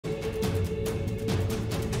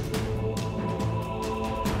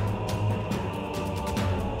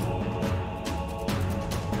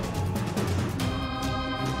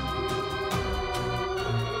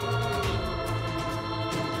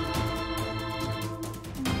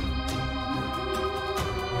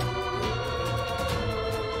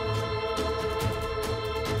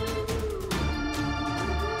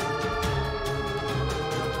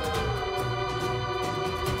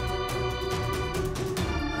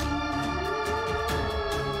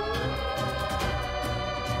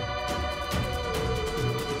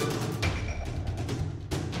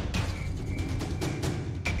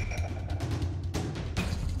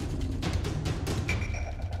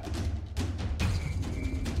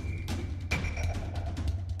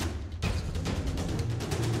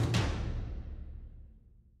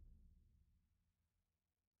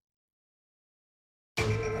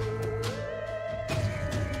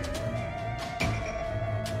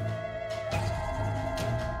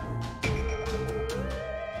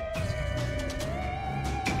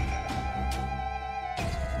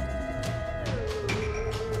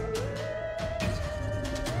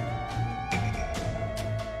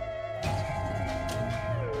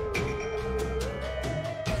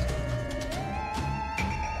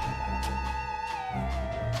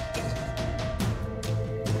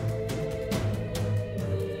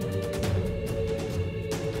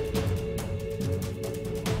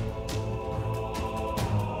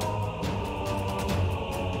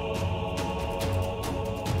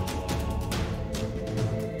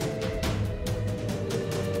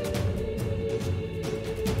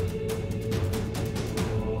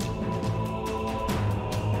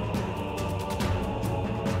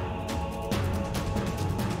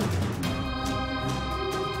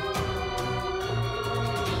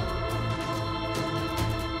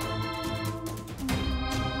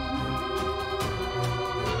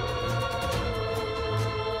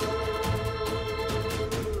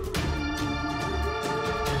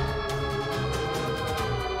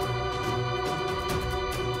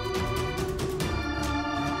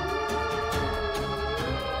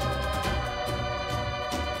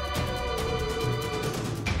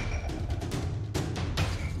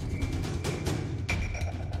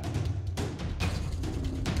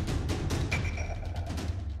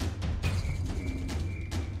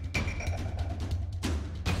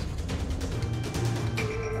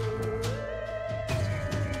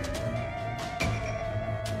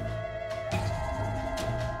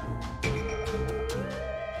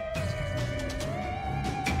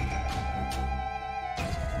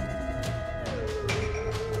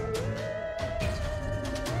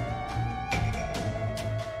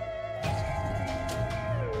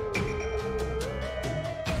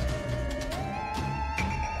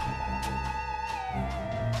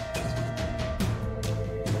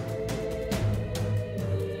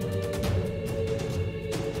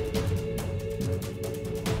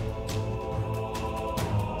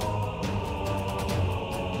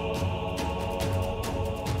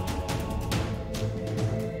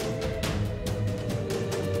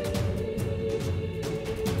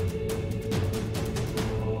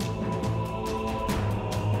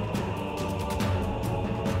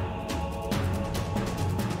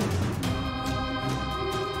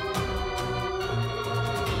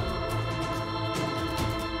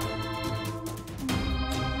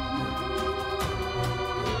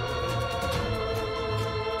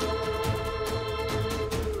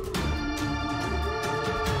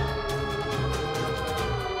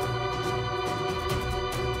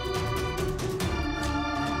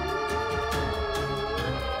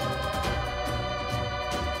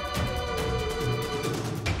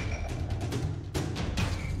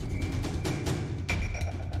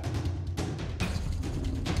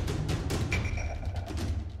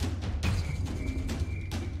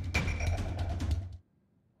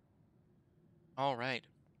All right.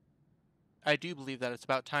 I do believe that it's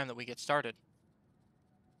about time that we get started.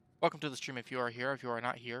 Welcome to the stream if you are here. If you are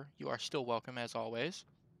not here, you are still welcome as always.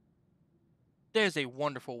 Today is a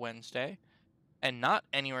wonderful Wednesday, and not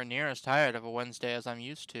anywhere near as tired of a Wednesday as I'm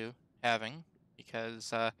used to having, because,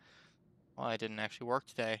 well, I didn't actually work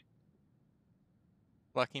today.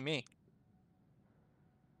 Lucky me.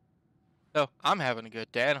 So, I'm having a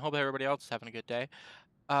good day, and I hope everybody else is having a good day.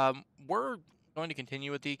 We're going to continue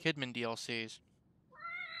with the Kidman DLCs.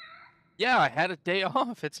 Yeah, I had a day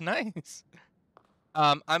off. It's nice.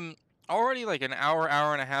 I'm already like an hour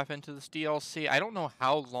and a half into this DLC. I don't know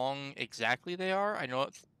how long exactly they are. I know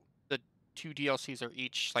the two DLCs are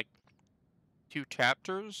each like two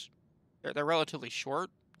chapters. They're relatively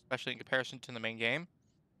short, especially in comparison to the main game.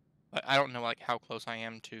 But I don't know like how close I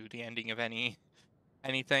am to the ending of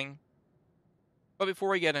anything. But before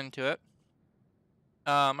we get into it,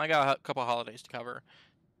 I got a couple holidays to cover.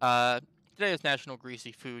 Uh, Today is National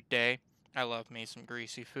Greasy Food Day. I love me some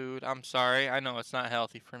greasy food. I'm sorry, I know it's not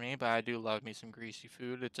healthy for me, but I do love me some greasy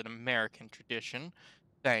food. It's an American tradition.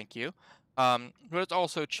 Thank you. But it's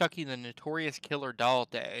also Chucky the Notorious Killer Doll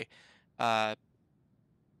Day. Uh,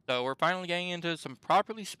 so we're finally getting into some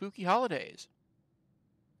properly spooky holidays.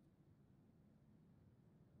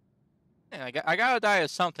 Yeah, I gotta die of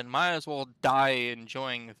something. Might as well die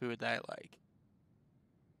enjoying the food that I like.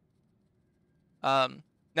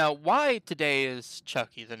 Now, why today is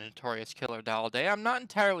Chucky the Notorious Killer Doll Day, I'm not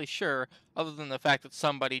entirely sure, other than the fact that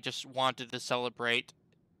somebody just wanted to celebrate,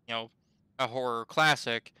 you know, a horror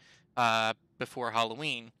classic before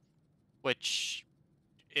Halloween, which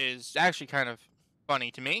is actually kind of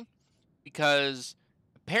funny to me, because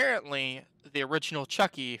apparently the original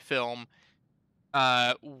Chucky film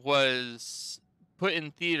was put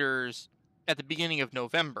in theaters at the beginning of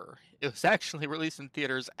November. It was actually released in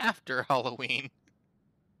theaters after Halloween.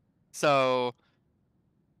 So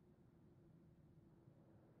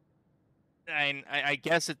I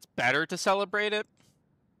guess it's better to celebrate it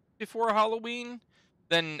before Halloween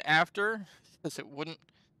than after, because it wouldn't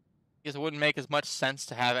make as much sense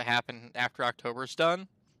to have it happen after October's done.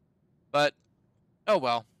 But oh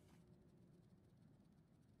well.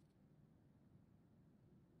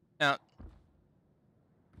 Now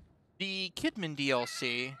the Kidman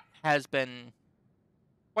DLC has been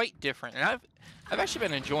quite different, and I've actually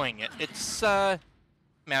been enjoying it. It's not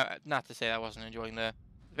to say I wasn't enjoying the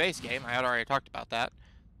base game. I had already talked about that.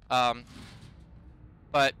 Um,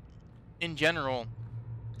 but in general,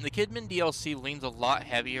 the Kidman DLC leans a lot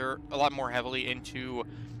more heavily into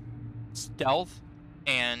stealth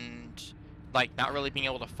and like not really being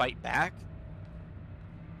able to fight back.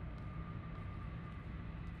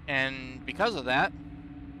 And because of that,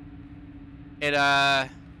 it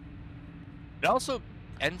it also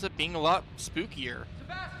ends up being a lot spookier.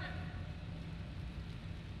 Sebastian!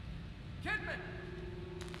 Kidman!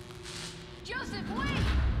 Joseph, wait!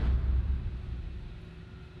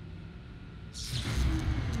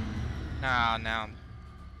 Ah, now.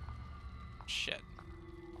 Shit.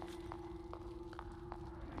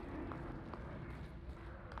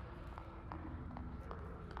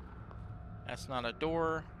 That's not a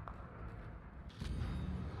door.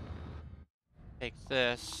 Take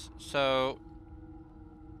this. So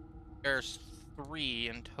there's 3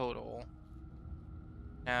 in total.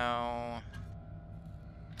 Now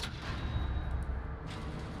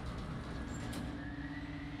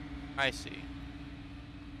I see.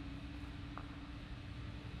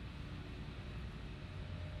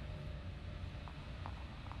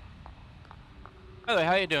 By the way,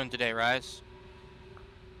 how you doing today, Rise?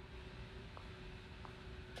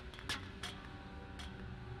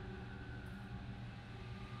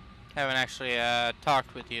 Haven't actually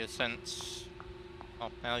talked with you since, well,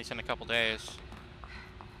 at least in a couple days.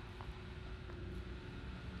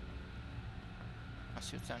 Let's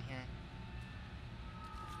see what's down here.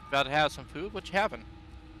 About to have some food? What you having?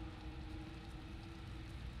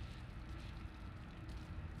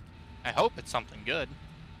 I hope it's something good.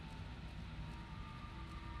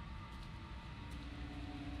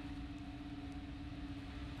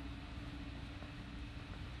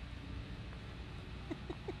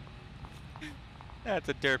 That's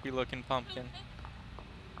a derpy looking pumpkin.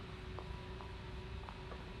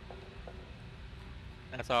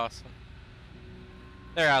 That's awesome.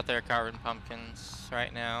 They're out there carving pumpkins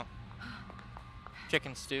right now.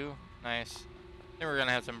 Chicken stew, nice. Then we're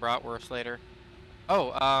gonna have some bratwurst later.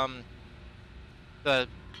 Oh, the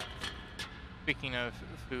speaking of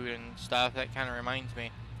food and stuff, that kind of reminds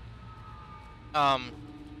me.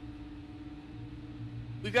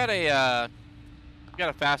 We got a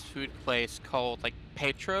fast food place called like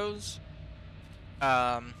Petros.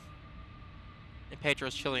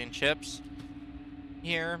 Pedro's Chili and Chips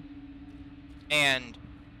here, and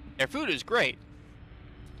their food is great.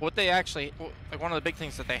 What they actually, like one of the big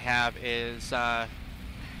things that they have is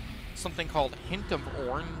something called Hint of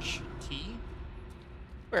Orange tea,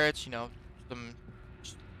 where it's, you know, some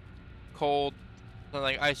cold,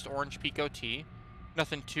 like iced orange pico tea.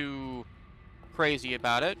 Nothing too crazy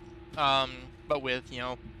about it, but with, you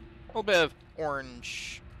know, a little bit of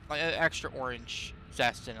orange, like extra orange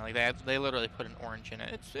zest in it. Like they literally put an orange in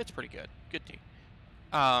it. It's pretty good. Good tea.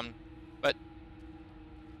 But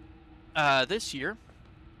this year,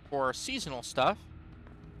 for seasonal stuff,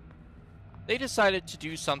 they decided to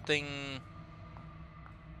do something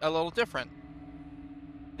a little different.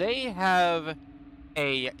 They have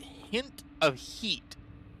a Hint of Heat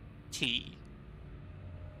tea.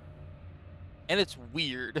 And it's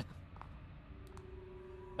weird.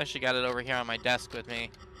 I actually got it over here on my desk with me.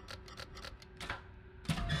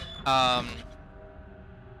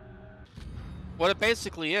 What it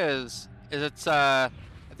basically is it's I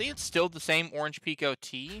think it's still the same orange pico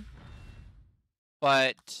tea,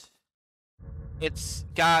 but it's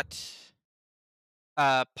got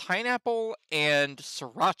pineapple and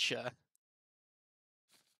sriracha.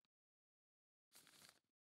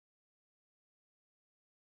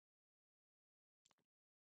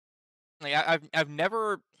 Like I've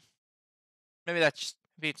never, maybe it's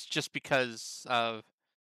just because of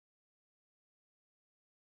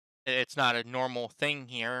it's not a normal thing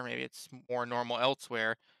here. Maybe it's more normal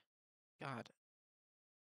elsewhere. God.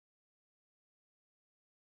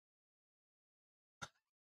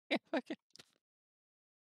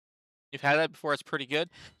 You've had that before, it's pretty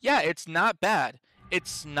good. Yeah, it's not bad.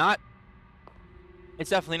 It's not,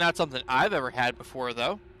 it's definitely not something I've ever had before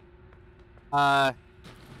though.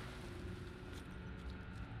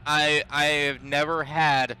 I've never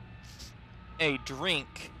had a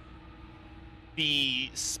drink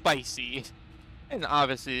be spicy. And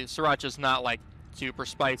obviously sriracha's not like super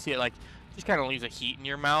spicy. It like just kind of leaves a heat in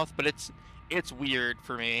your mouth, but it's weird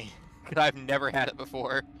for me cuz I've never had it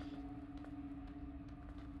before.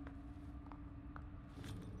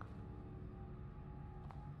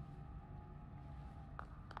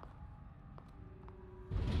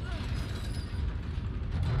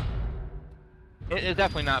 It's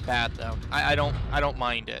definitely not bad though. I don't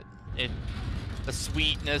mind it. The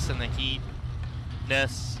sweetness and the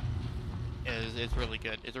heatness is really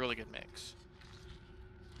good. It's a really good mix.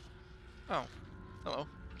 Oh, hello.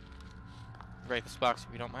 Break this box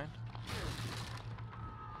if you don't mind.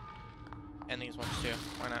 And these ones too.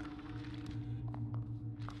 Why not?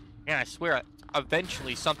 Yeah, I swear,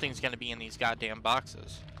 eventually something's gonna be in these goddamn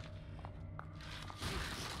boxes.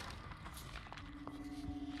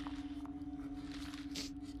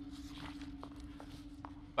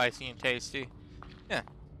 Spicy and tasty. Yeah.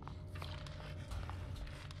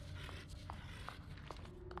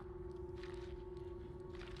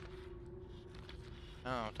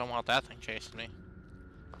 Oh, don't want that thing chasing me.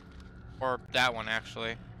 Or that one,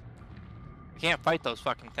 actually. I can't fight those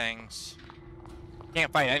fucking things.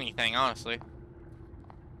 Can't fight anything, honestly.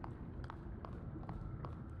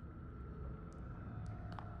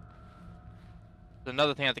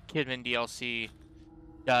 Another thing that the Kidman DLC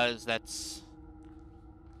does that's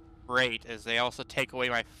great is they also take away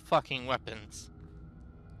my fucking weapons.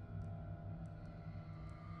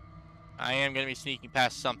 I am gonna be sneaking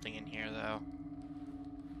past something in here, though.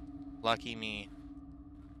 Lucky me.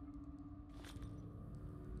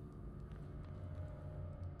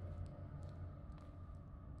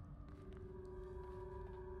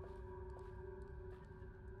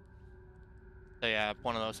 So yeah,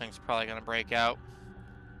 one of those things is probably gonna break out.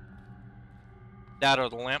 That or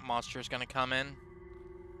the lamp monster is gonna come in.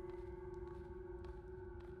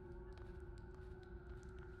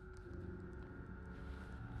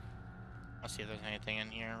 Let's see if there's anything in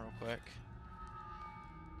here real quick.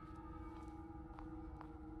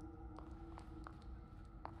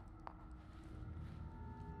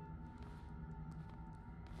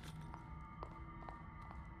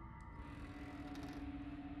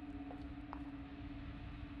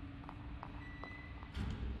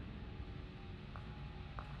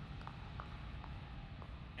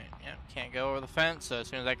 Yeah, can't go over the fence, so as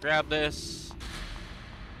soon as I grab this...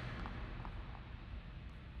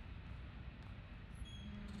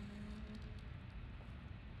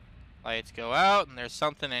 Lights go out, and there's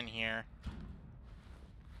something in here.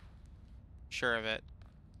 Sure of it.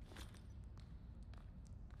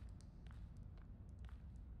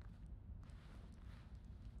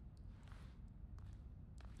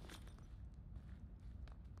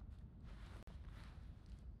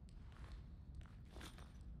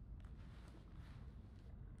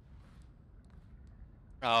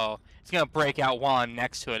 Oh, it's gonna break out one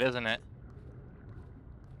next to it, isn't it?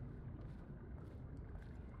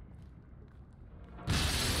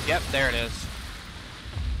 Yep, there it is.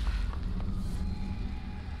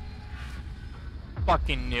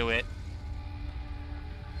 Fucking knew it.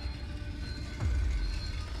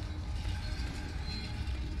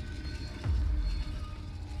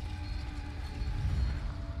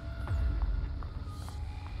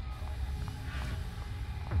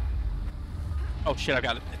 Oh shit, I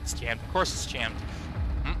got it. It's jammed. Of course it's jammed.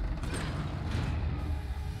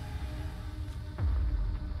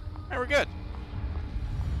 Alright, we're good.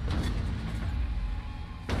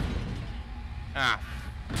 Ah,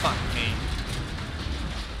 fuck me.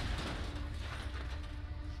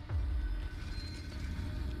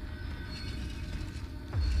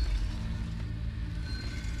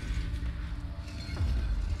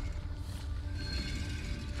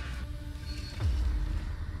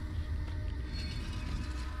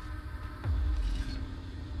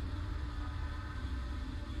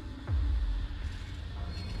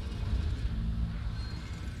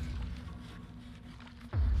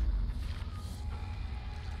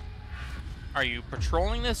 Are you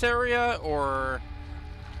patrolling this area, or...?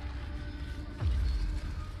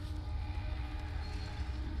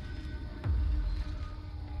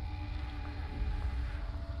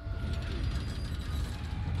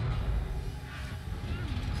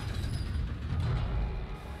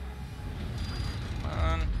 Come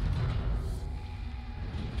on.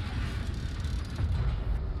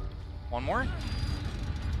 One more?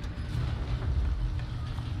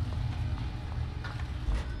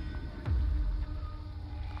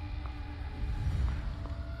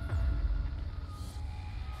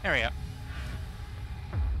 There we go.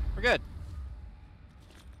 We're good.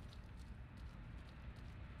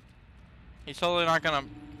 He's totally not gonna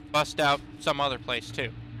bust out some other place,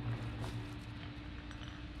 too.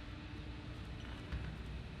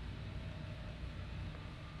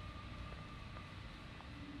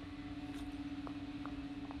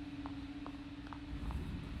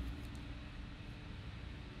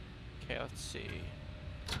 Okay, let's see.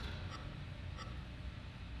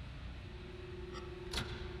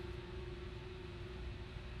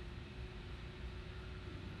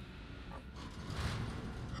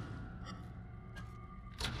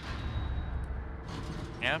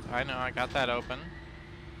 Yep, I know, I got that open.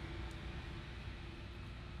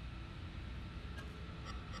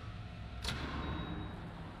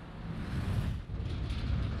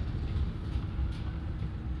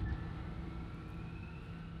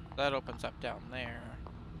 That opens up down there.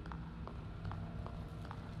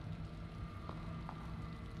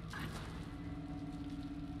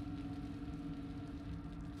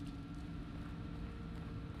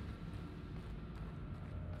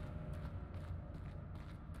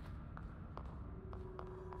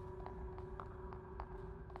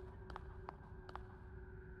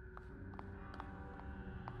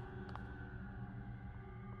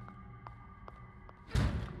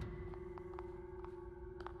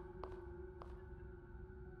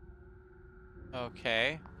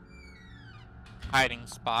 Okay. Hiding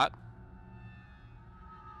spot.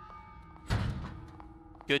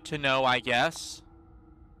 Good to know, I guess.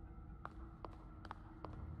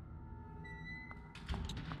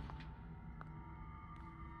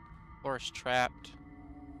 Floor's trapped.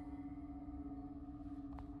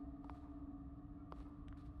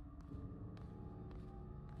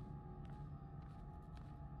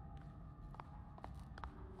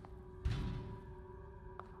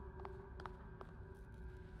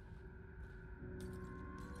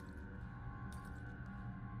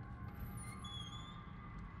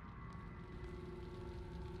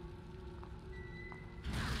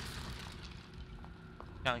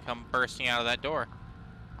 Gonna come bursting out of that door.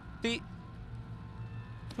 See?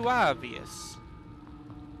 Too obvious.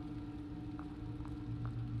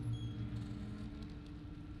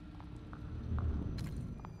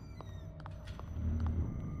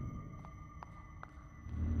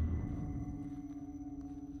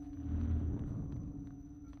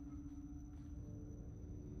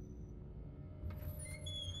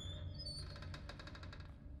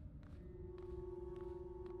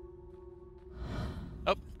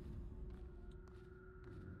 Oh.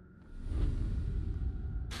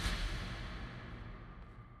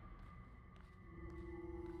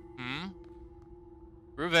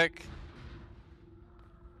 Ruvik.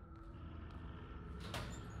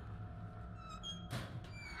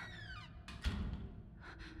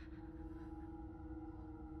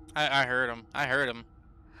 I heard him. I heard him.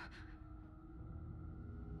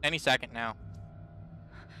 Any second now.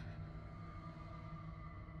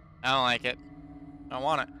 I don't like it. I don't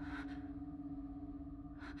want it.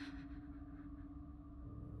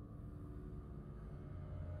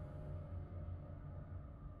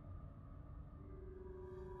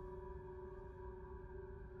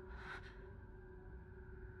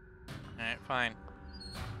 Alright, fine.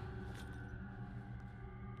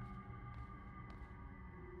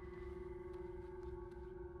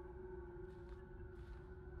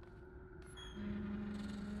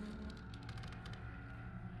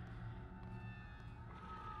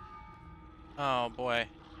 Oh boy.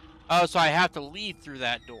 Oh, so I have to leave through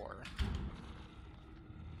that door.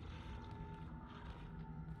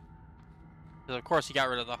 Because of course he got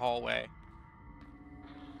rid of the hallway.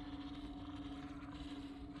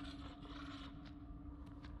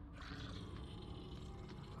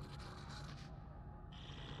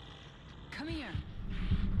 Come here.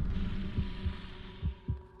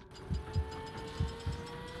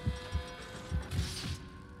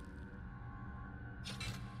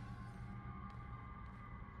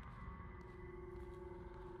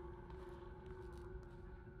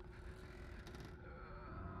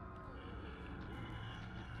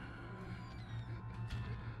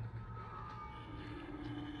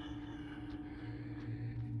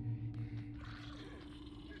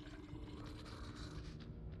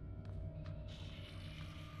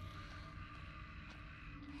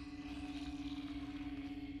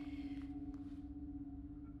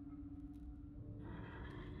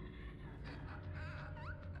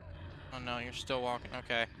 Oh no, you're still walking.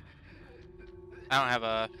 Okay. I don't have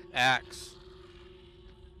a axe.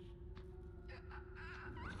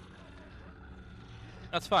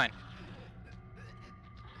 That's fine.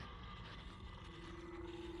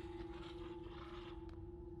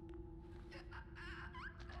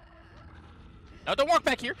 No, don't walk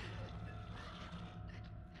back here.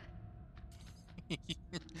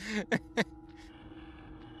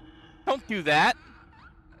 Don't do that.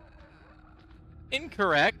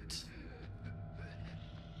 Incorrect.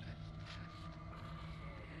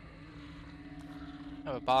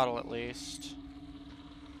 Have a bottle at least.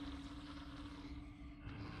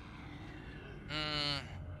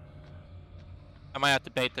 I might have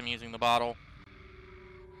to bait them using the bottle.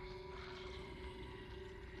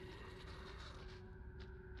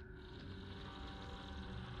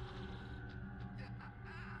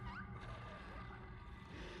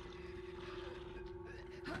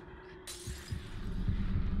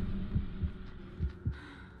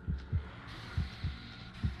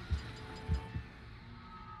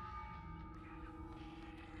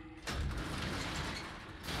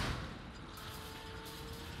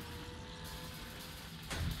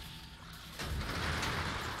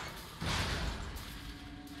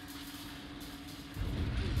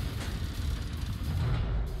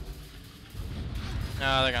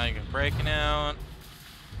 No, they're gonna get breaking out.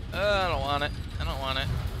 I don't want it. I don't want it.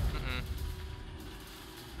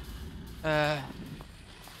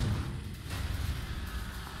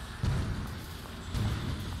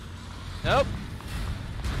 Nope.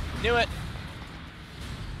 Knew it.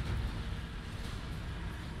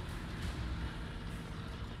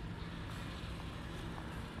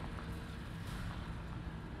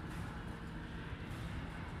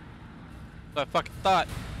 So I fucking thought.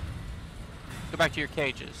 Go back to your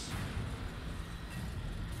cages.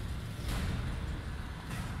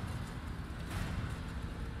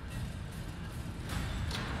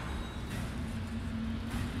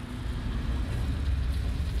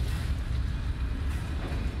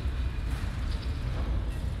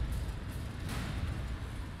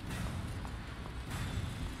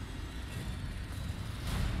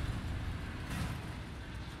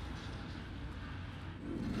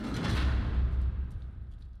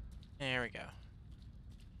 There we go.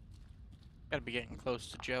 Gotta be getting close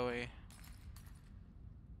to Joey.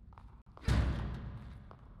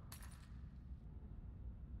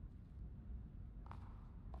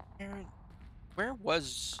 Where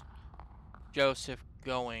was Joseph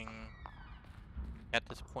going at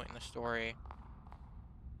this point in the story?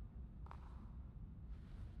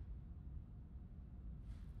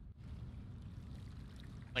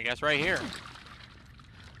 I guess right here.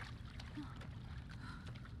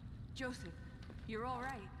 Joseph, you're all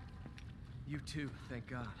right. You too, thank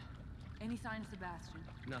God. Any sign of Sebastian?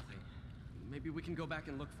 Nothing. Maybe we can go back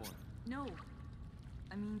and look for him. No.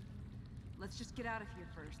 I mean, let's just get out of here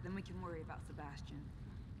first, then we can worry about Sebastian.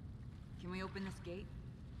 Can we open this gate?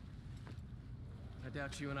 I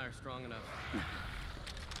doubt you and I are strong enough.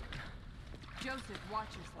 Joseph, watch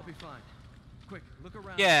yourself. I'll be fine. Quick, look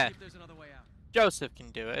around. Yeah. See if there's another way out. Joseph can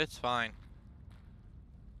do it. It's fine.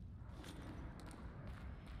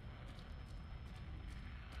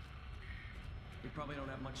 We probably don't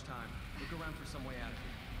have much time. Look around for some way out of here.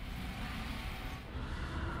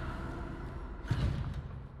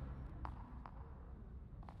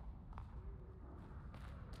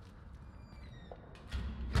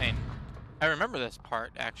 I remember this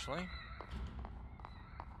part, actually.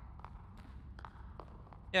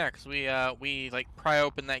 Yeah, because we like pry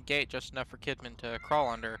open that gate just enough for Kidman to crawl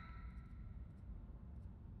under.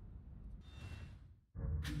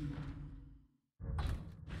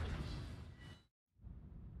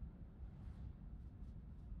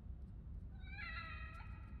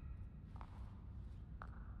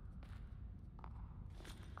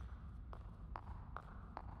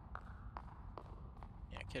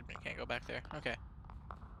 Yeah, Kidman can't go back there. Okay.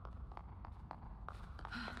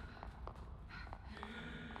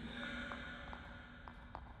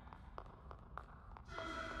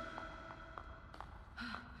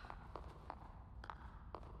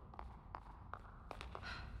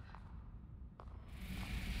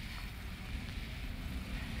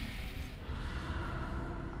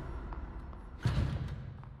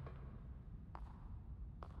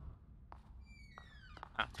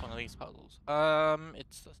 Ah, it's one of these puzzles.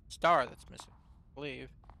 It's the star that's missing, I believe.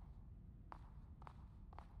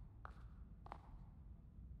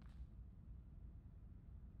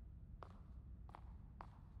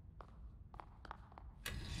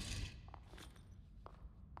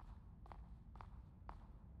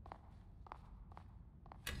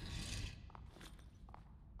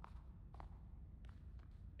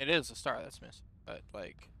 It is a star that's missing, but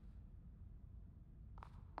like.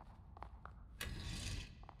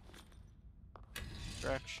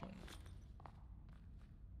 Direction.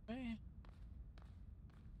 Okay.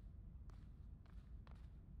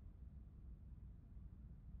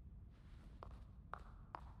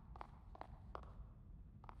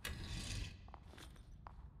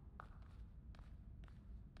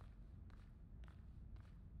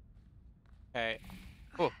 Okay.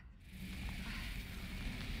 Oh.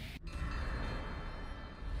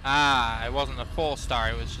 Ah, it wasn't a full star,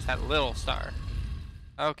 it was just that little star.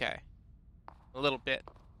 Okay. A little bit.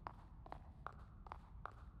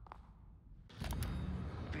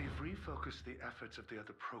 They've refocused the efforts of the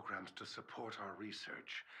other programs to support our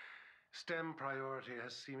research. STEM priority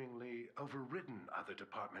has seemingly overridden other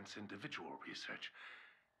departments' individual research.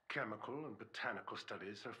 Chemical and botanical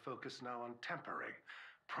studies are focused now on tempering,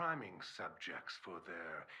 priming subjects for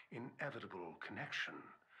their inevitable connection.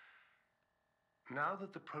 Now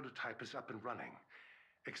that the prototype is up and running,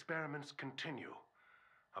 experiments continue.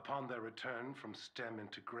 Upon their return from STEM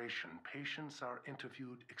integration, patients are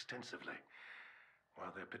interviewed extensively.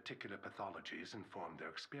 While their particular pathologies inform their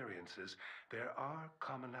experiences, there are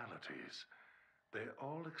commonalities. They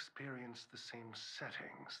all experience the same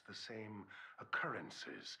settings, the same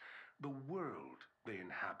occurrences. The world they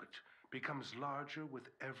inhabit becomes larger with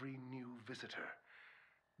every new visitor.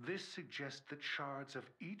 This suggests that shards of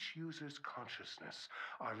each user's consciousness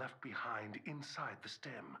are left behind inside the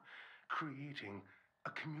STEM, creating a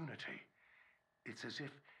community. It's as if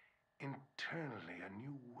internally a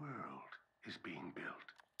new world is being built.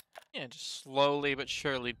 Yeah, just slowly but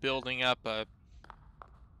surely building up a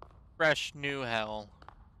fresh new hell.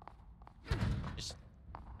 Just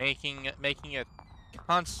making a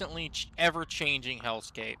constantly ever-changing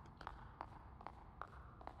hellscape.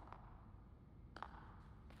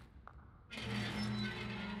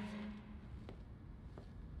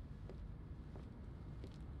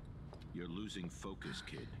 You're losing focus,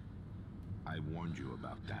 kid. I warned you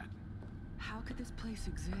about that. How could this place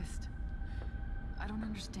exist? I don't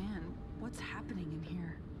understand. What's happening in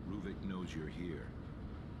here? Ruvik knows you're here.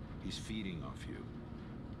 He's feeding off you.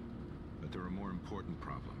 But there are more important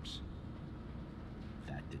problems.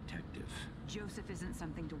 That detective. Joseph isn't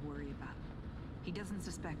something to worry about. He doesn't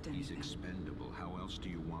suspect anything. He's expendable. How else do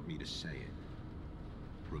you want me to say it?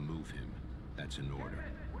 Remove him. That's an order.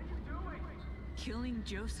 Killing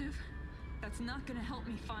Joseph? That's not gonna help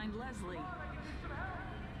me find Leslie.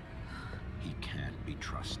 He can't be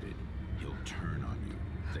trusted. He'll turn on you.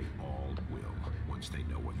 They all will, once they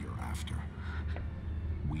know what you're after.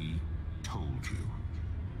 We told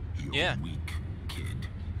you. You're weak, kid.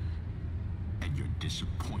 And you're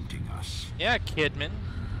disappointing us. Yeah, Kidman.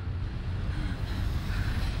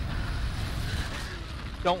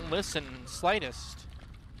 Don't listen slightest.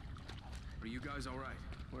 Are you guys all right?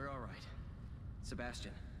 We're all right.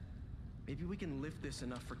 Sebastian, maybe we can lift this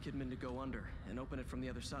enough for Kidman to go under and open it from the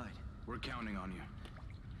other side. We're counting on you.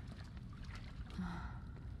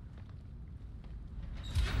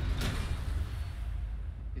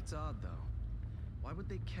 It's odd, though. Why would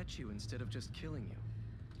they catch you instead of just killing you?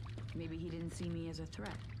 Maybe he didn't see me as a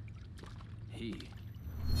threat. He?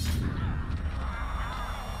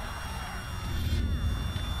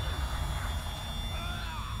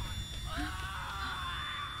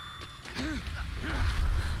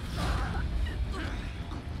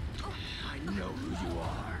 I know who you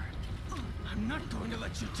are. I'm not going to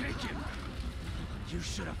let you take him. You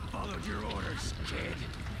should have followed your orders, kid.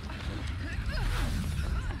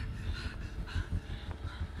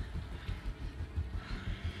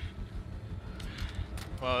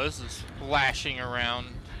 Well, this is flashing around.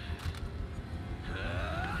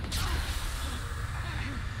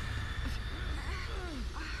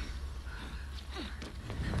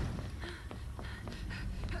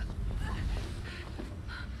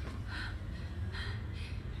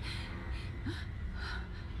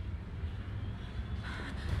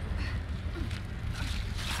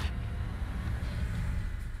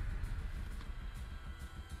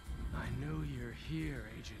 I knew you're here,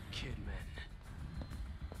 Agent Kidman.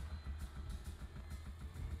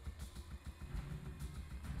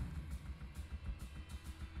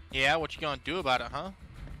 Yeah, what you gonna do about it, huh?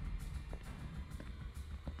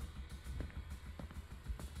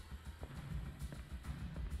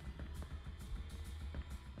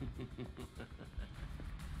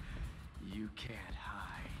 You can't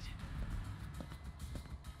hide.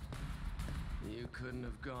 You couldn't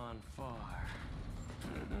have gone far.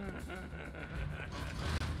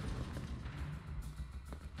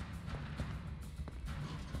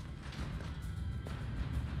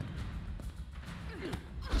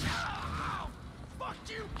 Fuck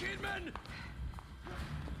you, Kidman!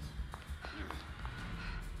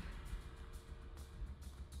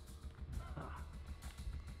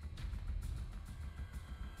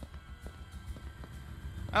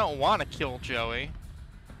 I don't want to kill Joey,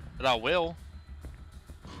 but I will.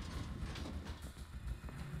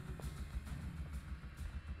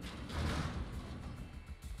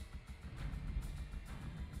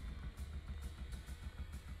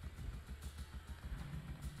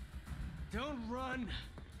 Don't run!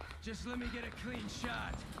 Just let me get a clean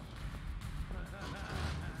shot.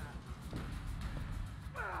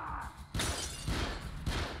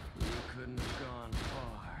 You couldn't have gone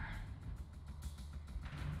far.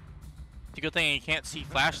 It's a good thing you can't see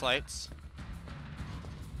flashlights.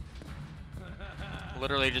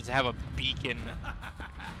 Literally just have a beacon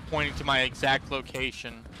pointing to my exact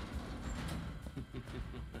location. You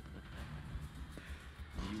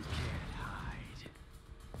can't hide.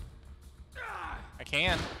 I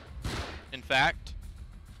can, in fact.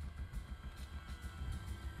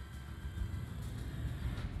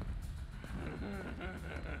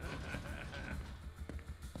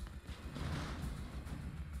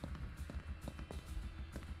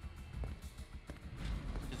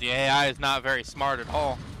 The AI is not very smart at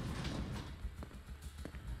all.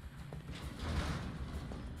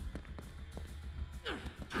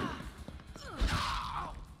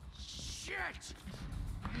 Shit!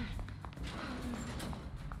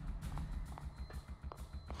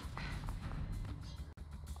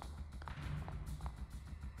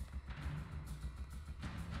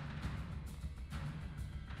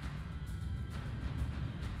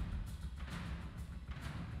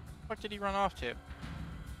 What did he run off to?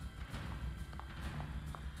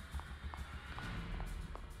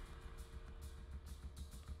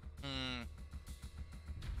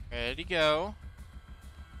 Ready to go.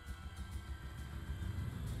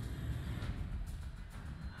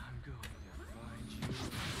 I'm going to find you and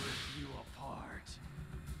rip you apart.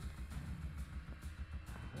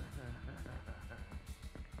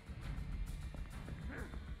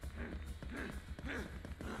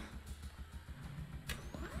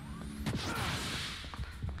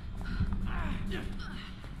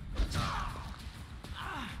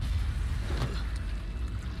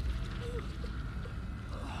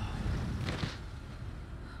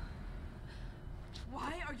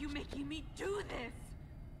 Why are you making me do this?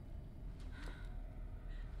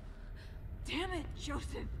 Damn it,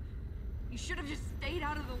 Joseph. You should have just stayed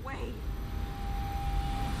out of the way.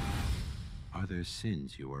 Are there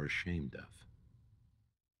sins you are ashamed of?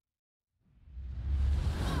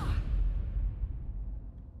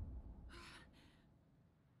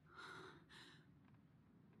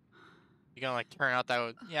 You gonna like turn out that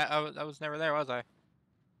would, yeah, I was never there, was I?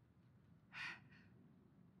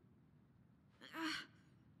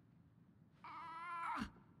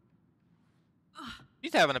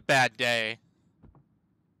 He's having a bad day.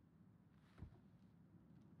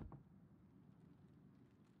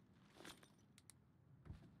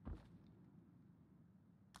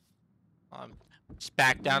 I'm just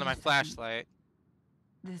back down to my flashlight.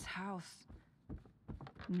 This house.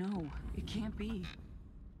 No, it can't be.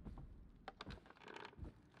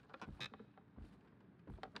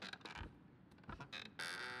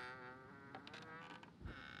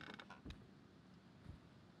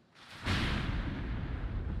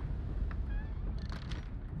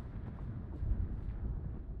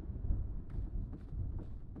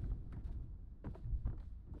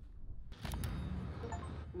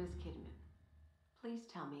 please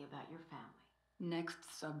tell me about your family. Next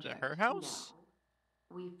Is subject. it her house?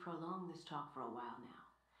 No. We've prolonged this talk for a while now.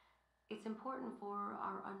 It's important for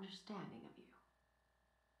our understanding of you.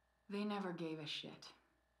 They never gave a shit.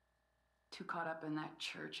 Too caught up in that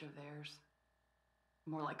church of theirs.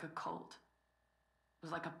 More like a cult. It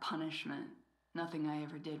was like a punishment. Nothing I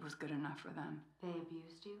ever did was good enough for them. They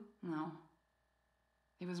abused you? No.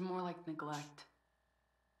 It was more like neglect.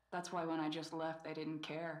 That's why when I just left, they didn't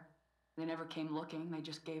care. They never came looking, they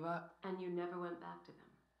just gave up. And you never went back to them?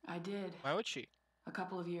 I did. Why would she? A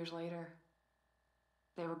couple of years later,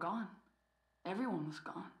 they were gone. Everyone was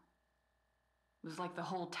gone. It was like the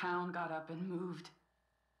whole town got up and moved.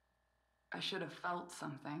 I should have felt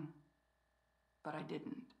something, but I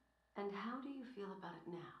didn't. And how do you feel about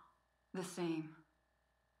it now? The same.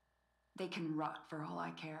 They can rot for all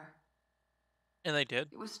I care. And they did.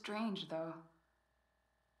 It was strange, though.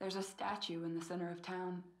 There's a statue in the center of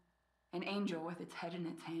town. An angel with its head in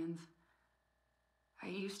its hands. I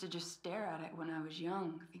used to just stare at it when I was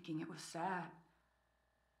young, thinking it was sad.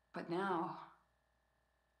 But now,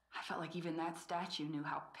 I felt like even that statue knew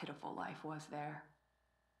how pitiful life was there.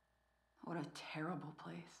 What a terrible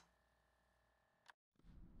place.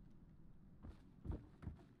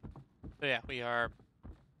 So yeah, we are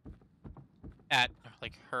at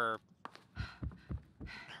like her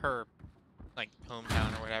like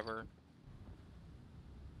hometown or whatever.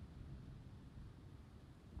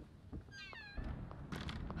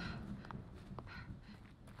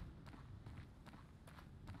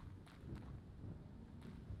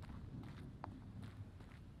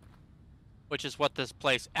 Which is what this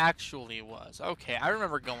place actually was. Okay, I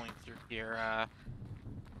remember going through here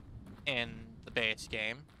in the base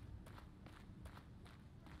game.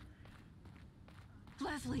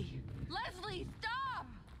 Leslie! Leslie, stop!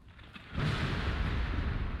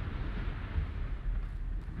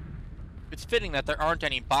 It's fitting that there aren't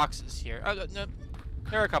any boxes here. No,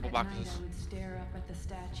 there are a couple At boxes. night, I would stare up at the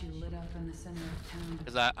statue lit up in the center of town.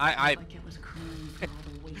 Because Like it was crying for all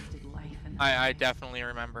the wasted life in that I place. definitely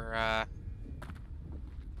remember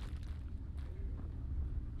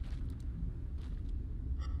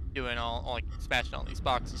doing all like smashing all these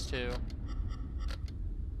boxes too.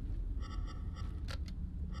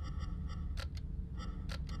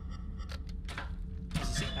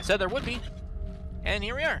 See, I said there would be, and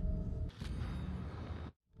here we are.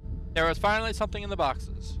 There was finally something in the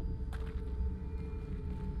boxes.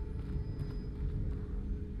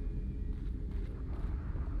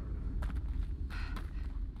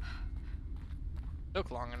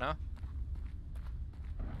 Took long enough.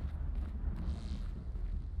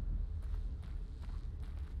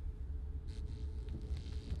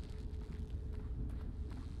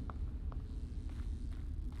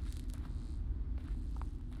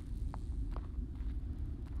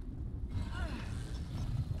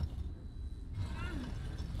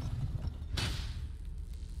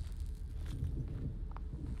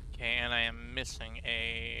 Okay, and I am missing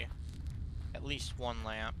at least one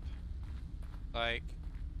lamp. Like,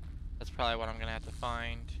 that's probably what I'm gonna have to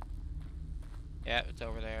find. Yeah, it's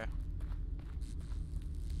over there.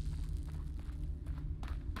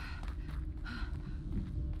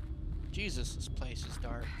 Jesus, this place is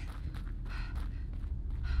dark.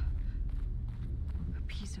 A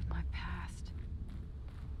piece of my past.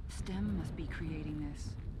 STEM must be creating this.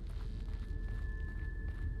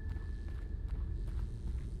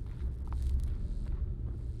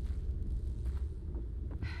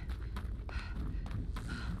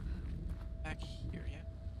 Back here yet?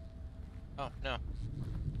 Oh, no.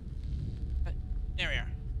 There we are.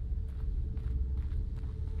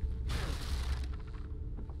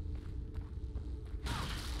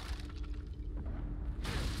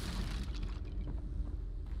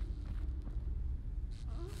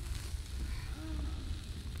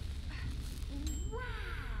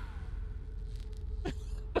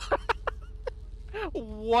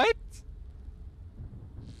 What?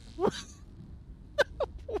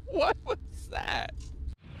 What was that?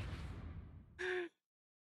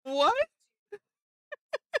 What?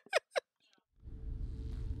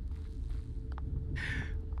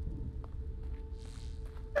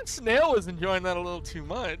 That snail was enjoying that a little too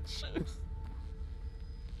much.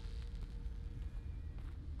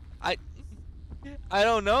 I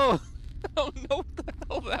don't know. I don't know what the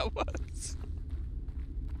hell that was.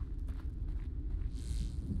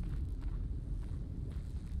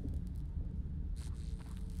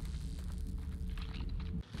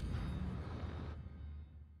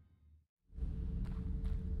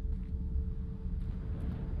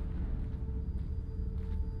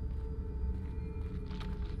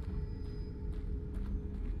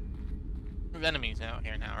 There's enemies out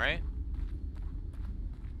here now, right?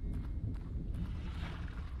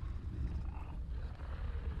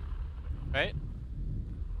 Right?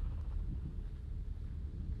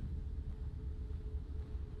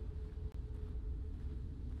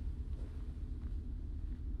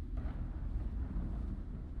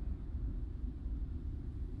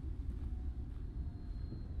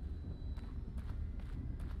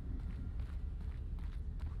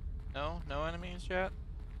 No? No enemies yet?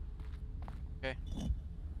 Okay.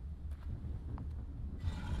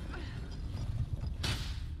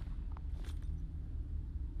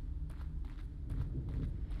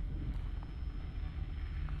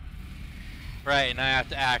 Right, and I have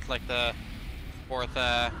to act like the fourth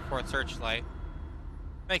searchlight.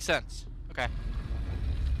 Makes sense. Okay.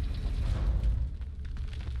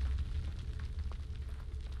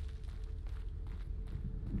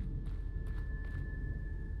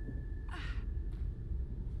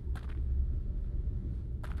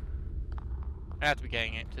 I have to be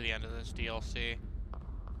getting it to the end of this DLC.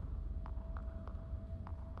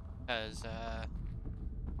 Because, there's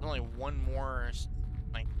only one more,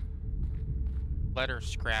 like, letter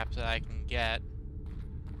scrap that I can get.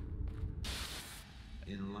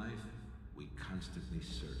 In life, we constantly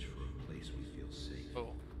search for a place we feel safe.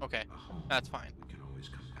 Oh, okay. A home That's fine. we can always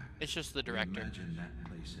come back to. It's just the We director. imagine that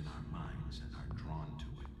place in our minds and are drawn to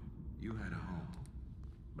it. You had a home,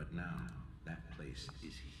 but now that place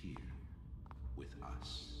is here with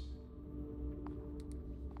us.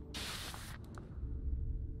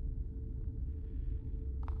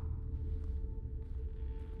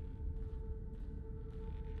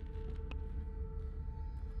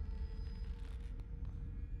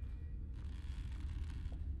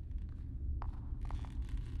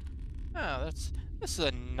 Oh, this is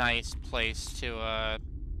a nice place to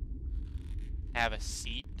have a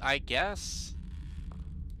seat, I guess.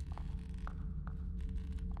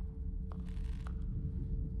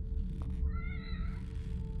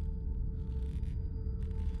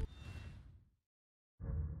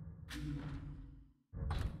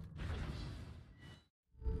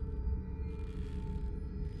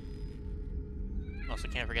 Also,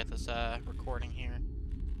 can't forget this recording here.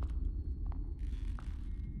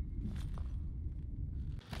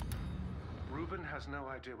 Reuben has no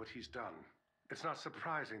idea what he's done. It's not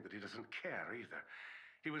surprising that he doesn't care either.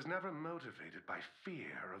 He was never motivated by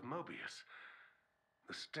fear of Mobius.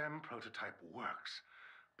 The STEM prototype works,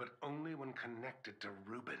 but only when connected to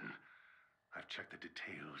Reuben. I've checked the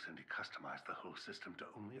details, and he customized the whole system to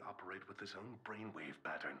only operate with his own brainwave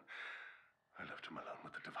pattern. I left him alone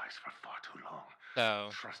with the device for far too long.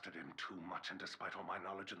 So Trusted him too much, and despite all my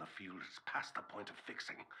knowledge in the field, it's past the point of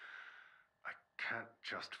fixing. I can't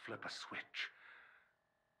just flip a switch.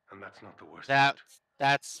 And that's not the worst of it.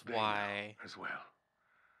 that's They why. know as well.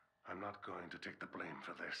 I'm not going to take the blame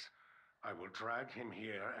for this. I will drag him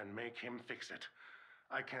here and make him fix it.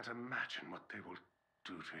 I can't imagine what they will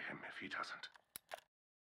do to him if he doesn't.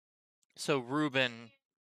 So Reuben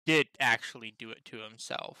did actually do it to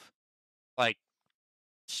himself. Like,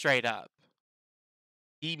 straight up.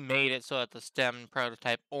 He made it so that the STEM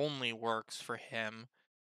prototype only works for him.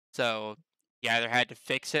 So he either had to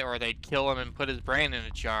fix it or they'd kill him and put his brain in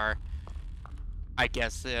a jar. I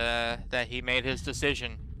guess that he made his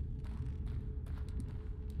decision.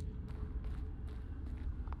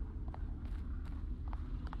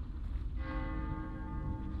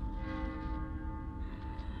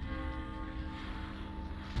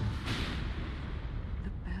 The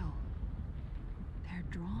bell. They're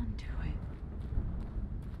drawn to it.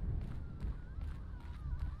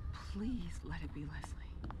 Please let it be Leslie.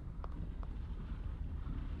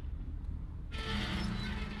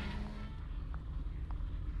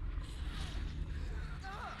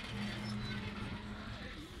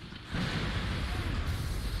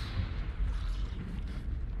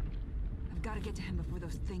 I've got to get to him before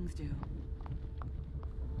those things do.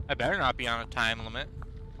 I better not be on a time limit.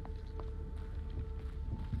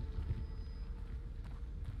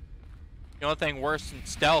 The only thing worse than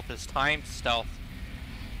stealth is timed stealth.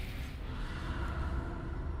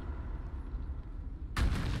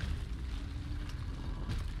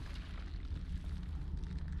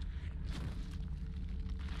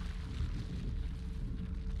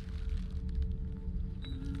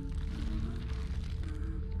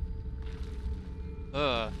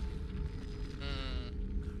 Ugh.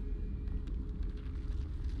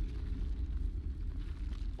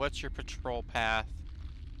 What's your patrol path?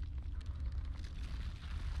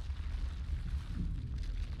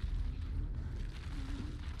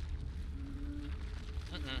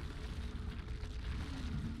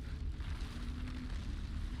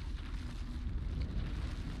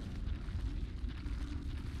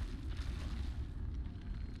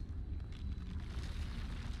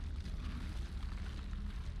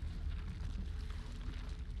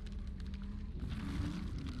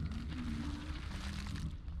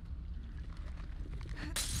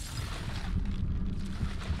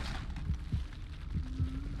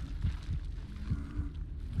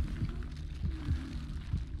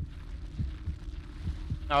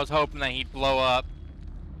 I was hoping that he'd blow up.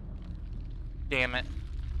 Damn it.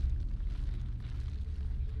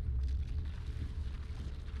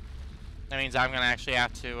 That means I'm gonna actually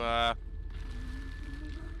have to,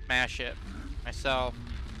 smash it myself.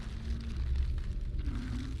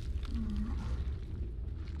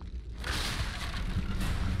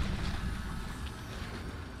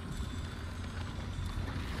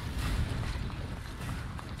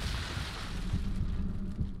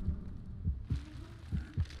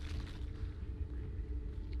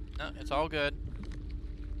 No, it's all good.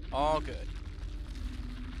 All good.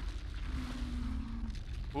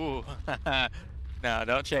 Ooh. No,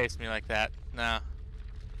 don't chase me like that. No.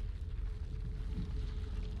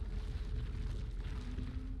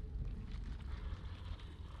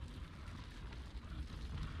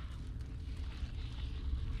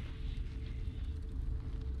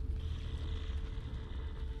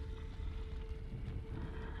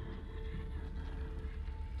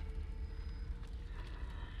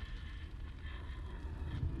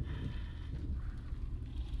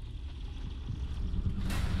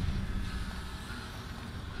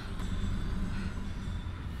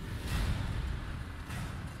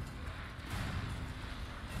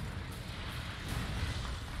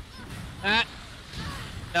 Ah!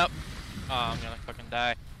 Nope. Oh, I'm gonna fucking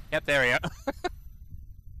die. Yep, there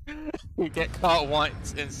we go. You get caught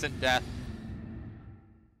once, instant death.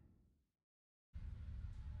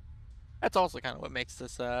 That's also kind of what makes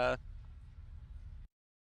this,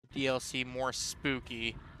 DLC more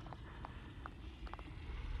spooky.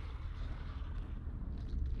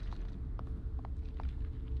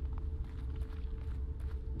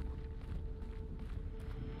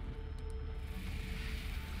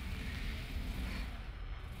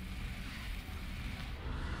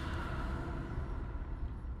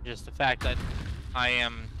 Just the fact that I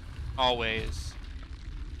am always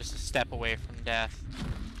just a step away from death.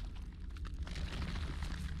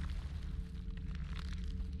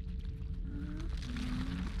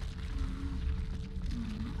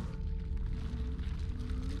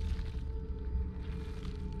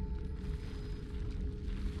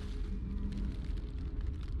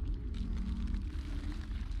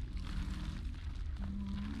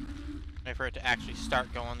 Wait for it to actually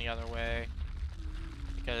start going the other way,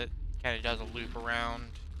 because it kind of does a loop around.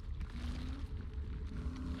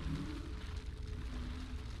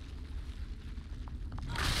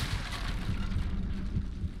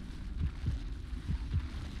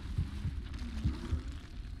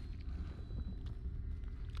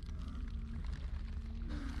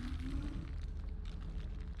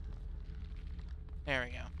 There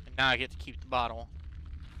we go. And now I get to keep the bottle.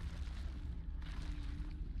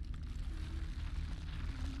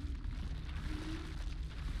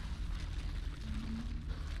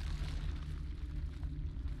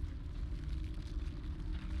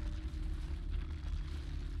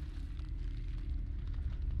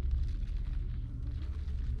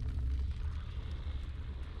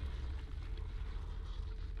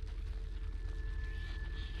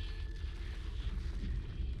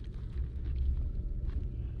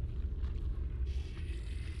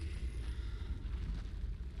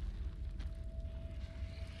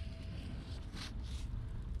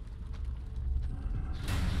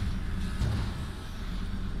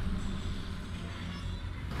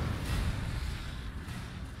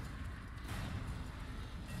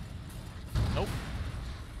 Nope.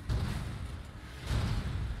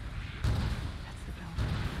 That's the bell.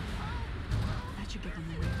 That should get them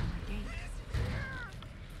away from the gate.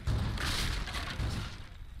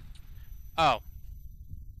 Oh.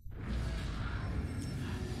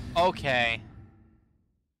 Okay.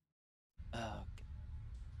 Oh.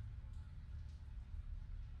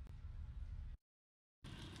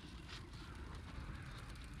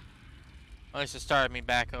 At least it started me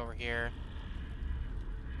back over here.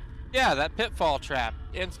 Yeah, that pitfall trap.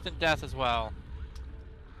 Instant death as well.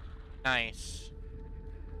 Nice.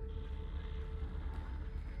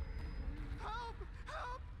 Help!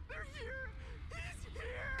 Help! They're here! He's here!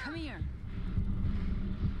 Come here.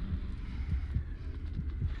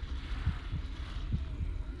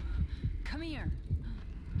 Come here.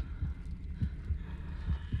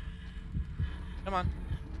 Come on.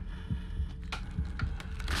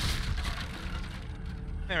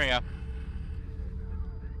 There we go.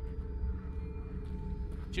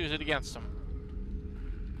 Choose it against him.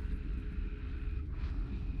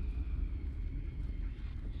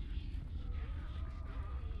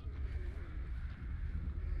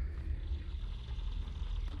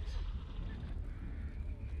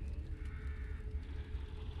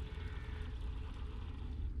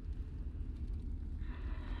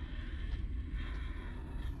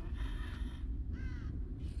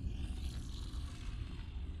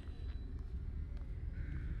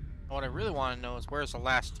 What I really want to know is where's the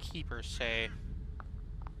last keeper safe?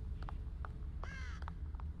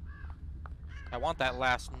 I want that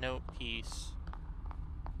last note piece.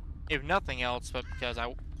 If nothing else, but because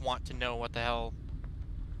I want to know what the hell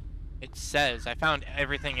it says. I found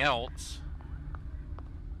everything else.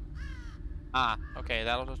 Ah, okay,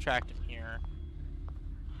 that'll attract him here.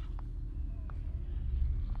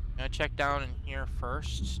 I'm gonna check down in here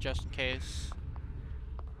first, just in case.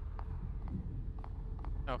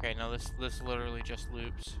 Okay, no, this literally just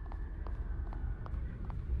loops.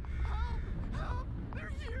 Help! Help!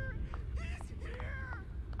 They're here! He's here!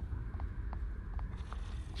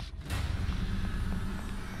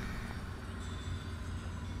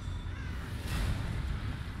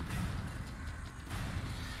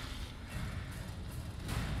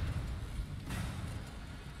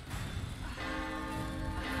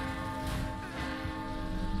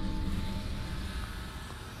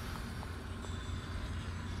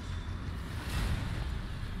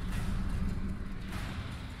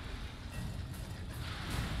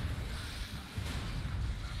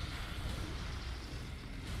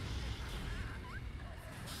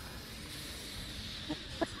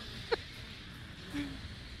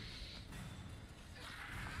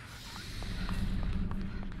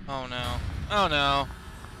 Oh no. Oh no.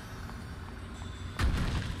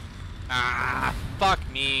 Ah, fuck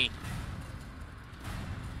me.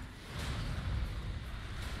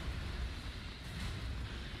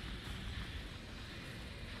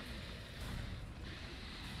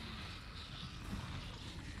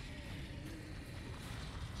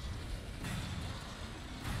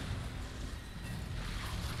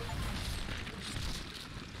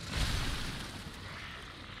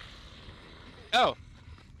 Oh.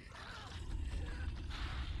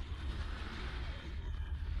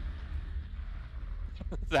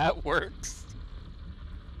 That works.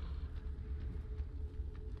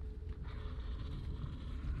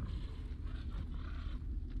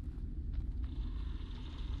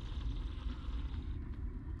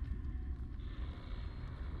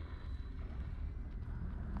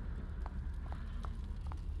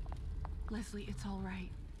 Leslie, it's all right.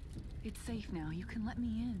 It's safe now. You can let me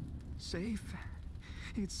in. Safe?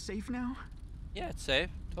 It's safe now? Yeah, it's safe.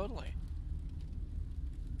 Totally.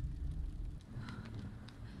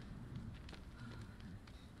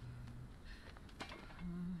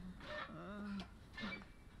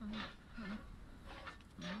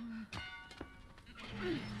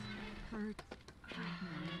 Hurt.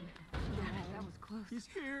 That was close. He's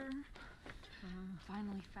here.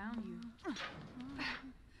 Finally found you.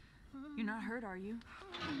 You're not hurt, are you?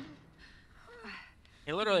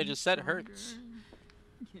 He literally just said it hurts.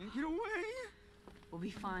 Can't get away. We'll be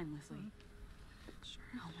fine, Leslie. Church.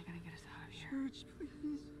 How am I gonna get us out of here? Church,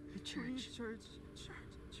 please. The church.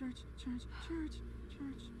 Please,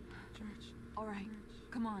 church. All right,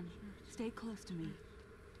 come on. Stay close to me.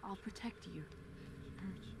 I'll protect you.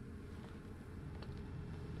 Church.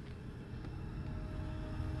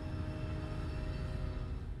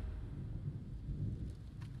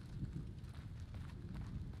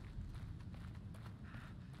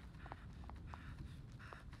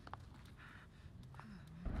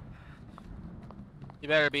 You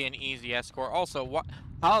better be an easy escort. Also, what?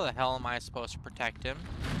 How the hell am I supposed to protect him?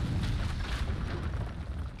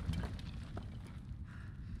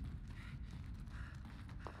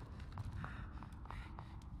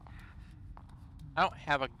 I don't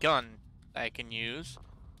have a gun that I can use.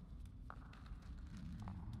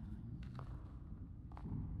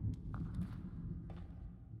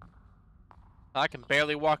 I can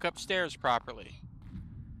barely walk upstairs properly.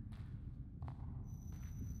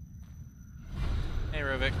 Hey,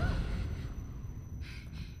 Ruvik.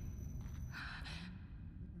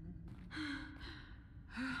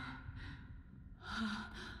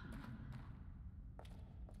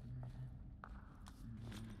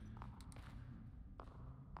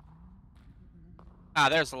 Ah,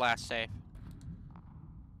 there's the last safe.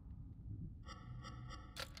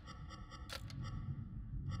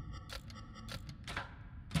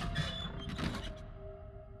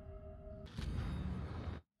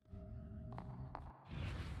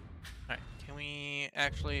 Alright, can we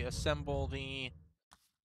actually assemble the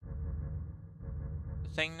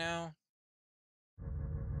thing now?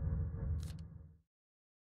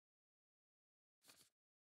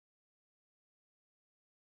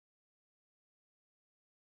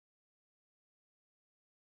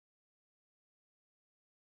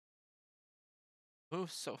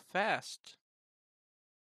 Moves so fast.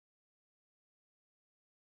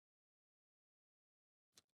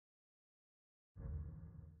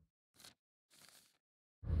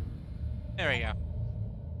 There we go.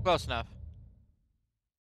 Close enough.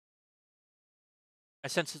 I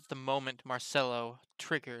sensed it the moment Marcelo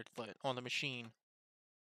triggered on the machine.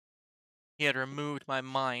 He had removed my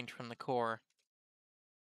mind from the core.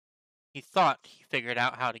 He thought he figured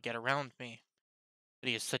out how to get around me, but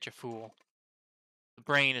he is such a fool. The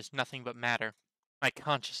brain is nothing but matter. My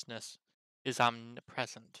consciousness is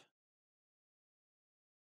omnipresent.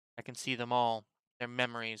 I can see them all, their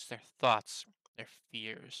memories, their thoughts, their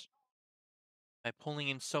fears. By pulling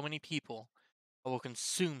in so many people, I will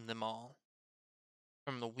consume them all.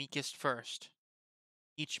 From the weakest first.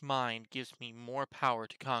 Each mind gives me more power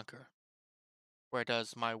to conquer. Where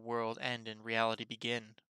does my world end and reality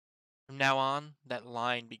begin? From now on, that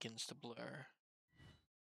line begins to blur.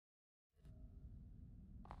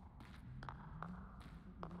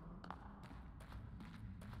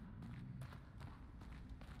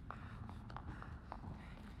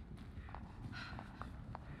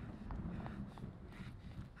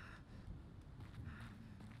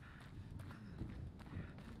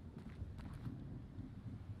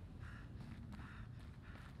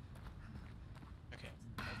 Okay,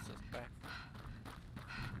 that's this back.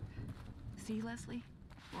 See, Leslie?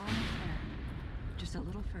 We're almost there. Just a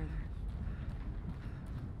little further.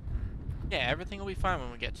 Yeah, everything will be fine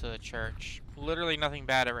when we get to the church. Literally nothing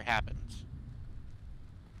bad ever happens.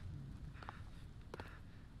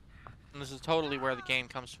 And this is totally where the game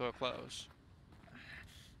comes to a close.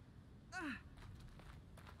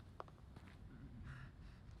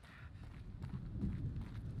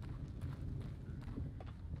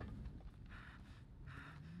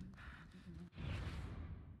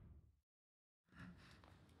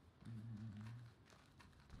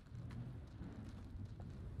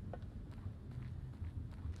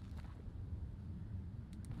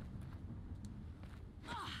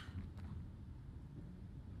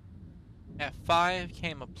 At 5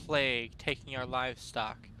 came a plague, taking our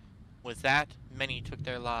livestock. With that, many took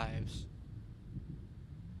their lives.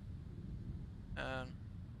 At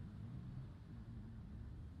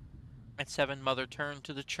 7, Mother turned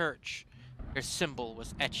to the church. Their symbol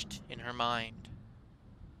was etched in her mind.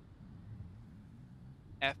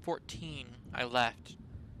 At 14, I left,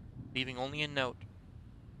 leaving only a note.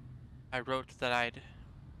 I wrote that I'd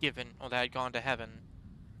gone to heaven.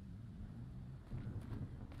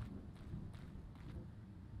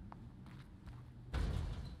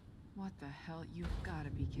 What the hell? You've got to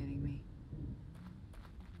be kidding me.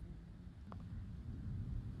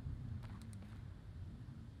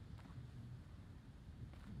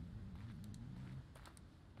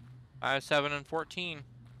 I have 7 and 14.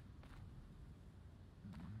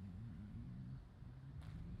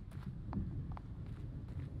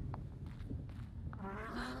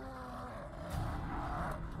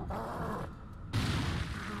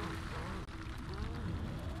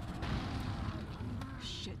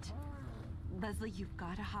 Shit. Leslie, you've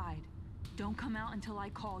got to hide. Don't come out until I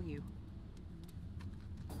call you.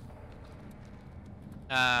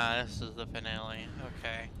 Ah, this is the finale.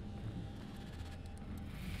 Okay.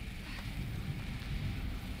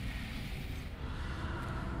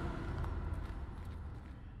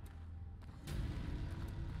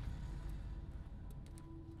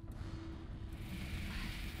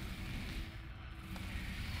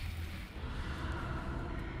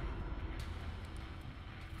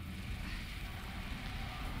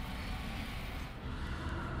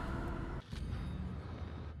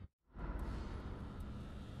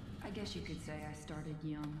 I guess you could say I started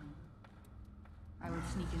young. I would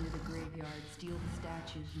sneak into the graveyard, steal the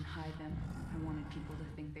statues, and hide them. I wanted people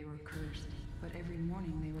to think they were cursed, but every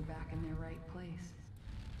morning they were back in their right place.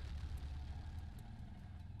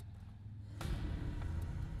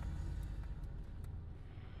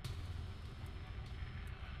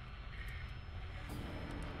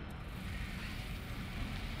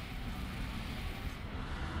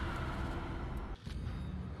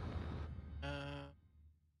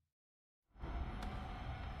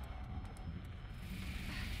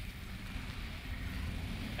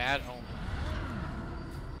 Bad omen.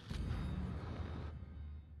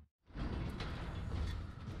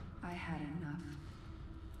 I had enough.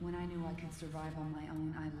 When I knew I could survive on my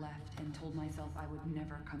own, I left and told myself I would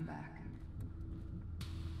never come back.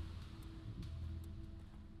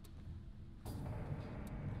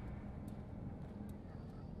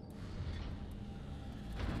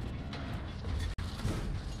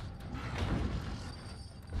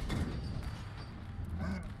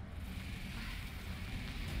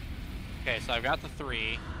 Okay, so I've got the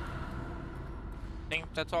 3. Think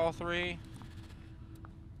that's all 3?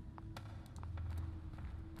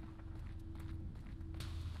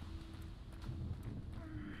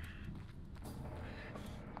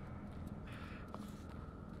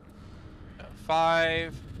 Got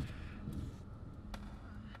 5.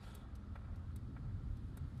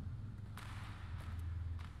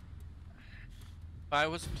 5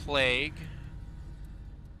 was plague.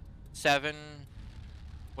 7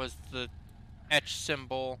 was the etch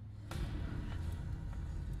symbol.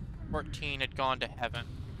 14 had gone to heaven.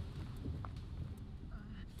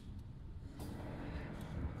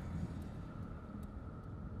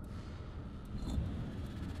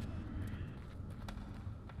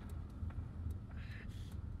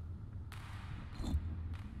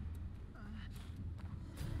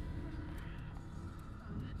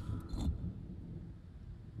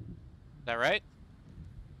 Is that right?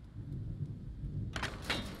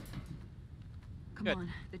 Come Good. on,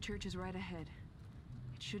 the church is right ahead.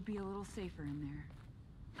 It should be a little safer in there.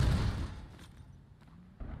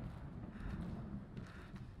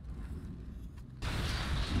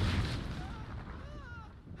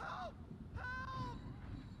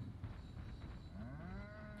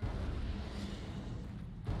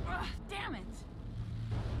 Ugh, damn it!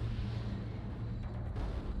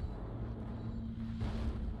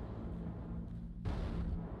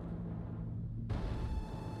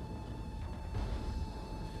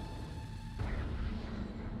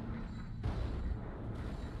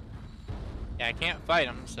 Yeah, I can't fight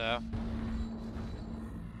him, so.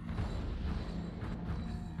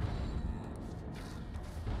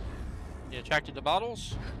 You attracted to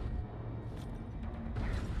bottles?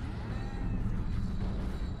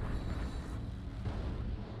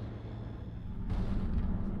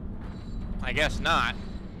 I guess not.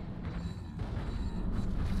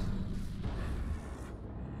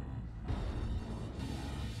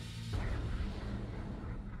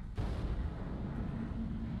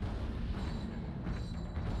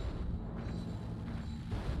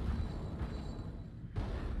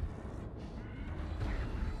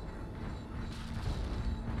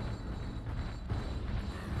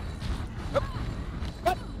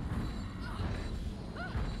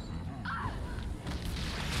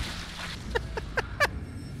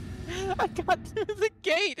 I got through the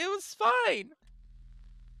gate. It was fine.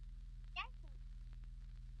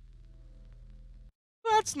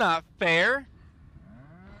 That's not fair.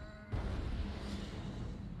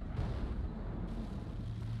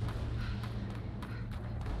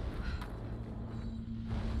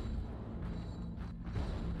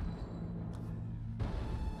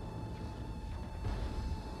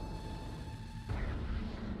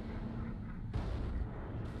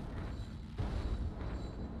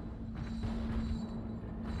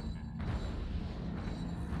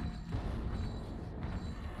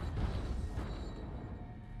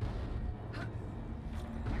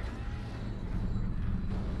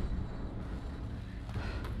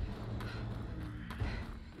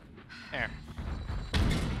 There.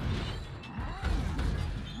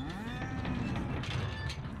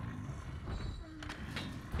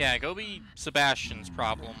 Yeah, go be Sebastian's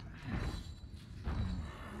problem.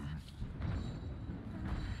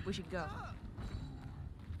 We should go.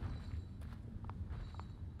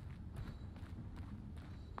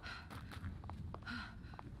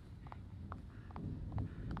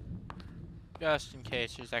 Just in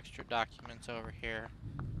case there's extra documents over here.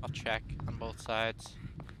 I'll check on both sides.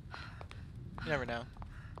 You never know.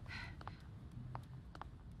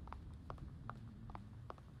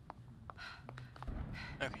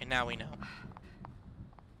 Okay, now we know.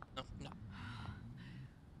 No, no.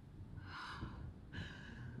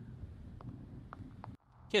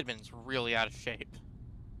 Kidman's really out of shape.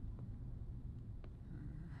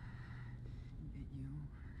 Get you.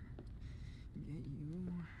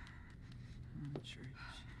 Church.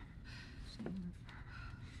 Save.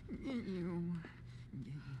 Get you.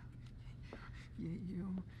 Get you.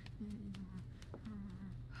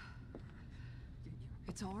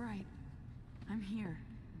 It's all right. I'm here.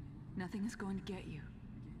 Nothing is going to get you.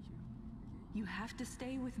 You have to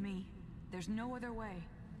stay with me. There's no other way.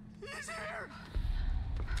 He's here!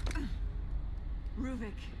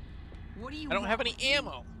 Ruvik, what do you I don't want? have any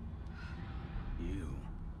ammo. You.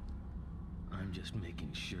 I'm just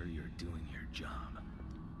making sure you're doing your job.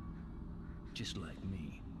 Just like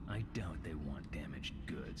me, I doubt they want damaged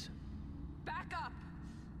goods. Back up!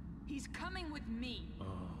 He's coming with me.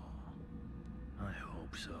 Oh, I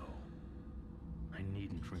hope so. I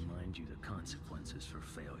needn't remind you the consequences for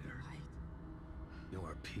failure.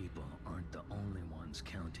 Your people aren't the only ones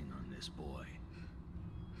counting on this boy.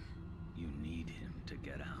 You need him to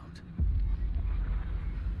get out.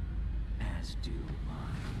 As do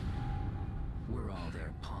I. We're all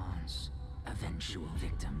their pawns, eventual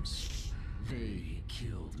victims. They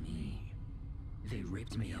killed me. They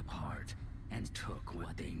ripped me apart and took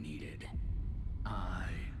what they needed. I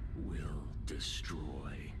will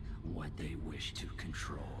destroy what they wish to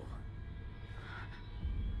control.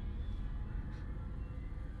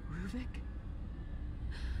 Ruvik?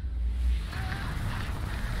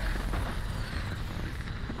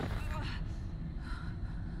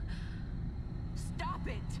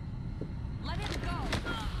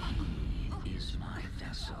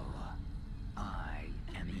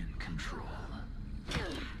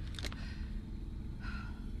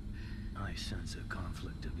 I sense a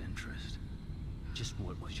conflict of interest. Just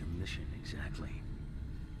what was your mission exactly?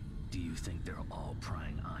 Do you think their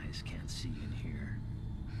all-prying eyes can't see and hear?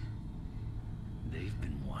 They've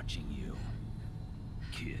been watching you,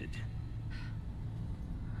 kid.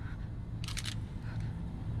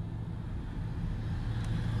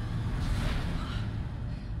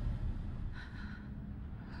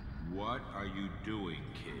 What are you doing,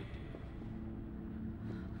 kid?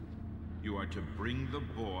 You are to bring the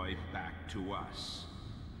boy back to us.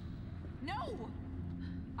 No!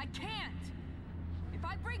 I can't! If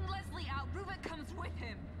I bring Leslie out, Ruvik comes with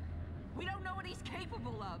him. We don't know what he's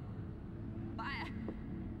capable of.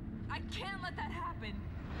 I can't let that happen.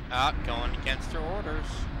 Going against her orders.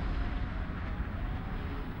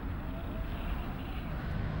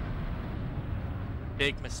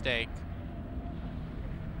 Big mistake.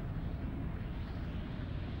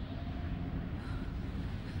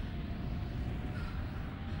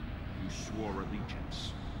 You swore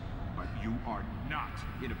allegiance, but you are not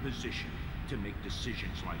in a position to make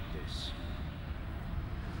decisions like this.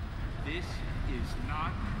 This is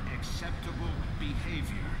not acceptable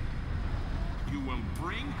behavior. You will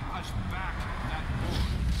bring us back that boy.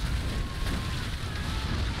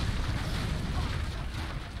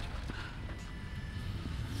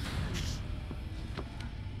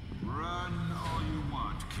 Run all you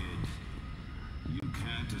want, kid. You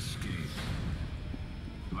can't escape.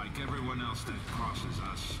 Like everyone else that crosses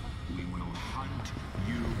us, we will hunt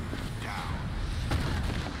you down.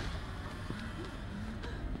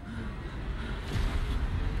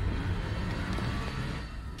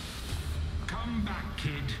 Come back,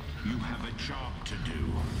 kid. You have a job to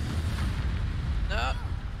do. No.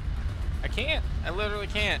 I can't. I literally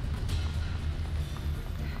can't.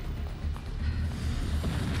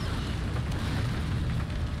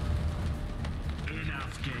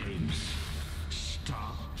 Enough games.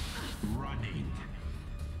 Stop running.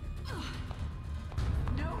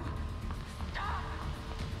 No! Stop!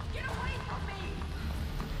 Get away from me!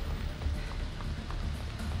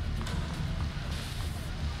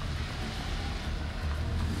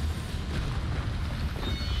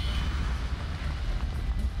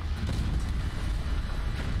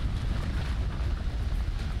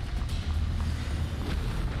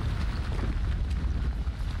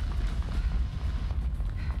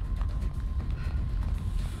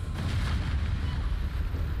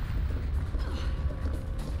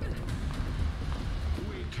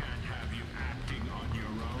 We can't have you acting on your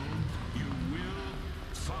own. You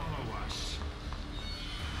will follow us.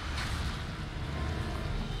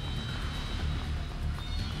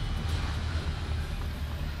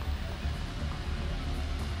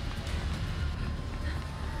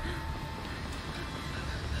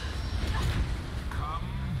 Come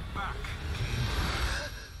back,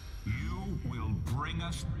 kid. You will bring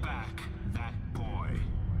us back that boy.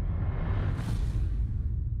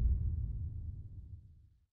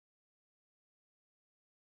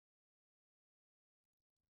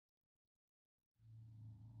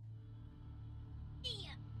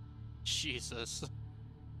 Jesus.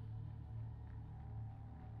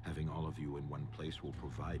 Having all of you in one place will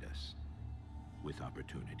provide us with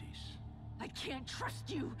opportunities. I can't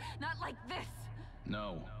trust you! Not like this!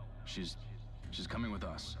 No. She's coming with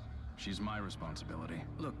us. She's my responsibility.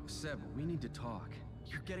 Look, Seb, we need to talk.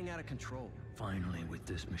 You're getting out of control. Finally, with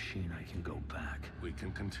this machine, I can go back. We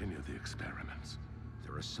can continue the experiments.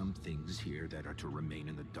 There are some things here that are to remain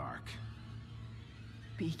in the dark.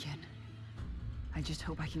 Beacon. I just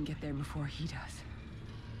hope I can get there before he does.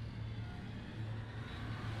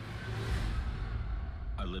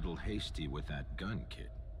 A little hasty with that gun, kid.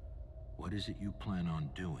 What is it you plan on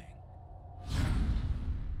doing?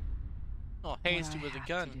 Oh, hasty with a What I have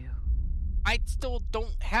gun. to do. I still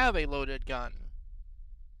don't have a loaded gun.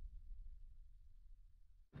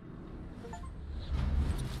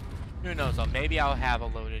 Who knows though, maybe I'll have a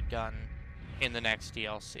loaded gun in the next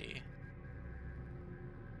DLC.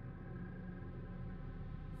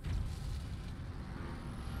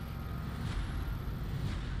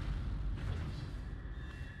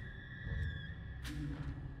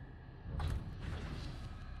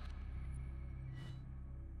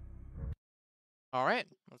 Alright,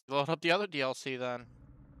 let's load up the other DLC then.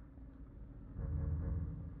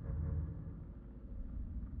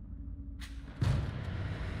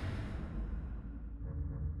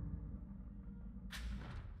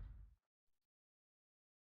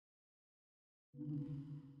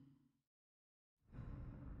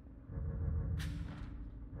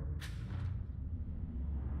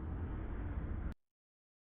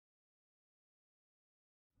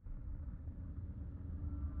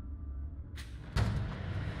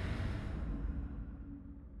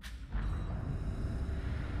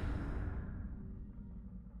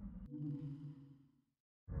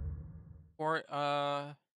 Report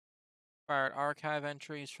fired archive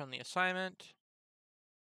entries from the assignment.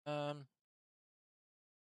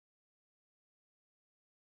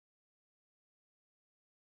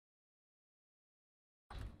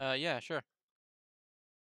 Yeah, sure.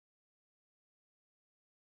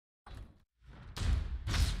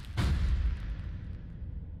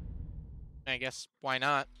 I guess why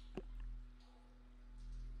not?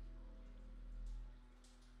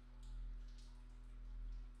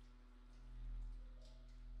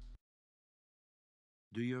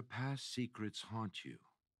 Do your past secrets haunt you?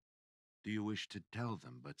 Do you wish to tell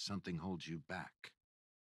them, but something holds you back?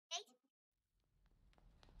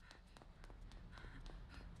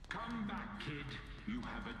 Come back, kid. You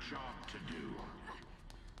have a job to do.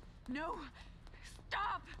 No!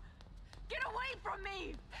 Stop! Get away from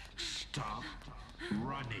me! Stop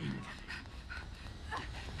running.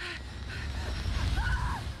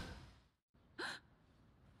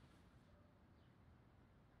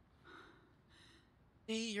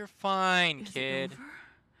 See, you're fine, Is kid. it over?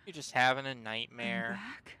 You're just having a nightmare. I'm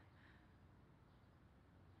back?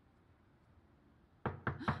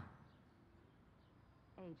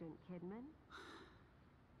 Agent Kidman?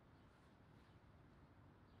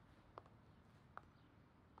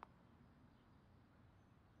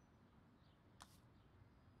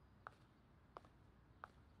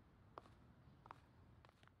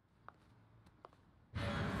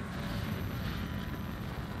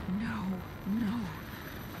 No, no.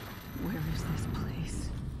 Where is this place?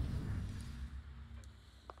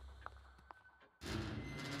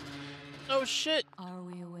 Oh shit! Are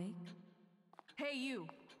we awake? Hey, you!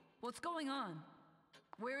 What's going on?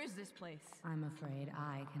 Where is this place? I'm afraid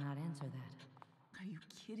I cannot answer that. Are you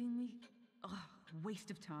kidding me? Ugh, waste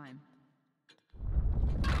of time.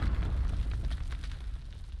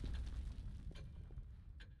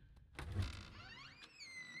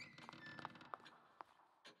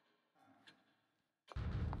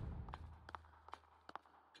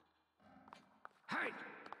 Hey!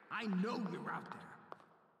 I know you're out there.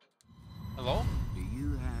 Hello? Do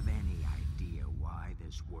you have any idea why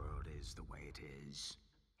this world is the way it is?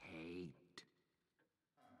 Hate.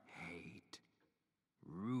 Hate.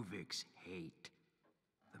 Ruvik's hate.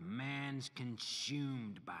 The man's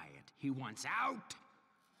consumed by it. He wants out.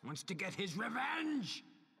 Wants to get his revenge.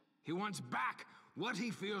 He wants back what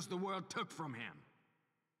he feels the world took from him.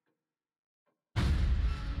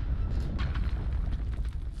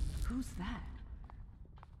 Who's that?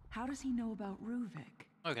 How does he know about Ruvik?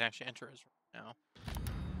 Oh, I can actually enter his room now.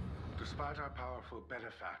 Despite our powerful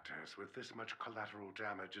benefactors, with this much collateral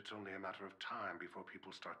damage, it's only a matter of time before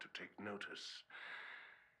people start to take notice.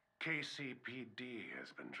 KCPD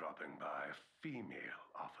has been dropping by. A female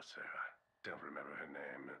officer. I don't remember her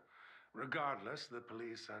name. Regardless, the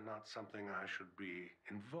police are not something I should be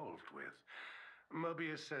involved with.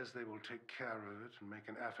 Mobius says they will take care of it and make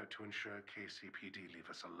an effort to ensure KCPD leave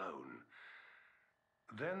us alone.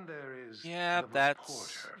 Then there is yeah, the that's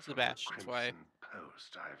reporter from Sebastian's the wife. Crimson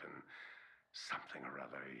Post, Ivan. Something or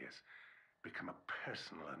other. He has become a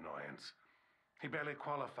personal annoyance. He barely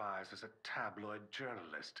qualifies as a tabloid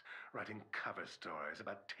journalist, writing cover stories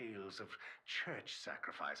about tales of church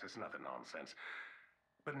sacrifices and other nonsense.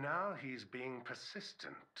 But now he's being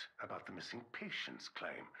persistent about the missing patients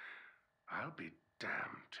claim. I'll be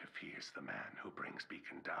damned if he is the man who brings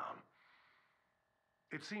Beacon down.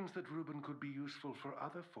 It seems that Reuben could be useful for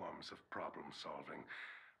other forms of problem solving.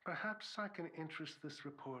 Perhaps I can interest this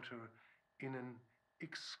reporter in an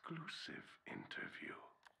exclusive interview.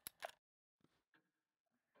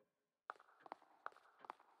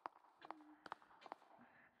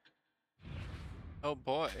 Oh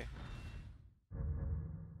boy.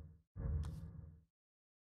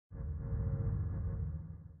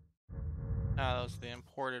 Ah, those are the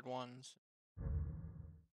imported ones.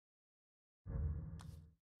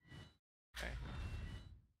 Okay.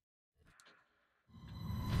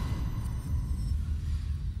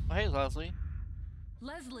 Oh, hey, Leslie.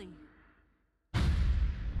 Leslie!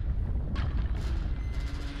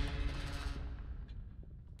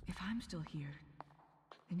 If I'm still here,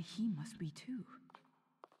 then he must be too.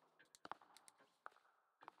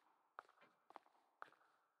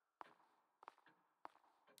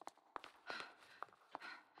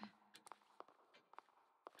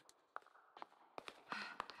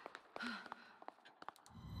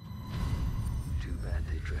 Too bad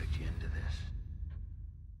they dragged you into this.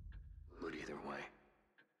 But either way,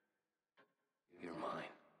 you're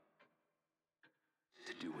mine.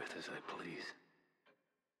 To do with as I please.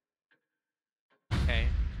 Okay.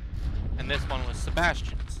 And this one was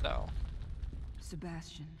Sebastian, so.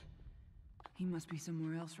 Sebastian. He must be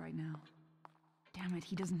somewhere else right now. Damn it,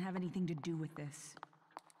 he doesn't have anything to do with this.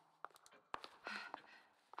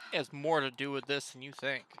 It has more to do with this than you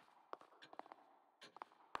think.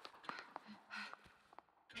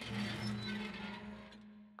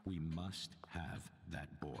 We must have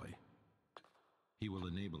that boy. He will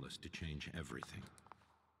enable us to change everything.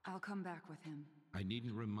 I'll come back with him. I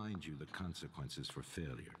needn't remind you the consequences for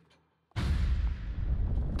failure.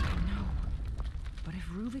 No. But if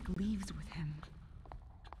Ruvik leaves with him,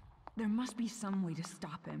 there must be some way to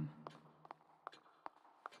stop him.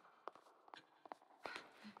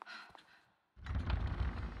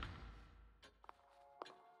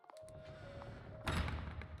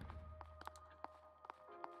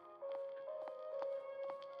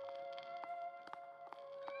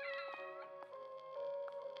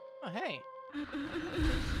 Oh, hey.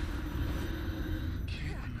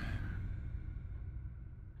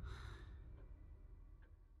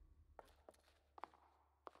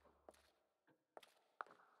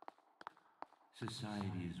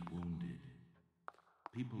 Society is wounded.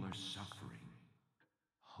 People are suffering.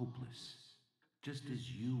 Hopeless. Just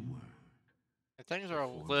as you were. Things are a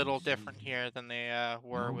little different here than they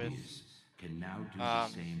were with can now do the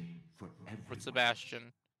same for everyone. With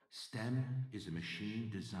Sebastian. STEM is a machine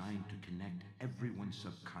designed to connect everyone's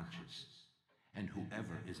subconscious, and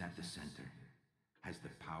whoever is at the center has the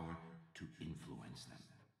power to influence them.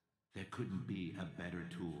 There couldn't be a better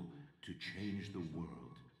tool to change the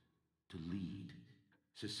world, to lead.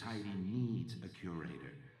 Society needs a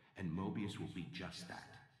curator, and Mobius will be just that,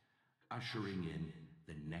 ushering in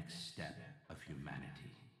the next step of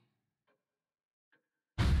humanity.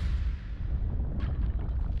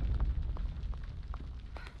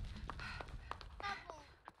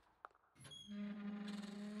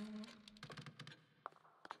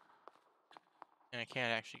 And I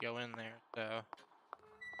can't actually go in there, so...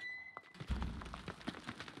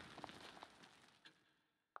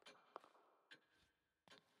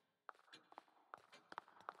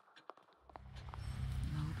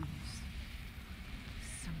 Mobius.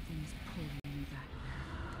 Something's pulling me back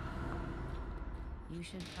there. You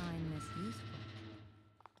should find this useful.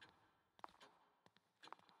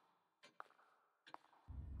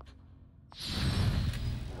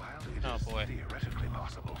 While it is theoretically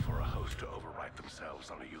possible for a host to overwrite themselves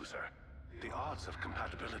on a user, the odds of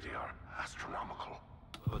compatibility are astronomical.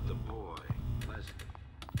 But the boy, Leslie,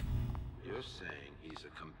 you're saying he's a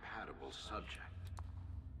compatible subject.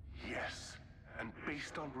 Yes, and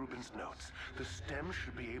based on Rubin's notes, the STEM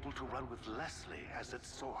should be able to run with Leslie as its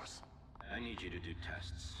source. I need you to do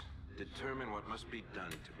tests. Determine what must be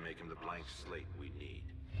done to make him the blank slate we need.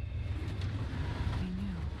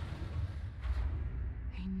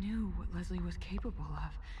 They knew what Leslie was capable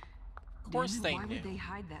of. Of course they knew. Why would they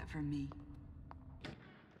hide that from me?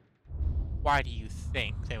 Why do you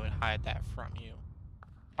think they would hide that from you?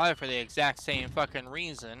 Probably for the exact same fucking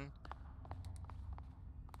reason.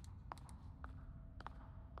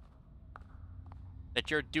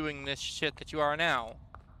 That you're doing this shit that you are now.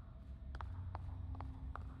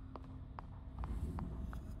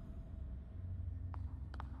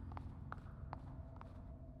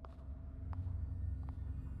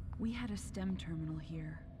 We had a STEM terminal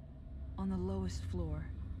here, on the lowest floor.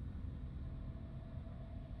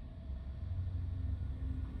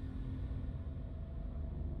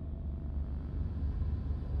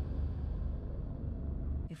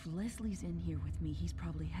 If Leslie's in here with me, he's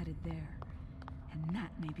probably headed there. And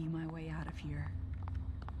that may be my way out of here.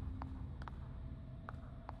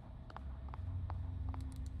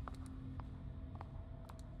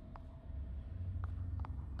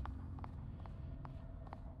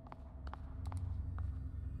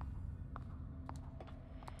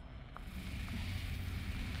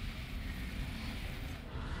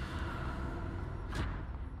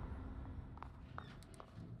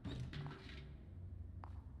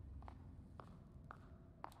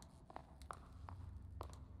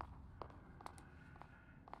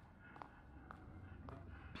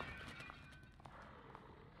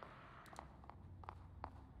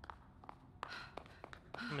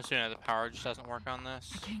 I'm assuming that the power just doesn't work on this.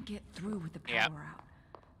 I can't get through with the power out.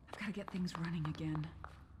 I've got to get things running again.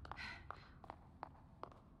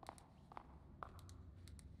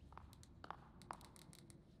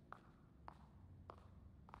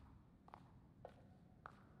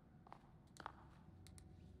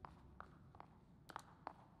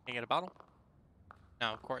 Can you get a bottle?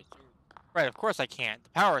 No, of course. Right, of course I can't.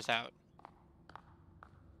 The power's out.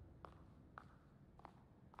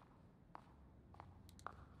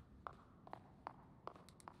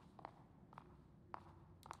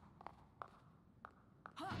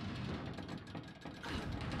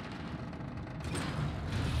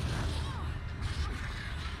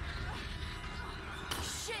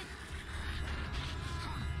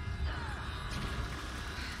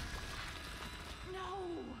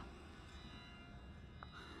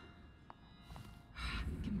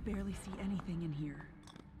 barely see anything in here.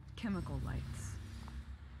 Chemical lights.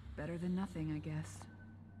 Better than nothing, I guess.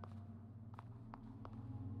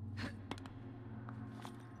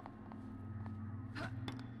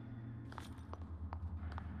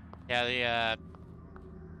 Yeah,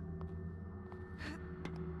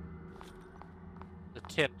 the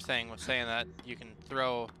tip thing was saying that you can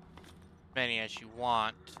throw many as you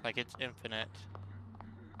want, like it's infinite,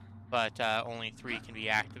 but only 3 can be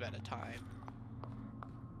active at a time.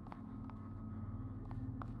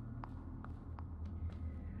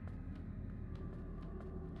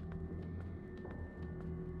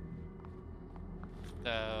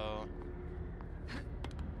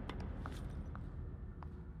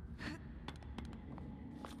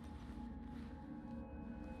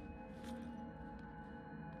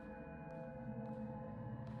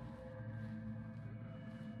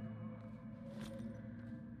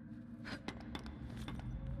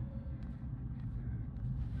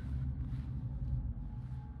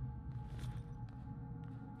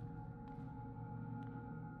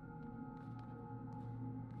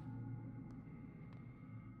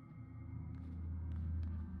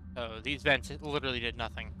 So these vents literally did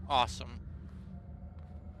nothing. Awesome.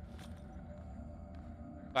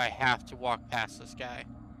 I have to walk past this guy.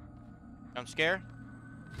 Jump scare?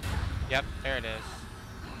 Yep, there it is.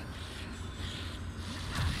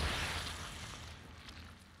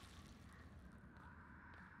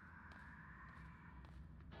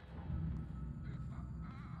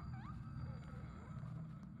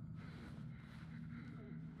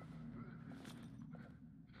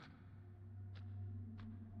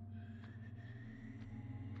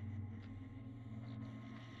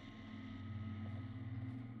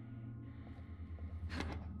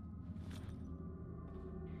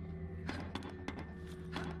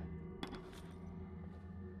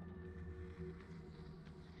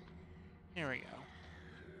 Here we go.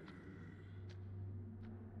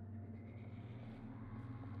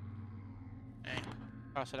 Okay,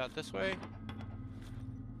 cross it out this way.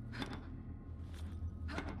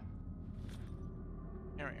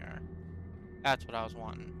 Here we are. That's what I was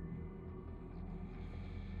wanting.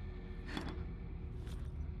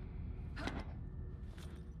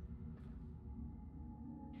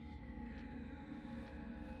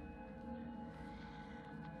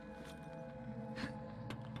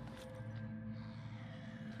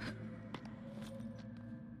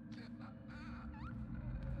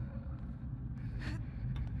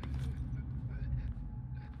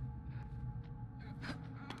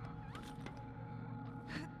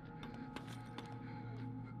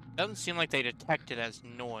 Doesn't seem like they detect it as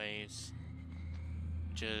noise,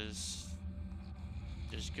 which is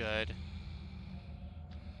good.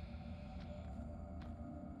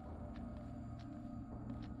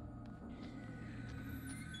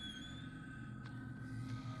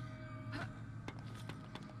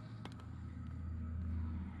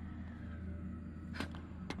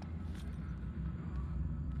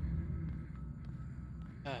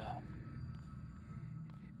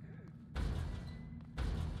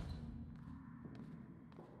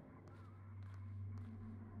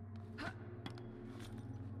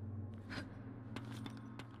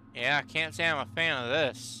 Yeah, I can't say I'm a fan of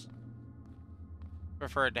this.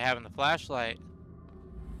 Preferred to having the flashlight.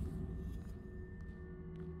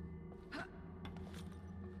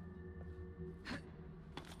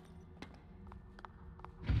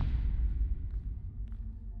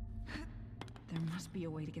 There must be a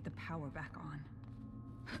way to get the power back on.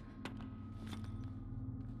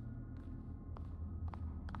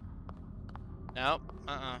 Nope.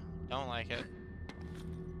 Don't like it.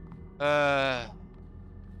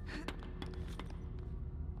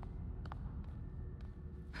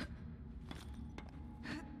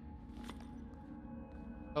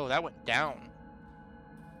 Oh, that went down.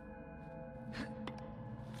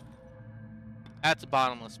 That's a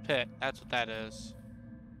bottomless pit. That's what that is.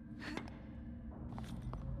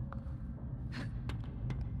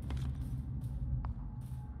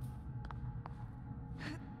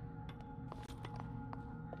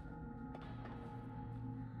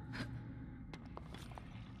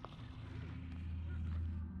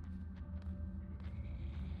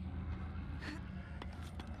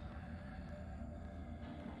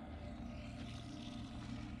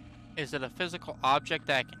 Is it a physical object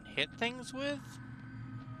that I can hit things with?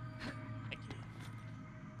 Thank you.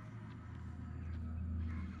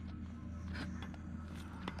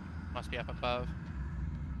 Must be up above.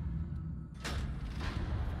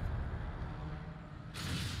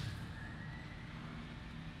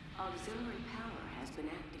 Auxiliary power has been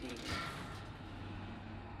activated.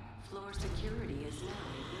 Floor security is now a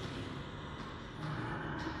building.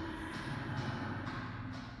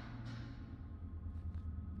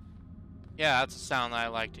 Yeah, that's a sound that I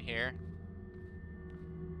like to hear.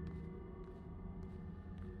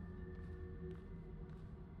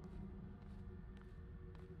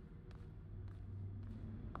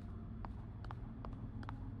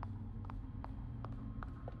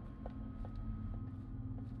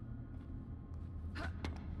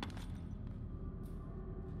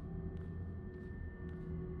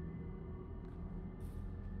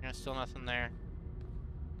 Yeah, still nothing there.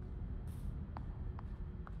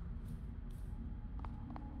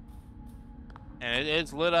 And it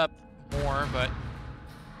is lit up more, but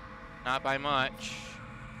not by much.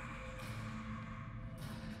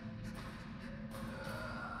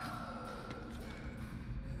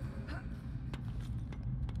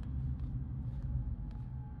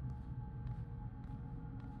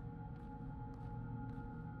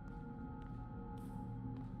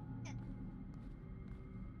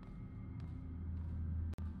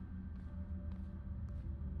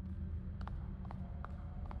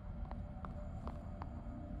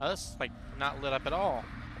 Oh, this is like not lit up at all.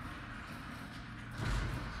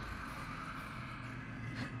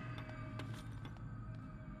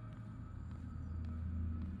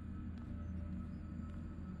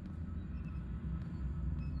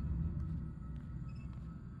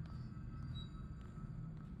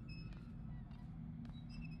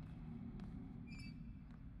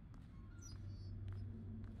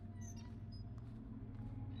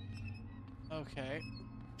 Okay.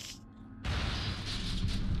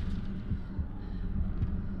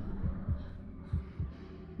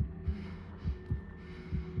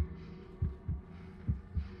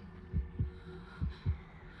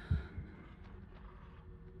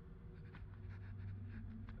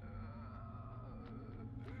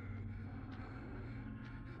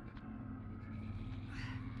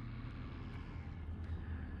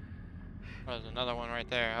 Oh, there's another one right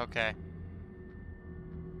there. Okay.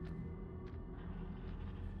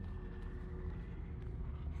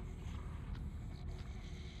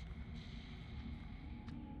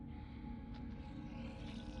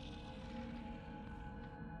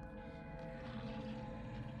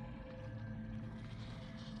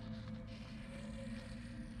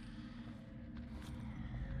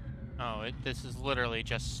 Oh, this is literally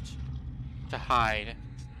just to hide.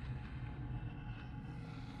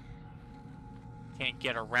 Can't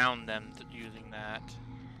get around them using that.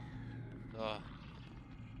 Ugh.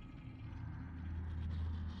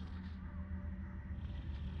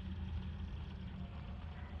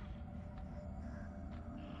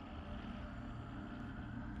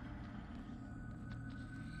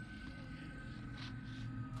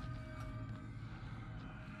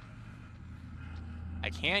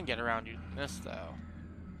 I can get around using this though.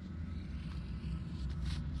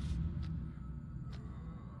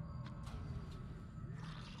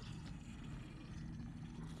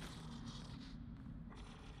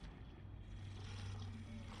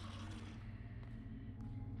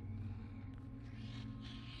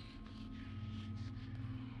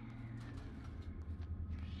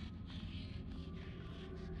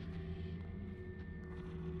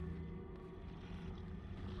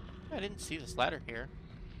 I didn't see this ladder here.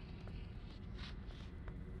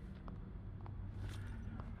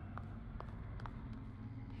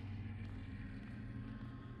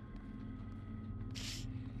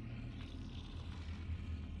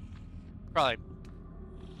 Probably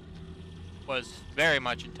was very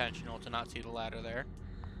much intentional to not see the ladder there.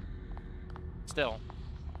 Still.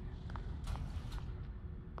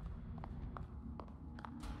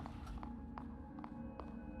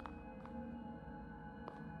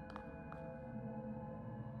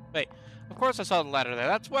 Wait, of course I saw the ladder there.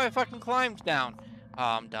 That's why I fucking climbed down. Oh,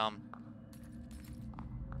 I'm dumb.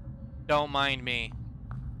 Don't mind me.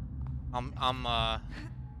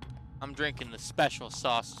 I'm drinking the special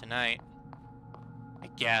sauce tonight. I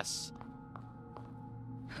guess.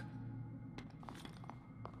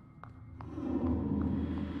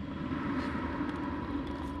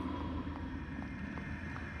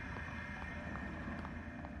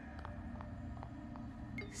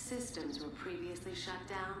 Systems were previously shut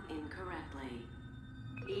down incorrectly.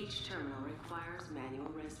 Each terminal requires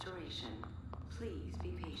manual restoration. Please be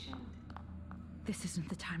patient. This isn't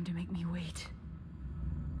the time to make me wait.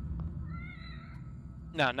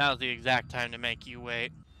 No, now's the exact time to make you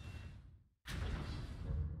wait.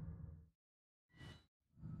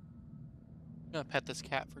 I'm gonna pet this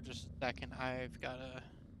cat for just a second. I've gotta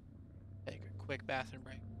take a quick bathroom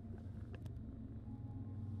break.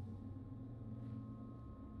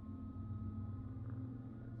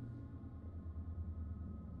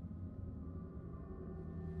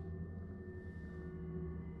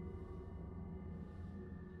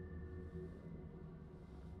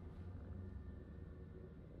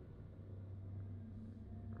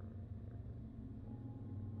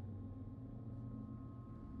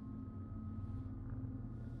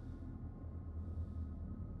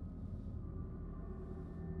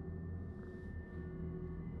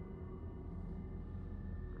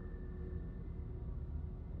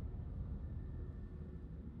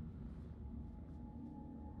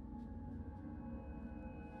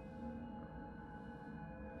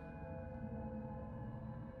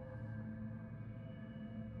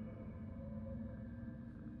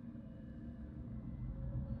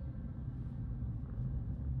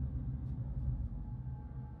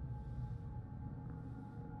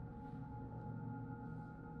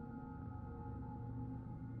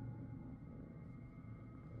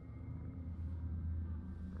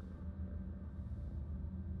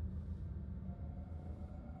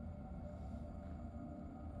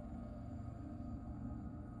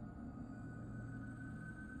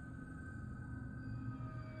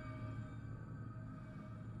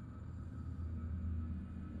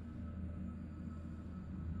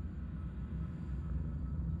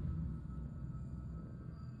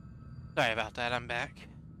 Sorry about that, I'm back.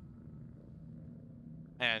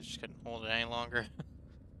 Man, I just couldn't hold it any longer.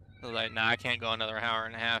 I was like, nah, I can't go another hour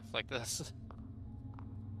and a half like this.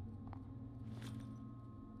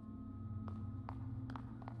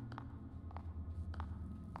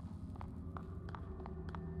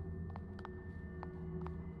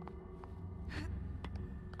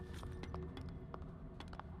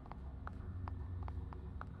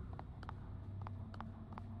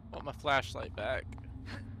 Want my flashlight back.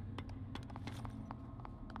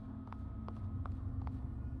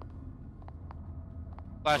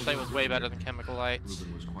 Flashlight was way better than chemical lights.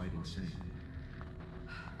 Reuben was quite insane.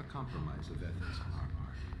 A compromise of ethics on our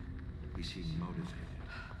part. He seemed motivated,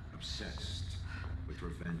 obsessed with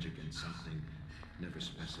revenge against something never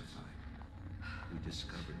specified. We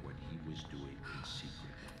discovered what he was doing in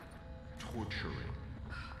secret. Torturing.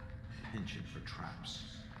 Penchant for traps.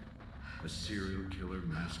 A serial killer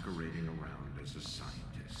masquerading around as a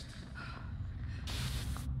scientist.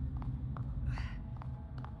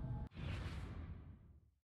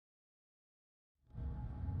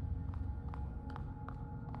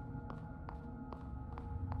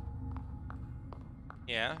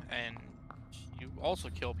 Yeah, and you also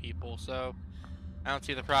kill people, so I don't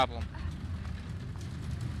see the problem.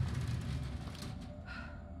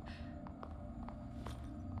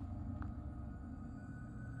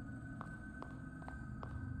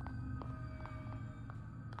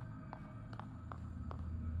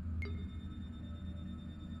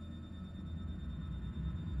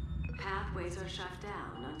 Pathways are shut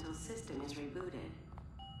down until system is rebooted.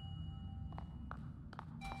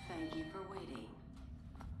 Thank you for waiting.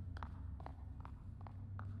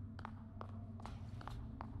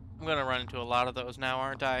 I'm gonna run into a lot of those now,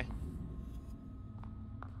 aren't I?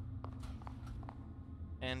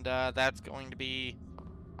 And that's going to be...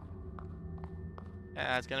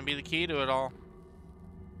 that's gonna be the key to it all.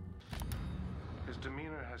 His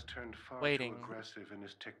demeanor has turned far too aggressive and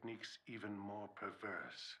his techniques even more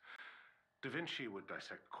perverse. Da Vinci would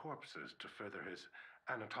dissect corpses to further his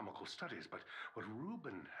anatomical studies, but what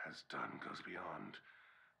Reuben has done goes beyond.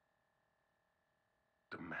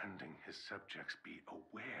 Demanding his subjects be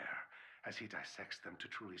aware as he dissects them to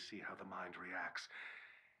truly see how the mind reacts.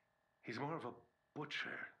 He's more of a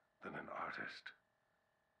butcher than an artist.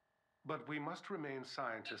 But we must remain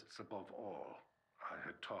scientists above all. I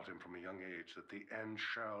had taught him from a young age that the end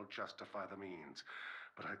shall justify the means,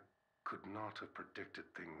 but I could not have predicted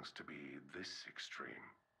things to be this extreme.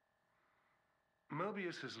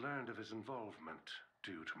 Mobius has learned of his involvement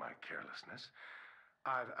due to my carelessness.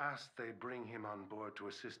 I've asked they bring him on board to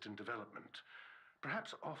assist in development.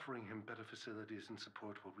 Perhaps offering him better facilities and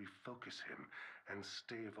support will refocus him and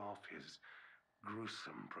stave off his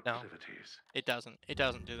gruesome proclivities. No, it doesn't. It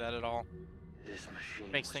doesn't do that at all. This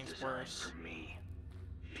machine makes was things designed worse. For me.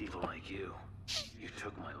 People like you. You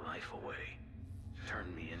took my life away.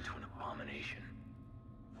 Turned me into an abomination.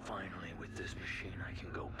 Finally, with this machine, I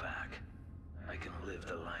can go back. I can live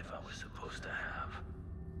the life I was supposed to have.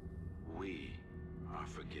 We are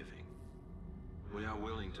forgiving. We are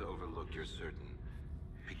willing to overlook your certain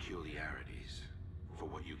peculiarities for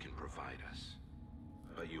what you can provide us.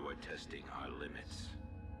 But you are testing our limits.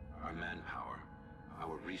 Our manpower,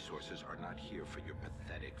 our resources are not here for your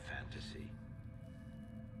pathetic fantasy.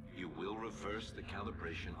 You will reverse the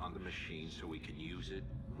calibration on the machine so we can use it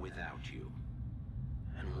without you.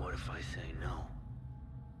 And what if I say no?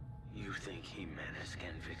 You think Jimenez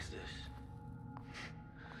can fix this?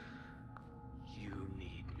 You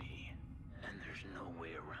need me, and there's no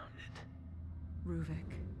way around it.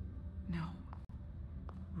 Ruvik. No.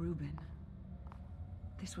 Reuben.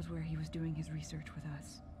 This was where he was doing his research with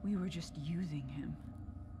us. We were just using him.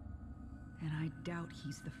 And I doubt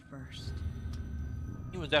he's the first.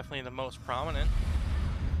 He was definitely the most prominent.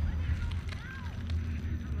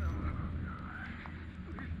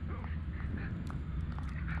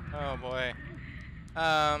 Oh boy.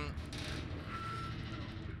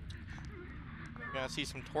 Gonna see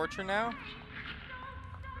some torture now?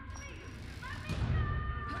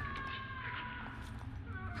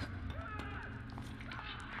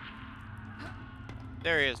 The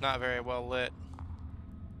area is not very well lit.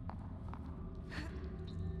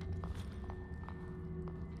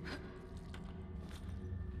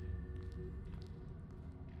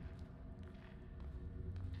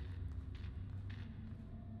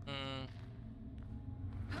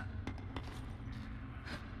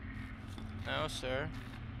 No, sir.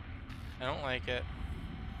 I don't like it.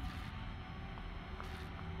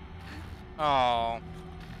 Oh.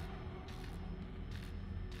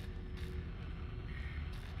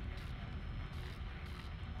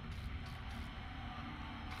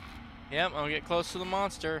 Yep, I'll get close to the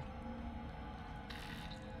monster.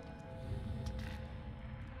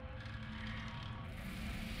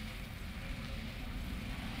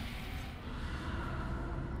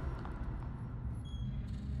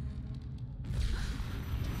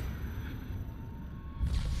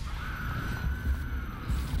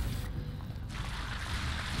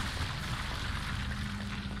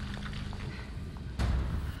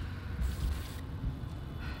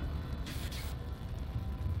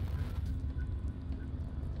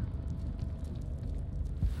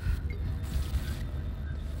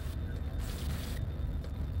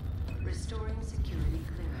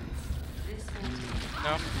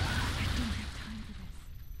 No.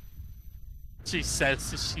 She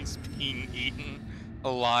says that she's being eaten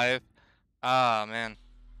alive. Ah, man.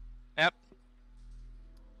 Yep.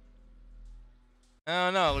 Oh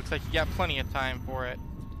no, looks like you got plenty of time for it.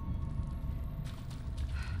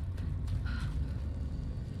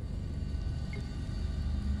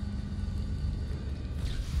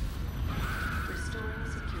 Restoring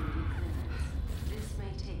security clearance. This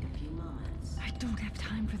may take a few moments. I don't have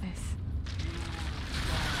time for this.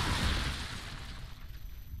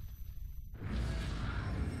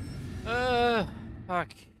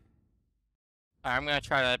 Fuck. I'm gonna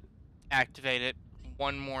try to activate it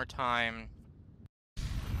one more time.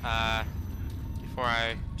 Before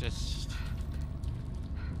I just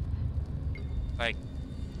like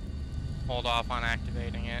hold off on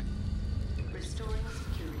activating it. Restoring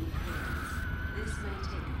security clearance. This may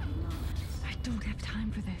take a few moments. I don't have time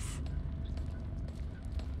for this.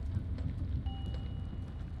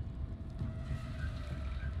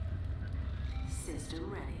 System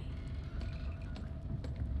ready.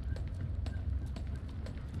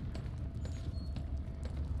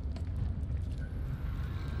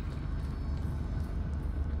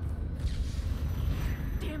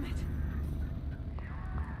 Damn it!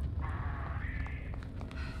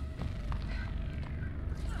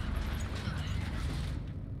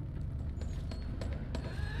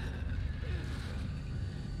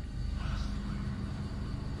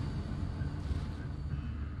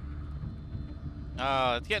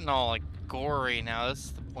 Oh, it's getting all like gory now. This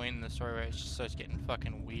is the point in the story where it just starts getting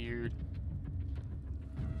fucking weird.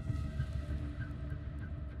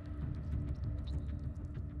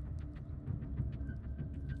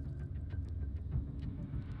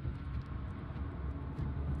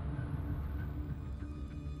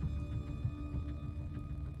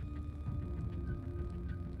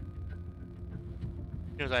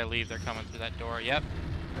 As soon as I leave, they're coming through that door. Yep.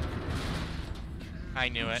 I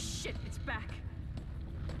knew it. Shit, it's back.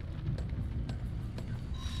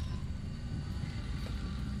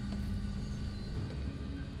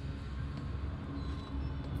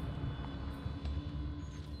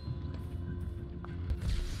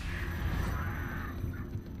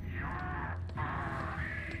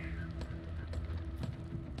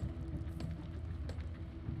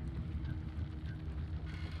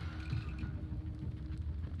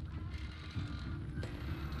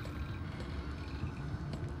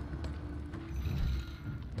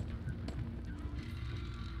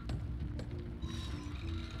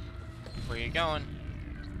 Where you going?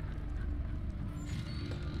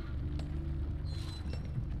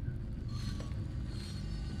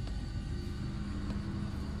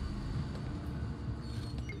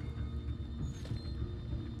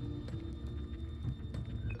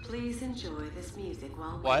 Please enjoy this music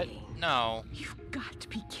while What? waiting. No. You've got to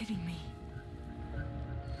be kidding me.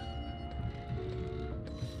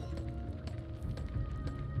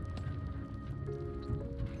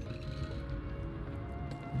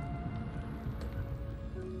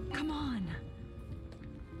 Come on.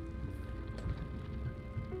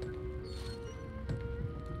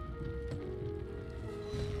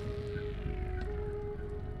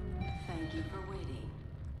 Thank you for waiting.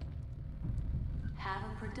 Have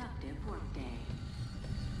a productive workday.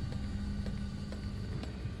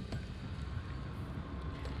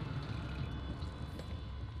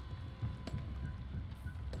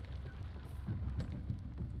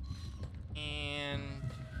 And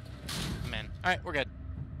I'm in. All right, we're good.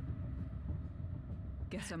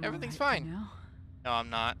 Guess I'm Everything's all right fine. for now. No, I'm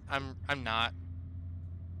not. I'm not.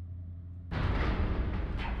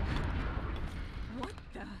 What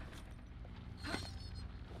the?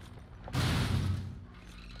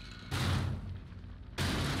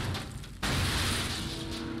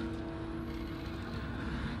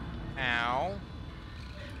 Ow.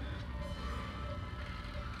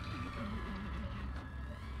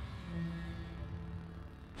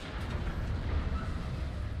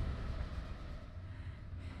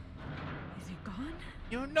 Is it gone?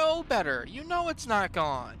 You know better. You know it's not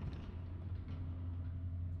gone.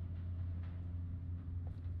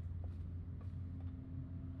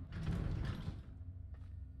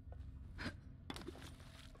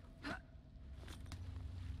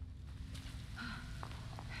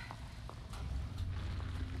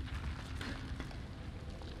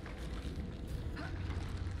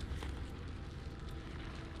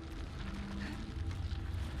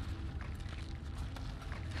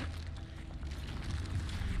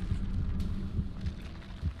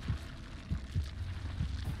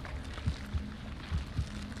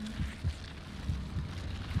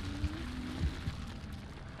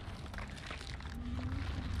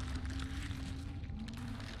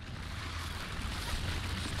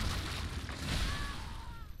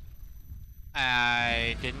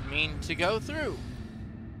 I didn't mean to go through.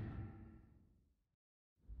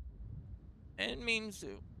 I didn't mean to.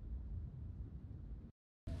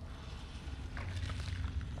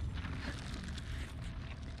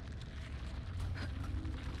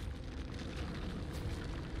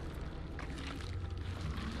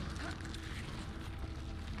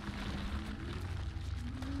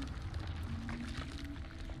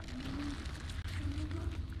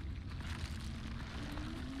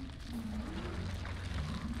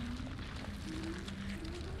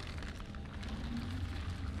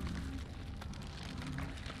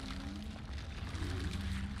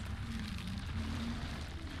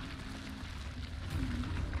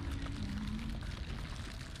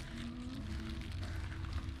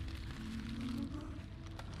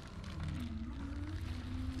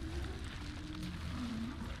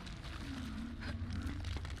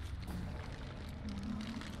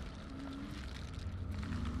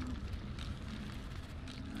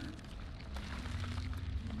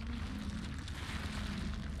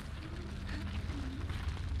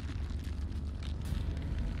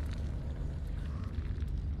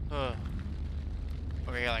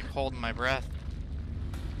 Okay, like holding my breath.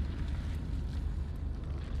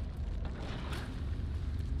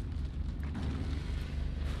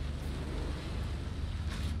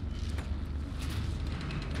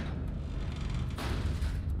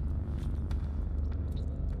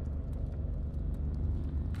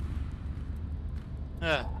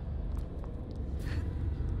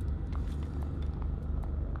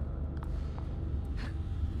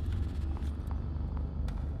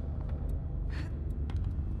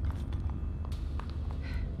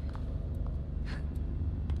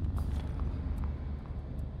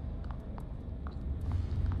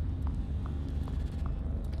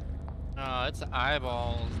 Oh, it's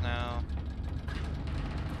eyeballs now.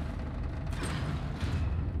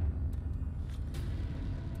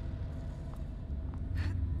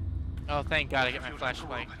 Oh, thank God I get my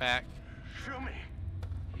flashlight back. Show me.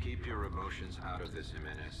 Keep your emotions out of this,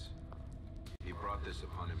 Jimenez. He brought this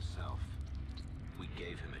upon himself. We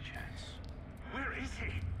gave him a chance. Where is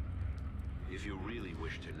he? If you really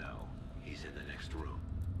wish to know, he's in the next room.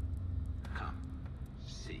 Come,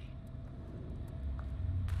 see.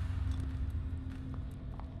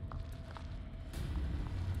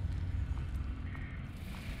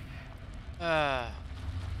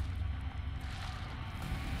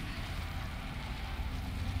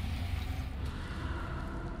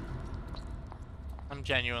 I'm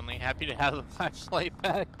genuinely happy to have the flashlight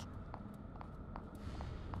back.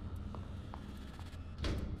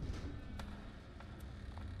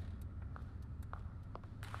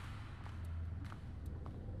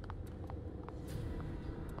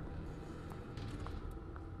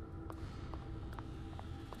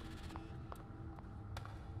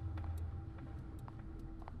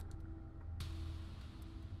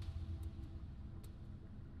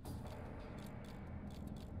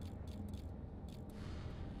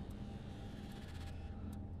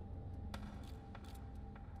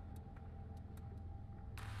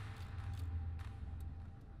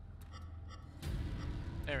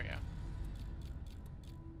 There we go.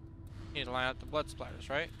 Need to line out the blood splatters,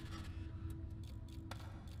 right?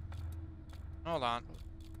 Hold on.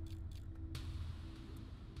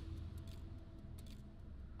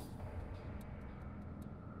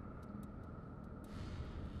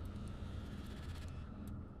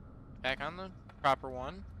 Back on the proper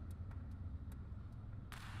one.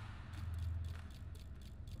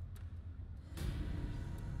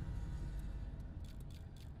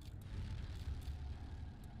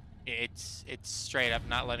 It's straight up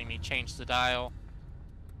not letting me change the dial.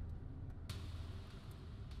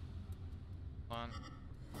 Hold on.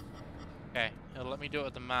 Okay, it'll let me do it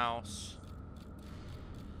with the mouse.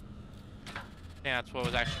 Yeah, that's what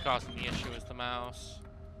was actually causing the issue, is the mouse.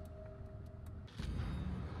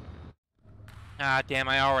 Ah, damn,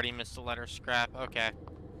 I already missed a letter. Scrap. Okay.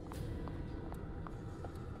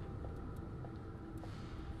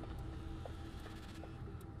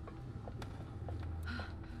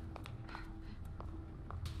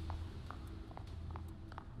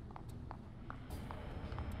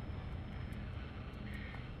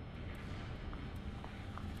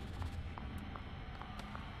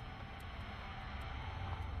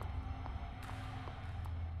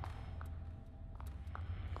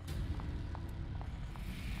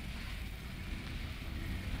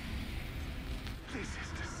 This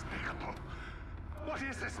is despicable. What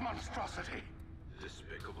is this monstrosity?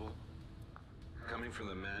 Despicable? Coming from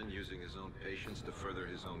the man using his own patients to further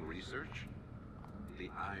his own research? The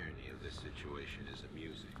irony of this situation is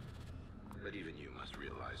amusing. But even you must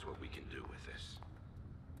realize what we can do with this.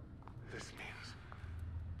 This means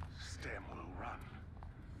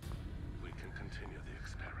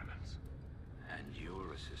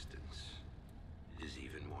your assistance is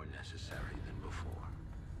even more necessary than before.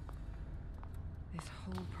 This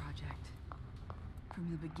whole project,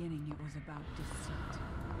 from the beginning, it was about deceit.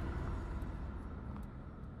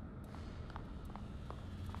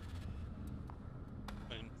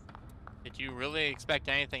 Did you really expect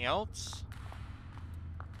anything else?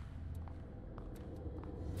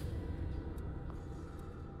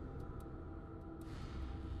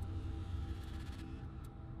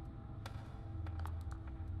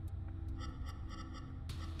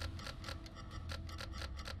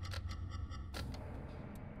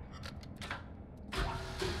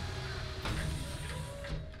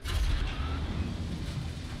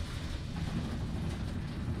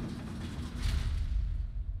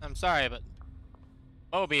 I'm sorry, but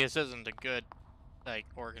Mobius isn't a good, like,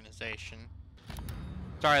 organization.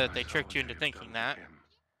 Sorry that they tricked you into thinking that.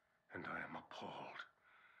 And I am appalled.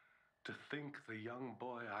 To think the young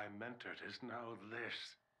boy I mentored is now this.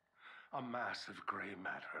 A mass of gray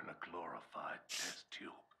matter in a glorified test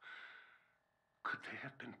tube. Could they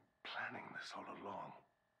have been planning this all along?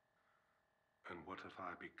 And what have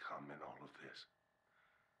I become in all of this?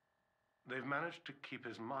 They've managed to keep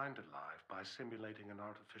his mind alive by simulating an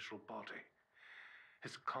artificial body.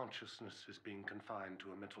 His consciousness is being confined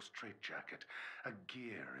to a mental straitjacket, a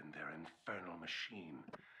gear in their infernal machine.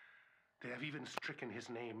 They have even stricken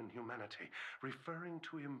his name and humanity, referring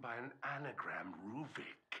to him by an anagram,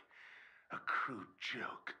 Ruvik. A crude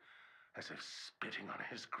joke, as if spitting on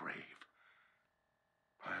his grave.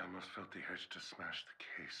 I almost felt the urge to smash the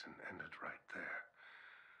case and end it right there.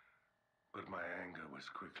 But my anger was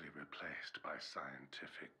quickly replaced by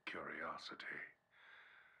scientific curiosity.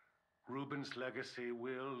 Reuben's legacy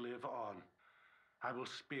will live on. I will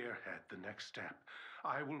spearhead the next step.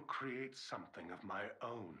 I will create something of my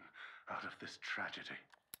own out of this tragedy.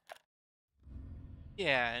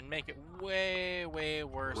 Yeah, and make it way, way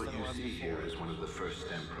worse than it was before. What you see here is one of the first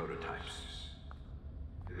STEM prototypes.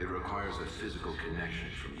 It requires a physical connection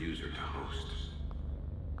from user to host.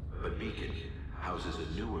 But Beacon houses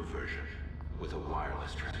a newer version with a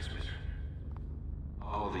wireless transmitter.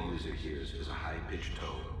 All the user hears is a high-pitched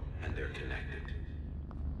tone, and they're connected.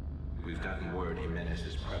 We've gotten word Jimenez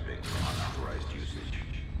is prepping for unauthorized usage.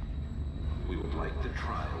 We would like the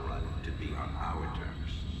trial run to be on our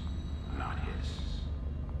terms, not his.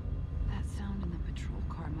 That sound in the patrol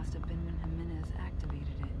car must have been when Jimenez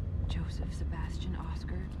activated it. Joseph, Sebastian,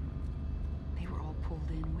 Oscar, they were all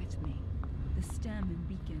pulled in with me. The STEM and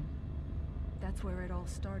Beacon, that's where it all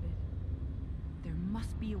started. There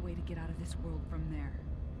must be a way to get out of this world from there.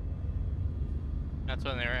 That's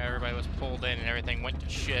when everybody was pulled in and everything went to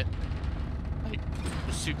shit. Like,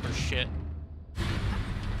 super shit.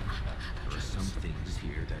 There are some things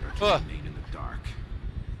here that are to remain in the dark.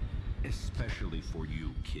 Especially for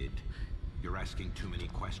you, kid. You're asking too many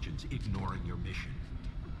questions, ignoring your mission.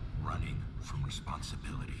 Running from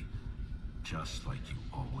responsibility. Just like you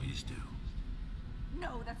always do.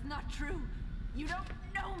 No, that's not true. You don't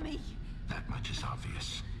know me. That much is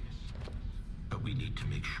obvious. But we need to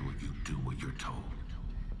make sure you do what you're told.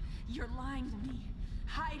 You're lying to me,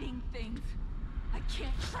 hiding things. I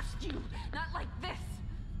can't trust you, not like this.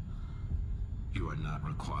 You are not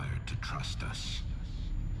required to trust us.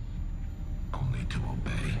 Only to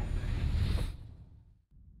obey.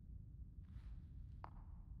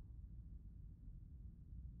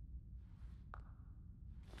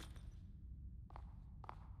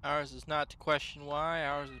 Ours is not to question why,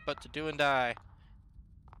 ours is but to do and die.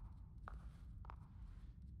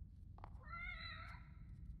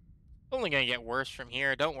 Only gonna get worse from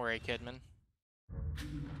here, don't worry, Kidman.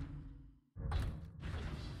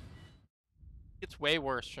 It's way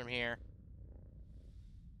worse from here.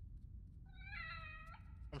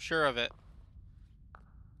 I'm sure of it.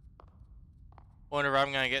 Wonder if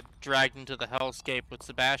I'm gonna get dragged into the hellscape with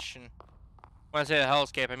Sebastian. When I say the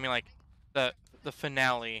hellscape, I mean like the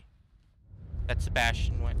finale that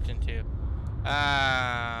Sebastian went into.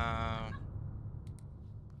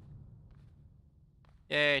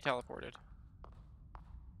 Yay, teleported.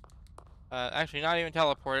 Actually, not even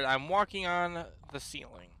teleported. I'm walking on the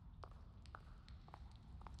ceiling.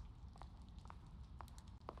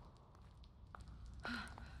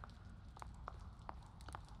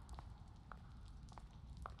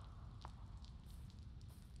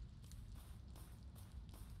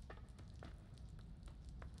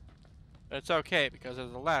 But it's okay because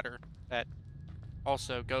there's a ladder that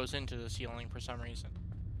also goes into the ceiling for some reason.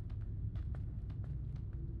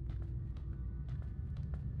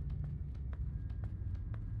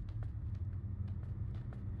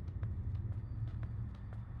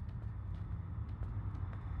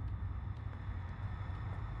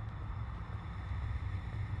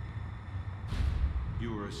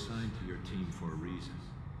 You were assigned to your team for a reason.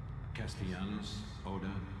 Castellanos, Oda,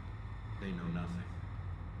 they know nothing.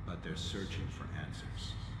 But they're searching for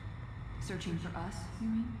answers. Searching for us, you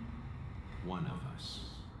mean? One of us.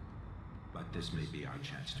 But this may be our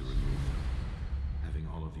chance to remove them. Having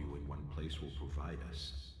all of you in one place will provide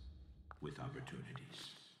us with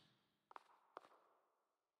opportunities.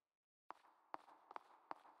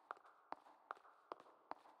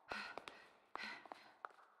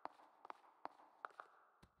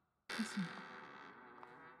 Listen,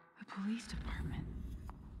 the police department.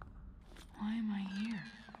 Why am I here?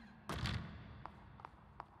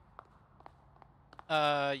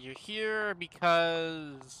 You're here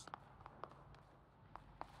because...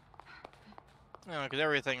 No, because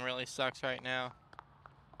everything really sucks right now.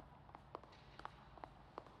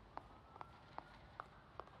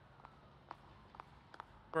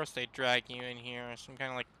 First they drag you in here, some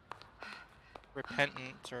kind of like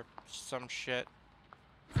repentance or some shit.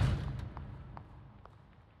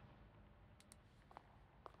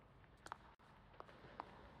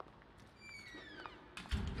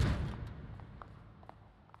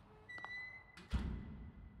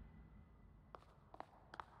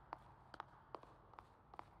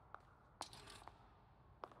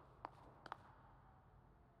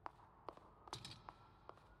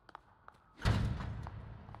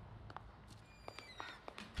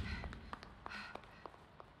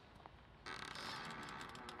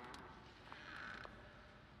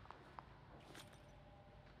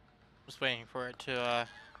 Just waiting for it to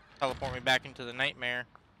teleport me back into the nightmare.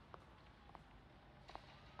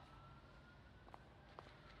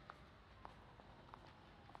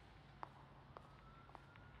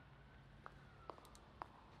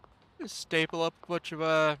 Just staple up a bunch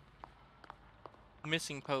of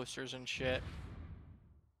missing posters and shit.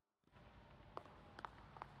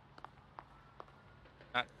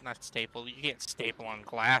 Not staple. You can't staple on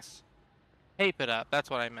glass. Tape it up. That's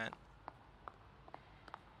what I meant.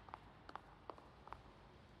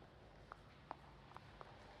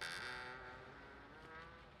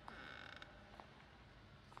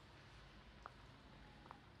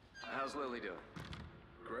 How's Lily doing?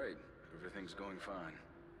 Great. Everything's going fine.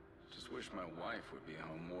 Just wish my wife would be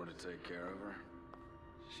home more to take care of her.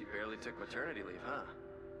 She barely took maternity leave, huh?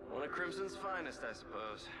 One of Crimson's finest, I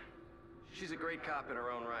suppose. She's a great cop in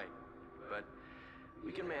her own right, but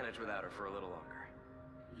we can manage without her for a little longer.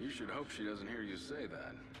 You should hope she doesn't hear you say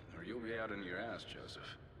that, or you'll be out in your ass,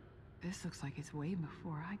 Joseph. This looks like it's way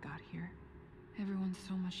before I got here. Everyone's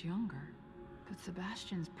so much younger. But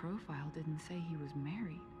Sebastian's profile didn't say he was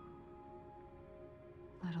married.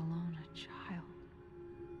 Let alone a child.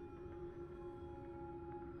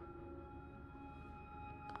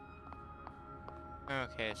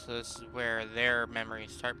 Okay, so this is where their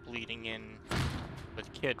memories start bleeding in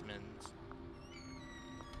with Kidman's.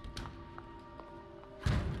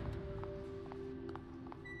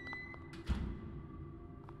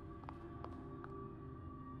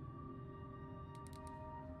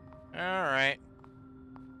 Alright.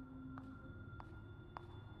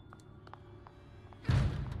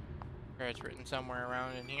 Sure it's written somewhere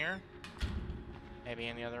around in here. Maybe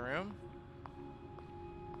in the other room.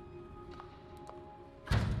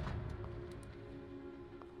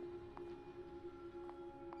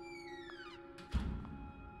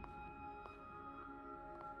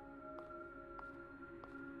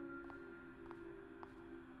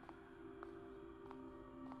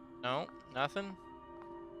 No, nothing.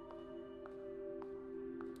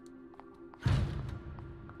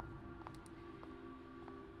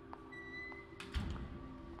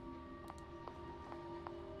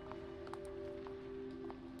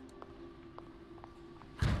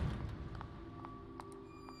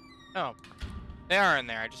 Oh, they are in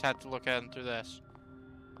there. I just have to look at them through this.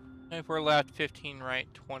 24 left, 15 right,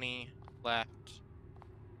 20 left.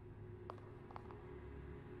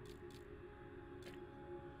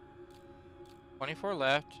 24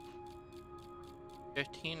 left,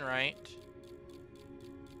 15 right,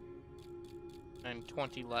 and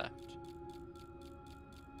 20 left.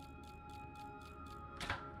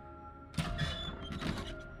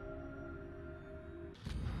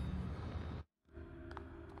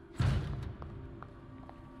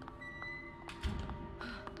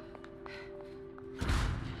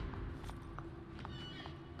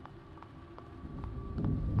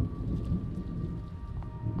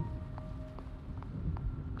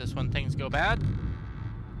 This when things go bad?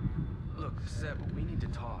 Look, Seb, we need to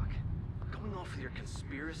talk. Going off with your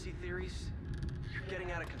conspiracy theories, you're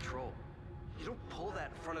getting out of control. You don't pull that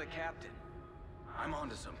in front of the captain. I'm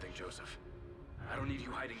onto something, Joseph. I don't need you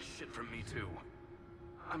hiding shit from me, too.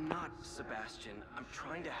 I'm not, Sebastian. I'm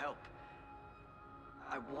trying to help.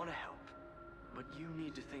 I want to help, but you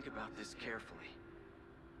need to think about this carefully.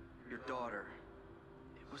 Your daughter,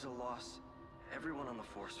 it was a loss everyone on the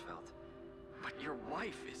Force felt. But your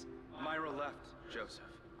wife is... Myra left, Joseph.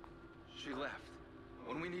 She left.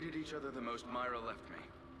 When we needed each other the most, Myra left me.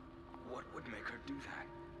 What would make her do that?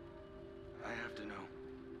 I have to know.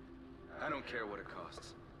 I don't care what it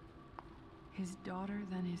costs. His daughter,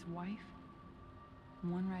 then his wife?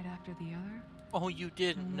 One right after the other? Oh, you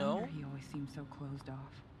didn't know? He always seemed so closed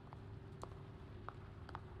off.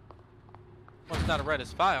 Must not have read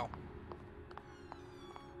his file.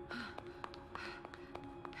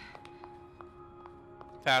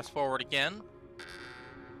 Fast forward again.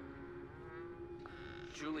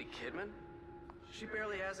 Julie Kidman? She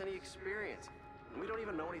barely has any experience. We don't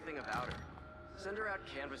even know anything about her. Send her out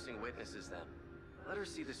canvassing witnesses then. Let her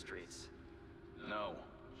see the streets. No.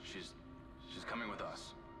 She's coming with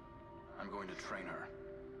us. I'm going to train her.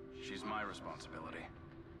 She's my responsibility.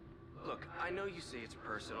 Look, I know you say it's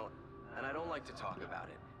personal, and I don't like to talk about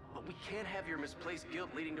it, but we can't have your misplaced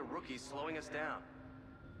guilt leading to rookies slowing us down.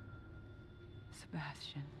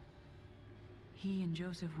 Sebastian. He and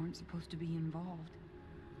Joseph weren't supposed to be involved.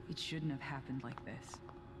 It shouldn't have happened like this.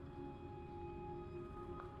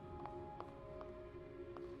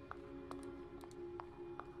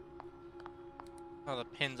 Oh, the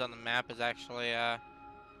pins on the map is actually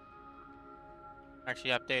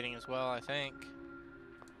updating as well, I think.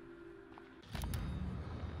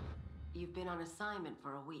 You've been on assignment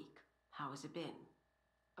for a week. How has it been?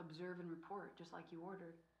 Observe and report, just like you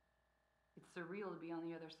ordered. It's surreal to be on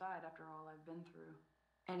the other side after all I've been through.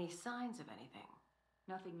 Any signs of anything?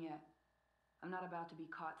 Nothing yet. I'm not about to be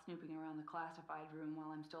caught snooping around the classified room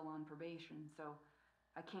while I'm still on probation, so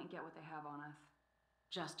I can't get what they have on us.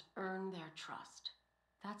 Just earn their trust.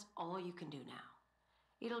 That's all you can do now.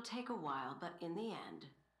 It'll take a while, but in the end,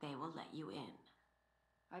 they will let you in.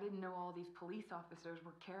 I didn't know all these police officers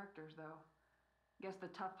were characters, though. Guess the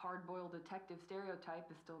tough, hard-boiled detective stereotype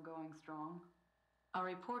is still going strong. Our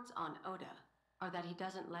reports on Oda are that he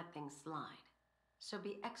doesn't let things slide, so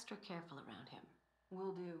be extra careful around him.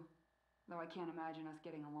 Will do, though I can't imagine us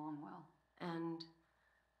getting along well. And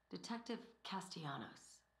Detective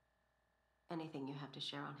Castellanos. Anything you have to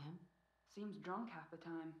share on him? Seems drunk half the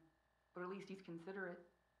time, but at least he's considerate.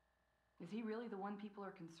 Is he really the one people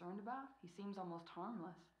are concerned about? He seems almost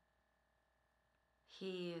harmless.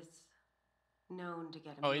 He is known to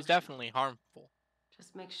get emotional. Oh, he's definitely harmful.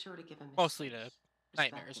 Just make sure to give him mostly to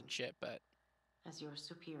nightmares and shit, but as your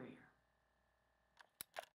superior.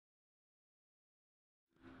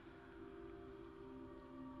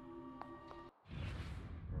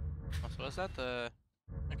 Oh, so was that the...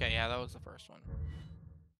 Okay, yeah, that was the first one.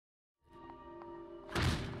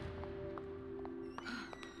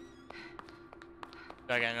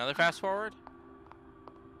 Do I get another fast forward?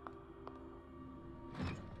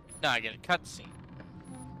 No, I get a cutscene.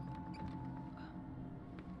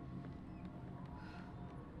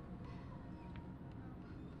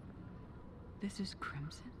 This is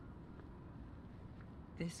Crimson?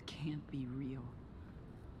 This can't be real.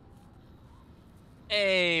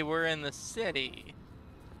 Hey, we're in the city.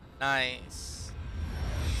 Nice.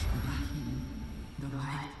 The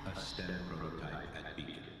light. A STEM prototype at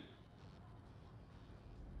Beacon.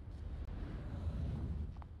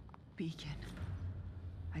 Beacon.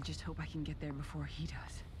 I just hope I can get there before he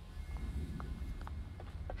does.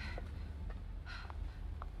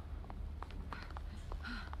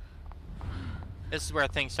 This is where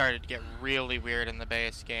things started to get really weird in the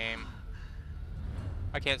base game.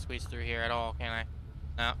 I can't squeeze through here at all, can I?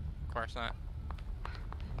 No, of course not.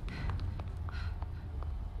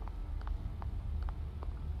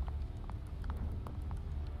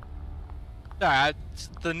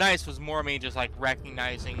 The nice was more me just like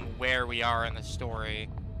recognizing where we are in the story.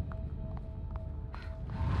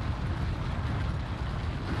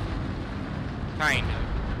 Kind of.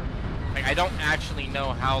 Like, I don't actually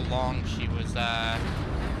know how long she was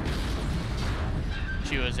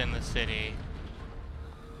in the city.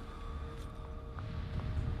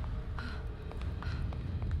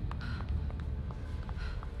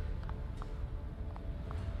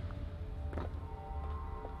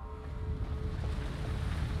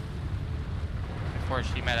 Before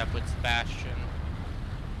she met up with Sebastian.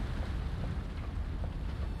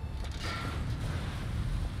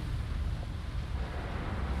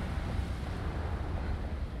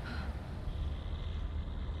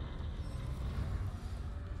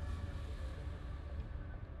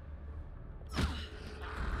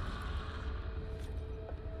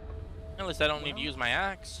 At least I don't need to use my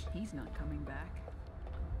axe. He's not coming back.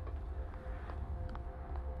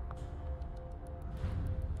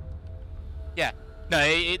 Yeah, No,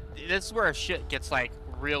 this is where shit gets like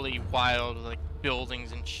really wild, like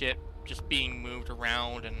buildings and shit just being moved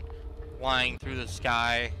around and flying through the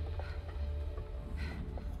sky.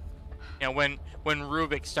 You know, when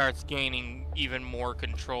Ruvik starts gaining even more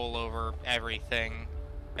control over everything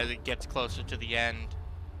as it gets closer to the end,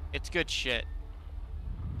 it's good shit.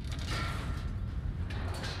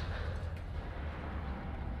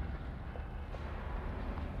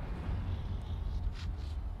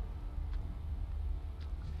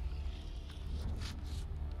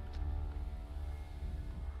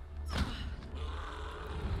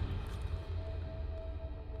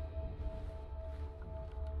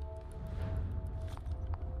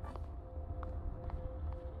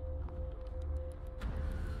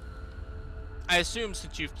 I assume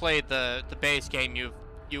since you've played the base game,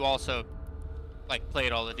 you also like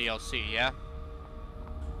played all the DLC, yeah?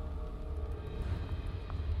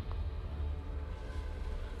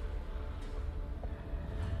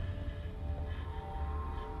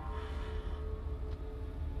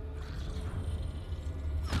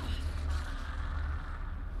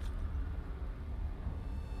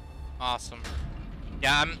 Awesome.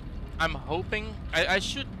 Yeah, I'm hoping I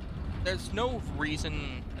should. There's no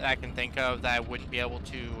reason that I can think of that I wouldn't be able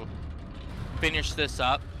to finish this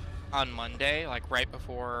up on Monday, like right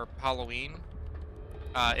before Halloween.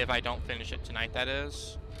 If I don't finish it tonight, that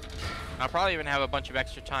is. I'll probably even have a bunch of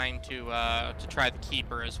extra time to try the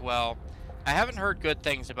Keeper as well. I haven't heard good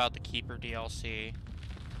things about the Keeper DLC.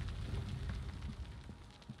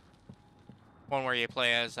 One where you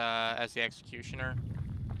play as the Executioner.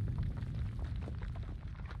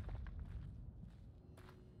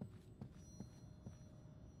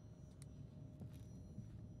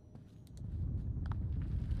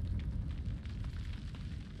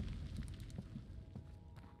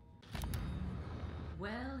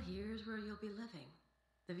 Well, here's where you'll be living.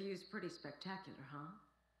 The view's pretty spectacular, huh?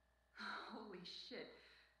 Holy shit.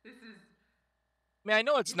 This is... I mean, I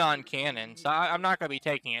know it's non-canon, so I'm not going to be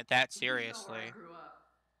taking it that seriously. I grew up.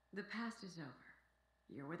 The past is over.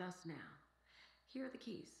 You're with us now. Here are the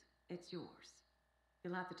keys. It's yours.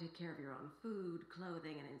 You'll have to take care of your own food,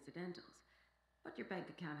 clothing, and incidentals. But your bank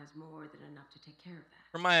account has more than enough to take care of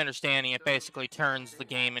that. From my understanding, it basically turns the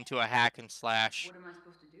game into a hack and slash. What am I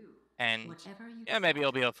supposed to do? And yeah, maybe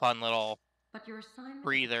it'll be a fun little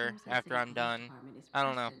breather after I'm done. I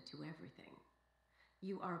don't know. To everything.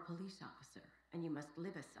 You are a police officer, and you must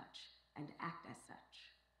live as such and act as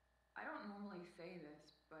such. I don't normally say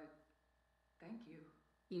this, but thank you.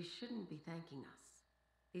 You shouldn't be thanking us.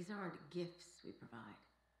 These aren't gifts we provide.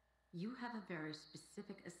 You have a very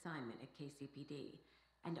specific assignment at KCPD,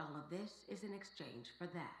 and all of this is in exchange for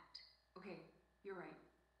that. Okay, you're right.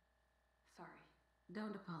 Sorry.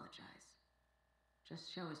 Don't apologize.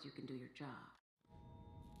 Just show us you can do your job.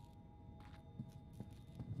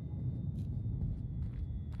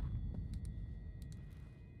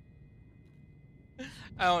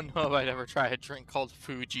 I don't know if I'd ever try a drink called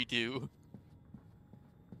Fuji Dew.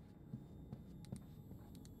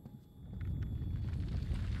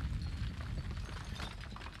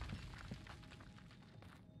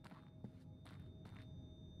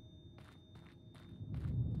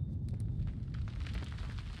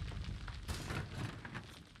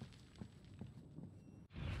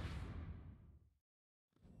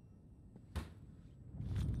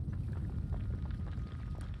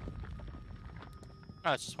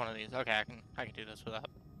 Oh, it's just one of these. Okay, I can do this without.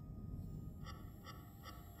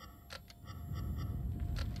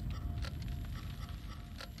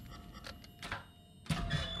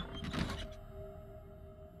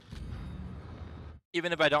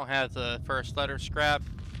 Even if I don't have the first letter scrap,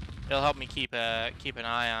 it'll help me keep an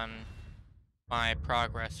eye on my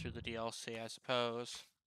progress through the DLC, I suppose.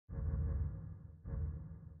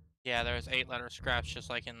 Yeah, there's 8-letter scraps just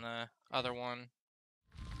like in the other one.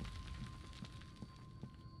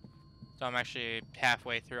 So I'm actually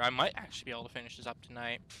halfway through. I might actually be able to finish this up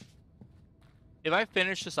tonight. If I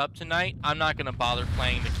finish this up tonight, I'm not going to bother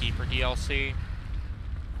playing the Keeper DLC.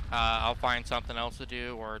 I'll find something else to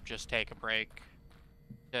do or just take a break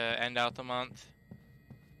to end out the month.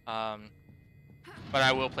 But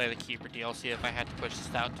I will play the Keeper DLC if I had to push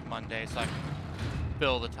this out to Monday so I can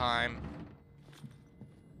fill the time.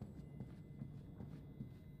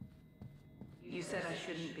 You said I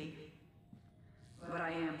shouldn't be. But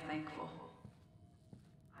I am thankful.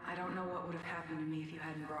 I don't know what would have happened to me if you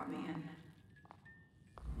hadn't brought me in.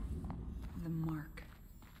 The mark.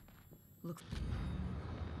 Looks like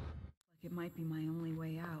it might be my only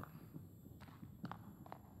way out.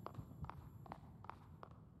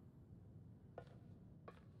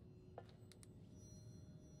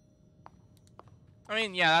 I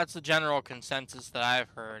mean, yeah, that's the general consensus that I've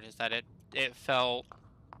heard, is that it felt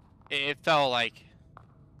like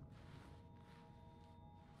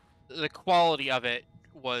the quality of it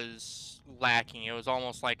was lacking. It was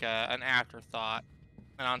almost like an afterthought.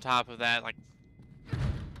 And on top of that, like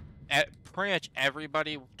pretty much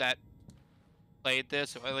everybody that played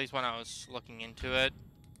this, at least when I was looking into it,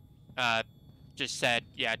 just said,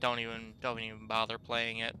 yeah, don't even bother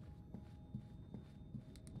playing it.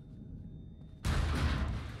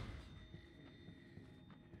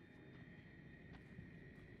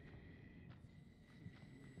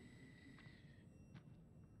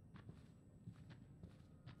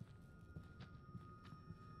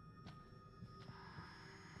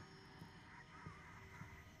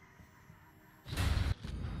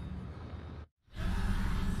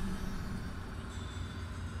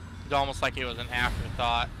 It's almost like it was an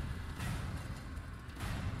afterthought.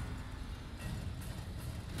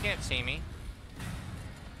 You can't see me.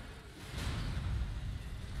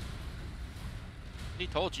 He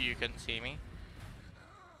told you couldn't see me.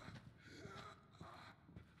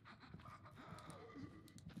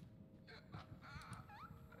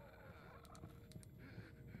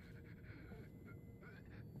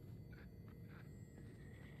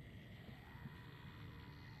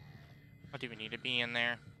 What do we need to be in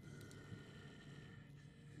there?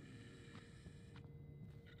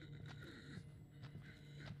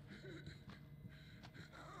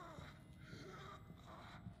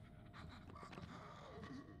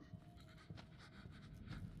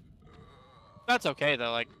 That's okay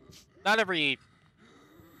though, like, not every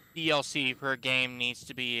DLC per game needs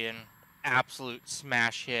to be an absolute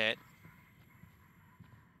smash hit.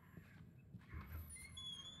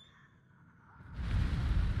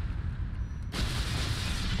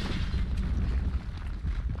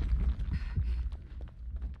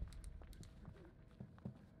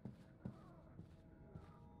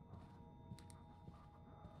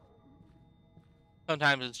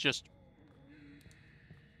 Sometimes it's just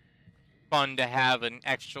fun to have an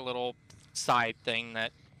extra little side thing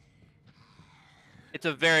that it's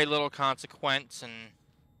a very little consequence and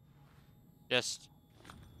just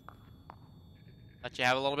let you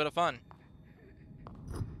have a little bit of fun.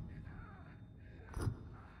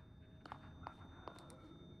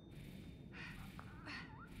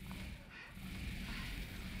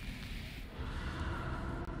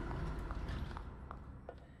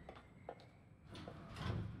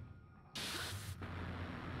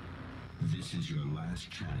 This is your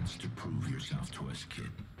last chance to prove yourself to us, kid.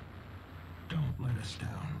 Don't let us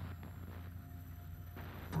down.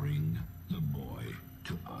 Bring the boy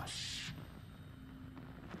to us.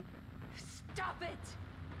 Stop it!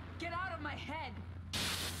 Get out of my head!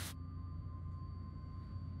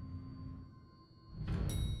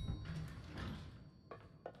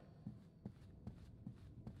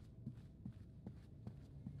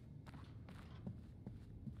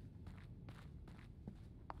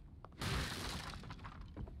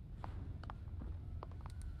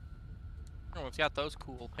 Oh, it's got those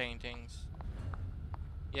cool paintings.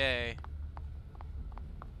 Yay.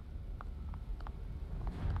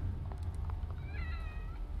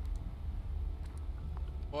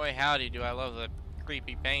 Boy, howdy, do I love the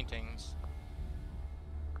creepy paintings.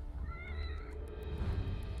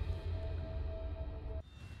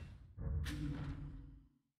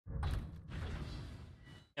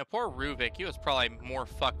 Now, poor Ruvik, he was probably more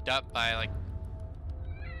fucked up by, like,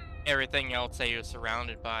 everything else that he was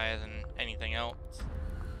surrounded by than anything else.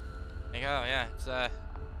 Like, oh yeah, it's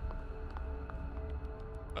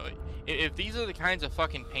if these are the kinds of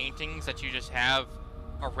fucking paintings that you just have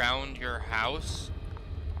around your house,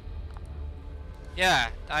 yeah,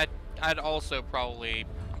 I'd also probably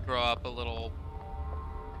grow up a little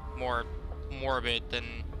more morbid than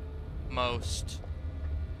most.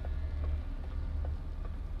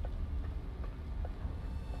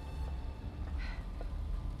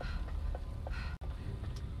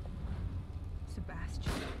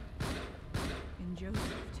 Sebastian. And Joseph,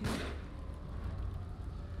 too.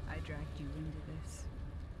 I dragged you into this.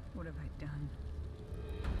 What have I done?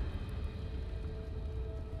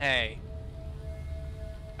 Hey.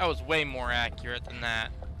 That was way more accurate than that.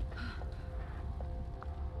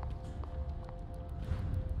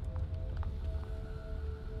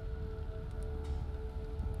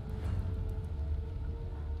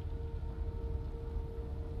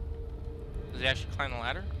 Does he actually climb the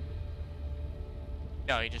ladder?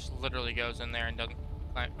 No, he just literally goes in there and doesn't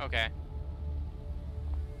climb. Okay.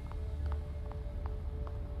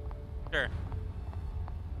 Sure.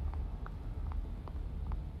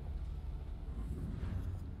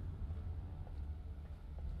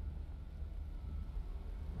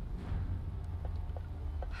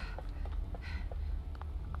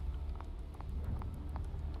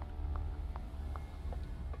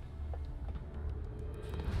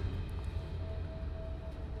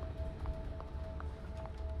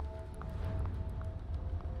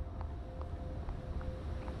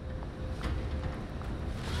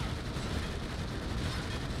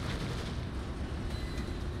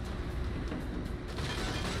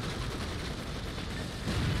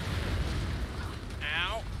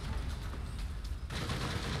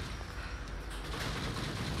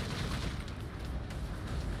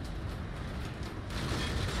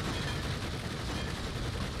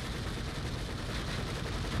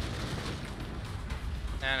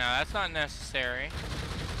 No, that's not necessary.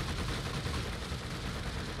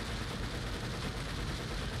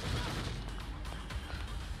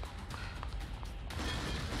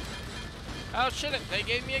 Oh shit, they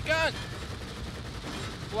gave me a gun!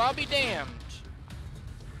 Well, I'll be damned.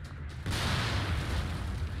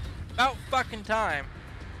 About fucking time.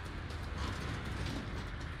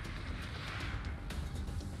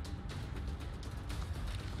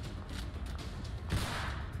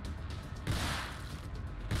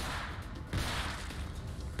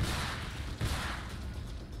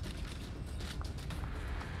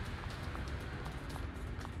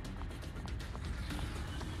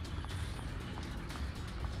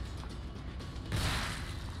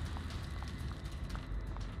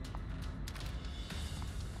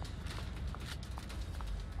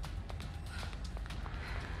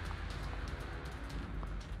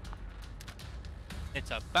 It's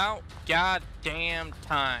about goddamn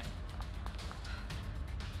time.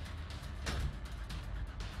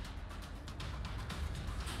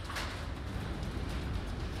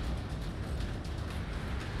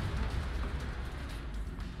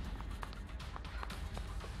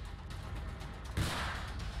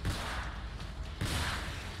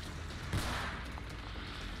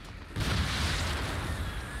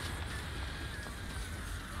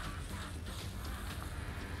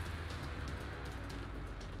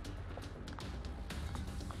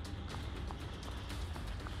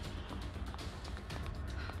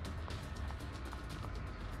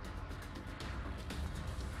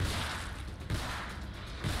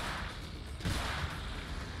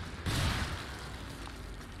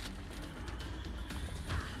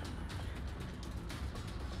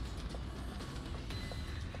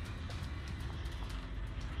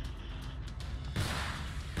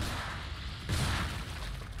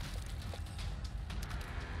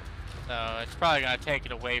 So it's probably gonna take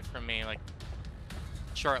it away from me, like,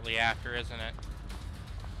 shortly after, isn't it?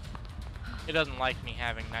 It doesn't like me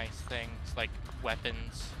having nice things, like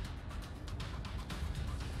weapons.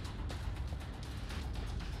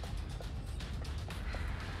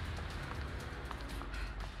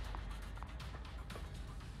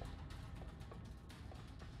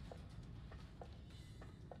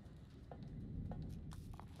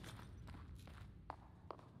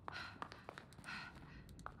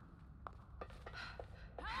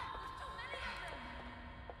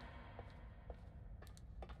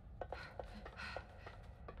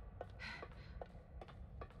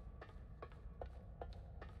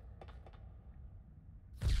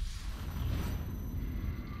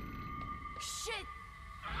 Shit!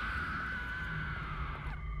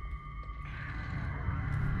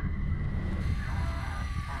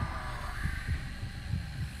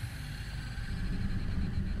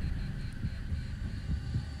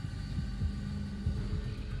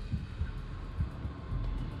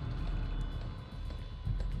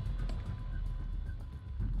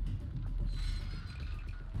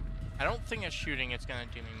 I don't think a shooting is gonna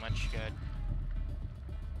do me much good.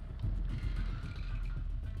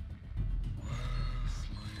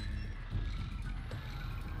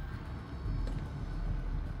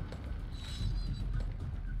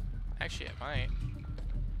 Actually, it might.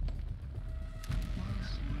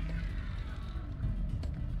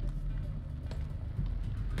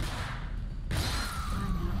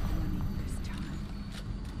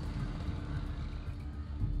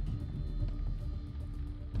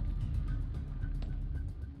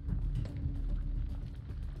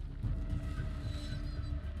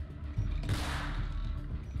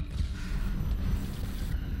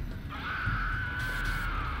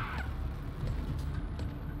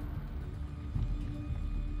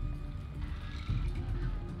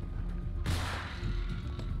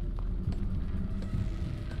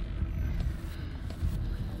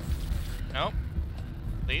 No.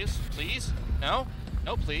 Please, please. No.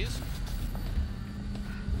 No, please.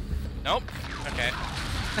 Nope. Okay.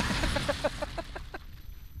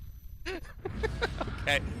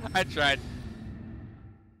 Okay, I tried.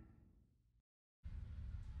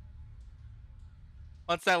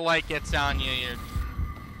 Once that light gets on you, you're...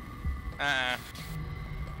 I'm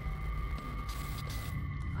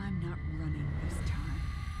not running this time.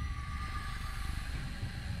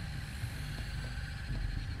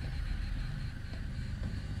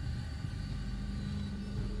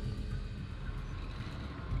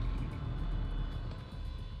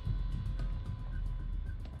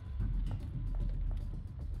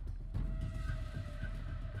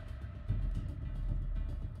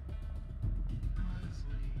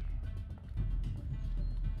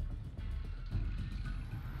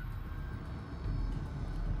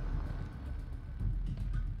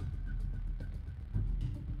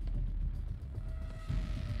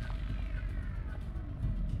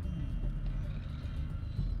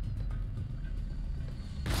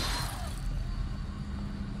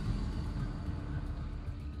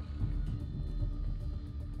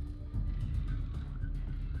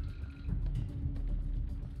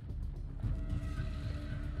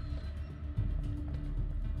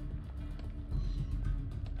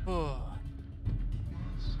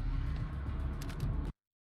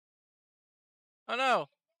 Oh no!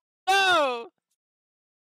 No!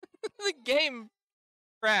 The game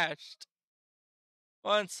crashed.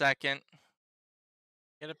 1 second.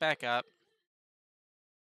 Get it back up.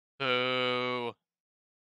 Boo.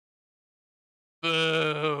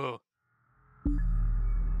 Boo.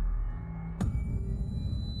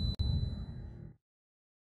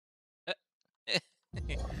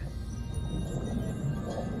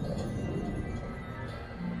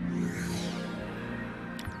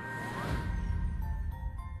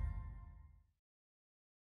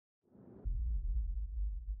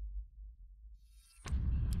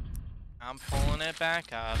 I'm pulling it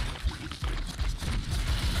back up.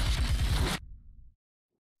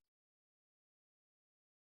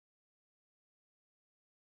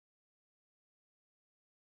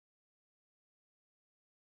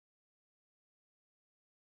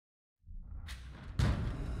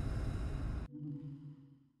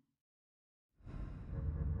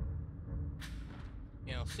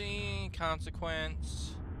 DLC,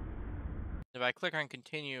 consequence. If I click on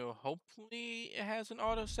continue, hopefully it has an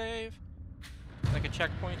autosave. Like a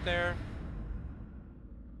checkpoint there.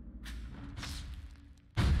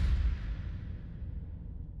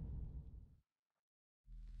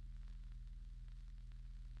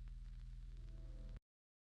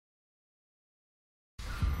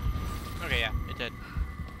 Okay, yeah, it did.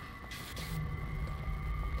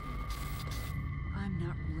 I'm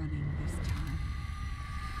not running this time.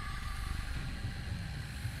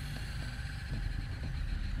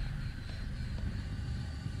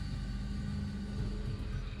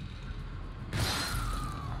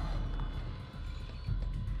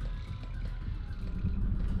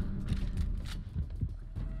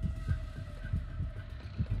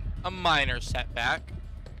 A minor setback.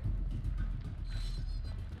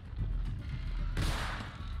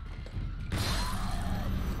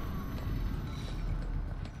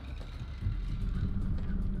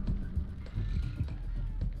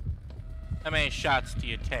 How many shots do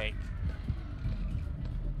you take?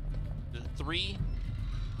 Is it 3?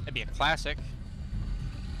 That'd be a classic.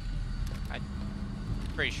 I'm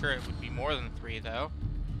pretty sure it would be more than 3 though.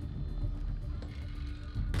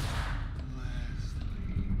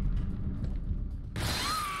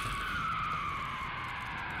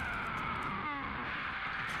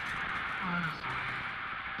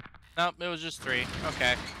 Nope, it was just 3.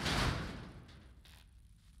 Okay.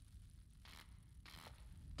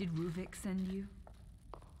 Did Ruvik send you?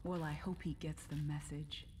 Well, I hope he gets the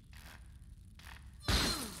message.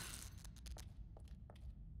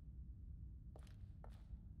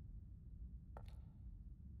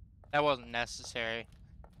 That wasn't necessary.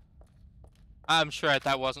 I'm sure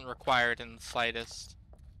that wasn't required in the slightest.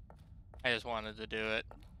 I just wanted to do it.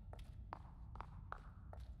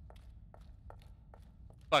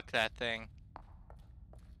 Fuck that thing.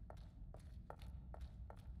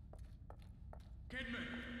 Kidman,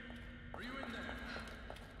 are you in there?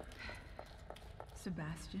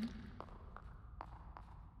 Sebastian?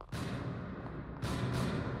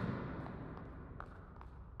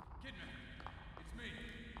 Kidman, it's me.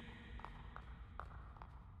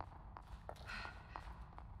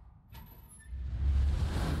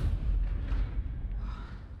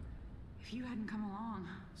 If you hadn't come along.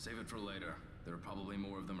 Save it for later. There are probably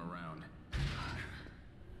more of them around.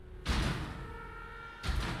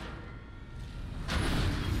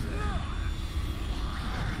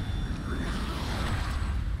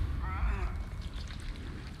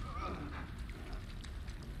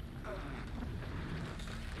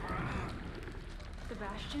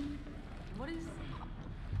 Sebastian? What is...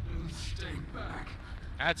 Stay back.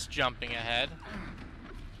 That's jumping ahead.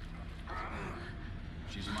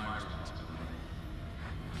 She's my responsibility.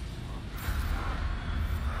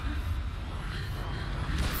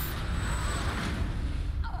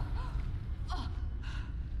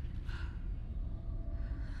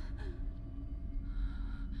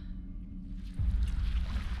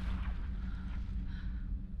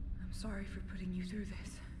 I'm sorry for putting you through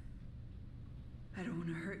this. I don't want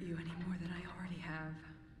to hurt you any more than I already have.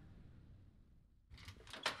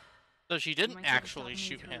 So she didn't actually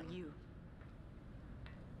shoot him.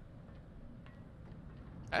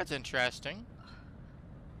 That's interesting.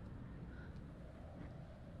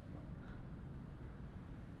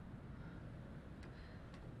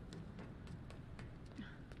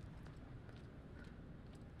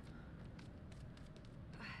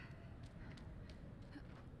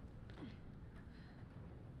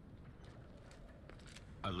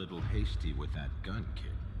 A little hasty with that gun, kid.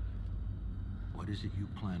 What is it you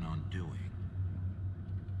plan on doing?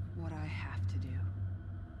 What I have to do.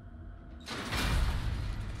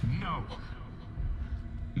 No!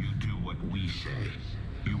 You do what we say.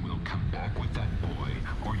 You will come back with that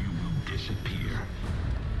disappear.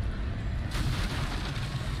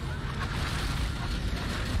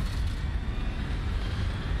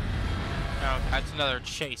 Oh, that's another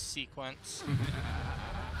chase sequence.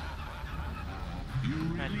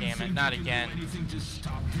 God damn it, not again. Anything to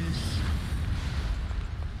stop this?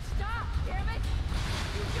 Stop, damn it!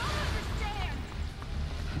 You don't understand!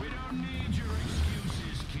 We don't need your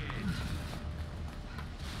excuses, kid.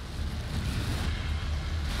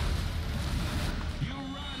 You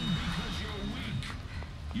run because you're weak.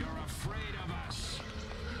 You're afraid of us.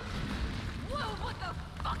 Whoa, what the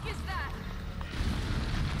fuck is that?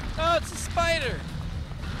 Oh, it's a spider!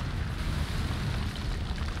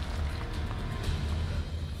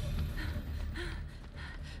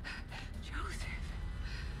 Joseph.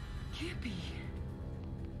 Can't be.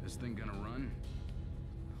 This thing gonna run?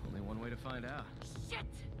 Only one way to find out. Shit!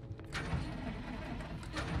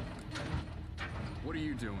 What are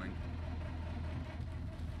you doing?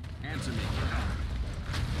 Answer me.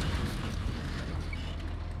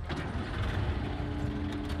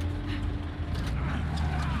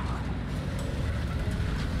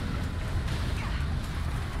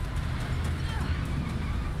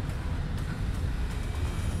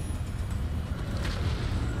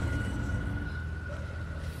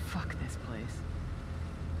 Fuck this place.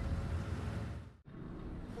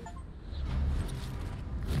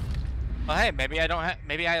 Well, hey, maybe I don't have.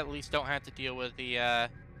 Maybe I at least don't have to deal with the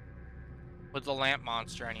lamp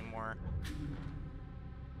monster anymore.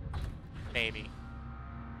 Maybe.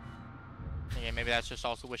 Yeah, maybe that's just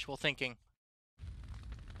also wishful thinking.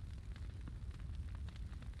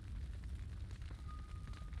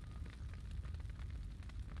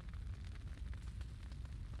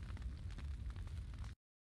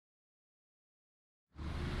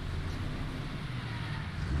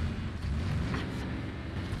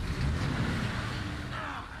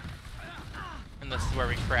 And this is where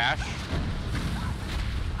we crash.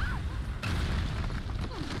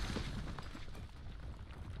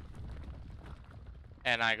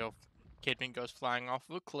 And Kidman goes flying off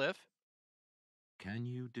of a cliff. Can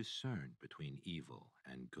you discern between evil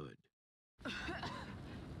and good?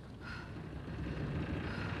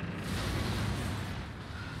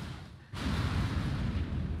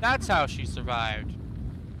 That's how she survived.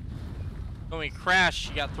 When we crashed,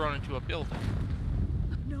 she got thrown into a building.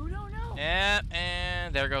 No, no, no!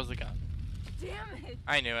 And there goes the gun. Damn it!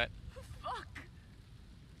 I knew it. Fuck!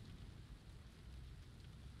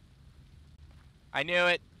 I knew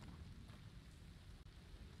it.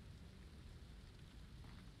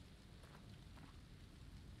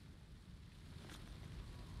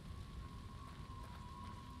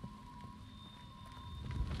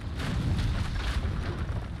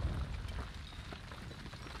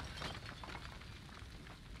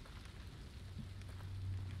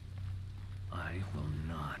 I will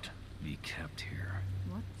not be kept here.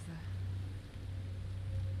 What the?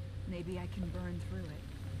 Maybe I can burn through it.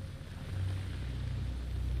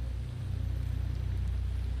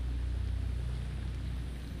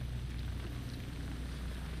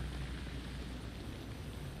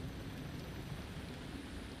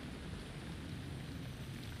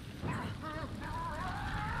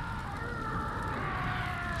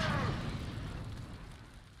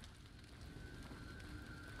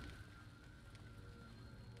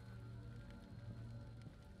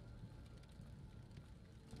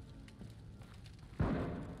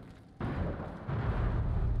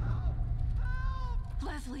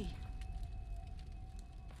 Leslie!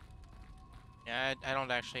 Yeah, I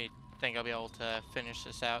don't actually think I'll be able to finish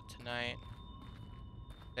this out tonight.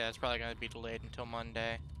 Yeah, it's probably going to be delayed until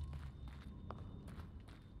Monday.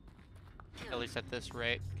 At least at this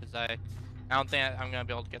rate, because I don't think I'm going to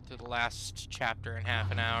be able to get through the last chapter in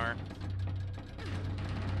half an hour.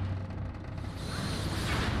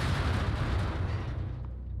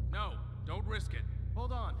 No, don't risk it.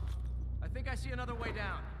 Hold on. I think I see another way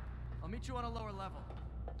down. I'll meet you on a lower level.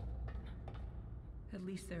 At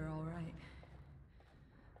least they're all right.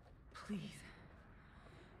 Please,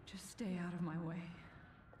 just stay out of my way.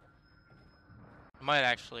 I might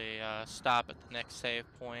actually stop at the next save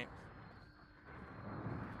point.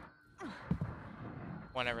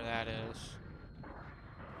 Whenever that is.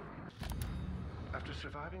 After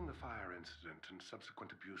surviving the fire incident and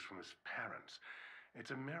subsequent abuse from his parents,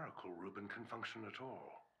 it's a miracle Reuben can function at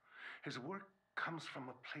all. His work comes from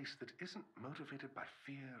a place that isn't motivated by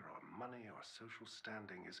fear or money or social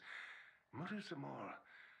standing. His motives are more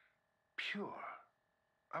pure.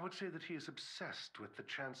 I would say that he is obsessed with the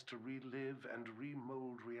chance to relive and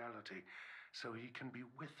remold reality so he can be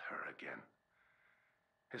with her again.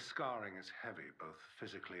 His scarring is heavy, both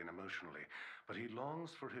physically and emotionally, but he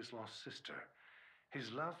longs for his lost sister.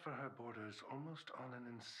 His love for her borders almost on an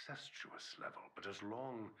incestuous level, but as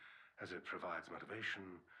long as it provides motivation,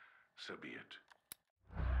 so be it.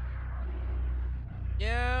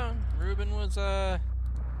 Yeah, Ruben was a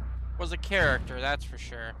character, that's for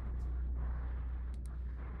sure.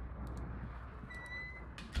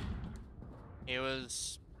 He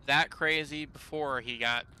was that crazy before he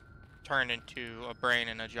got turned into a brain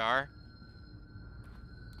in a jar.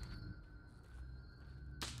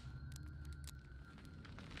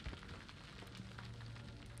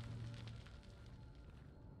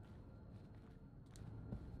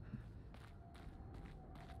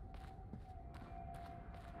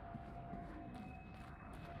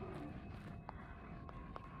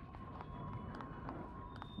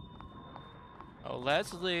 Oh,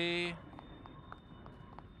 Leslie.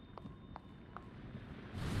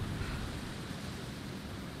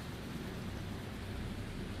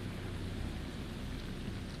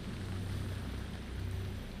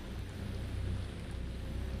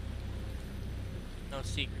 No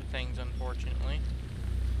secret things, unfortunately.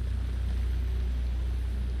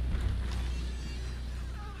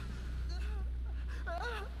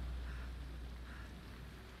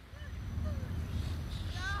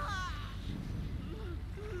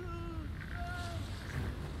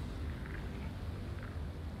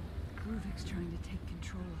 Ruvik's trying to take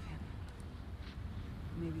control of him.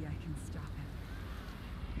 Maybe I can stop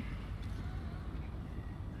him.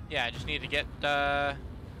 Yeah, I just need to get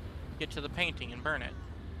to the painting and burn it.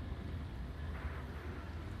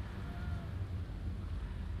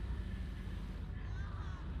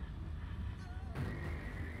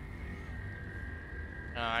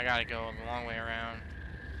 No, I gotta go the long way around.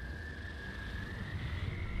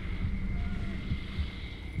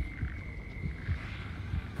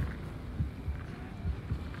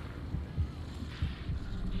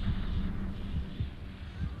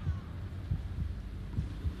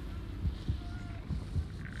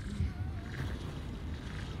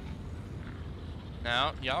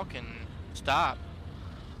 Now, y'all can stop.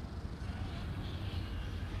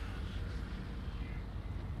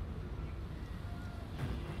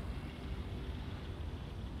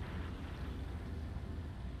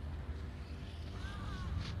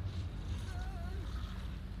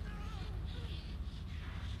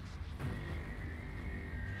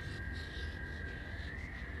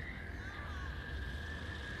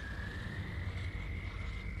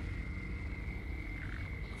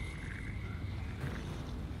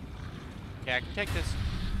 Okay, I can take this.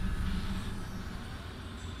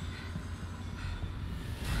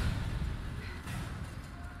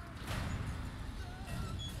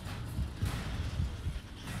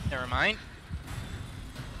 Never mind.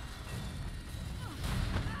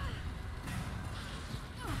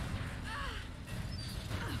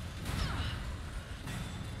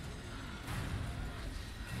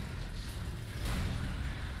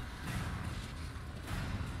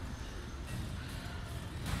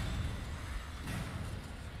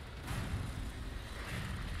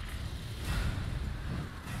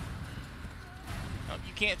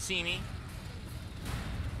 You can't see me.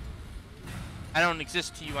 I don't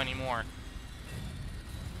exist to you anymore.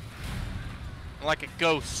 I'm like a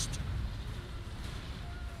ghost.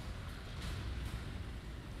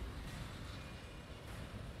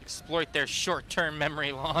 Exploit their short-term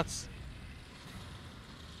memory loss.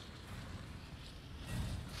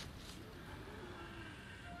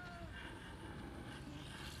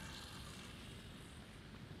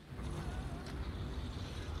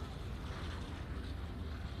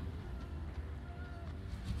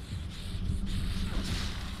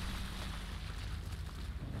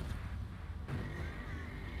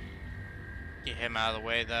 Get him out of the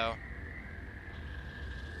way, though.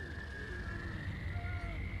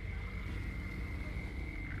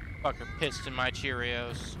 Fucker pissed in my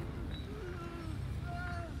Cheerios.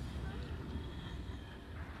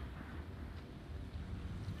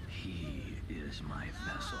 He is my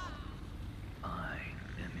vessel. I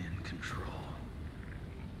am in control.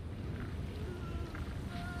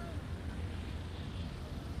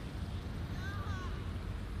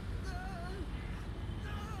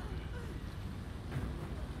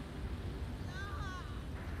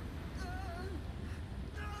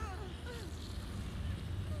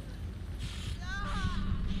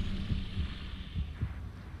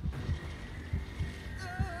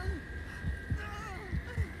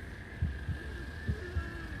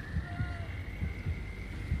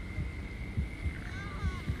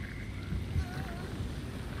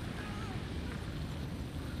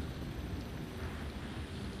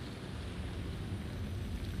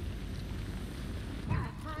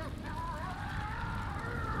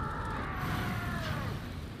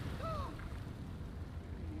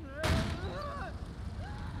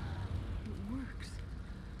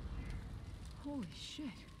 shit.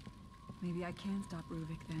 Maybe I can stop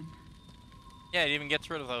Ruvik then. Yeah, it even gets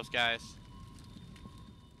rid of those guys.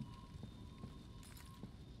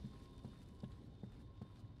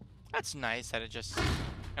 That's nice that it just kind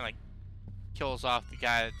of like kills off the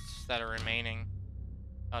guys that are remaining.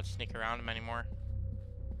 Not sneak around them anymore.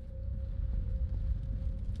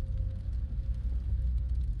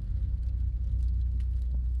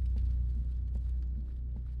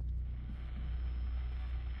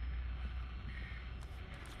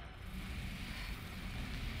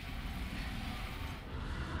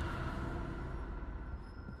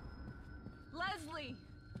 Leslie!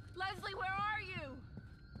 Leslie, where are you?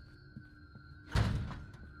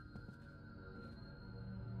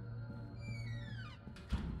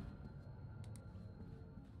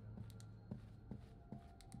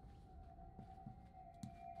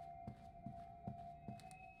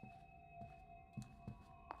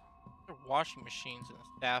 There are washing machines in the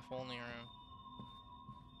staff-only room.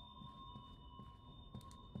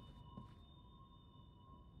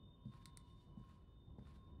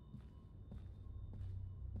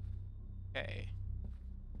 Okay.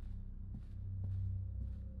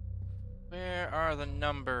 Where are the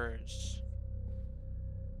numbers?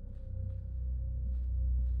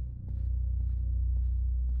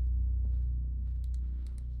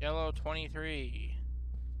 Yellow 23.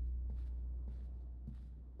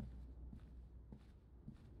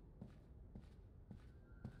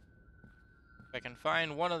 If I can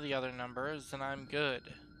find one of the other numbers, then I'm good.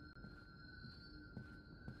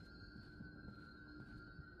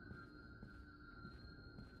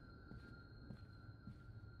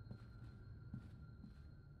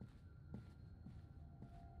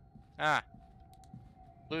 Ah.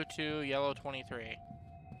 Blue 2, yellow 23.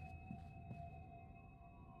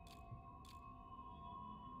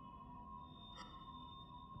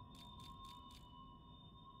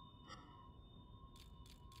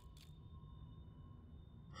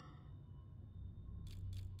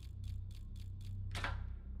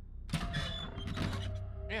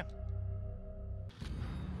 Yeah.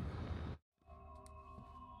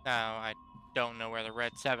 Now, I don't know where the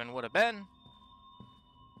red 7 would have been.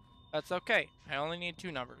 That's okay. I only need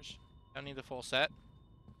 2 numbers. I don't need the full set.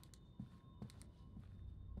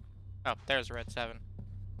 Oh, there's a red 7.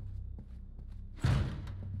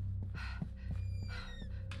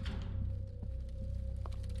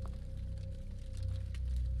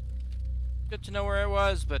 Good to know where it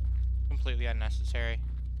was, but completely unnecessary.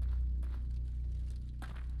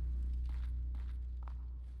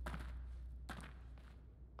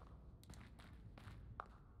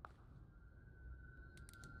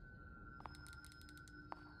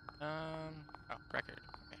 Oh, record.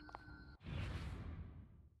 Okay.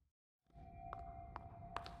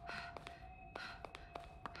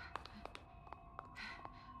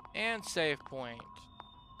 And save point.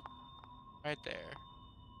 Right there.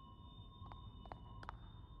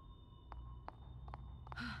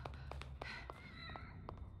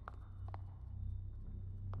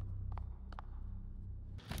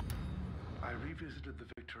 I revisited the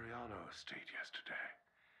Victoriano estate yesterday.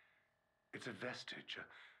 It's a vestige, a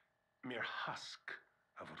mere husk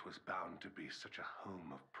of what was bound to be such a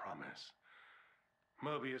home of promise.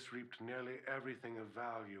 Mobius reaped nearly everything of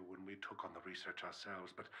value when we took on the research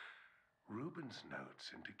ourselves, but Reuben's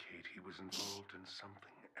notes indicate he was involved in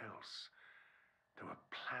something else. There were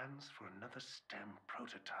plans for another STEM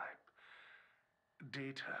prototype.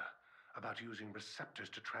 Data about using receptors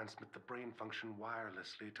to transmit the brain function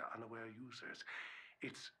wirelessly to unaware users.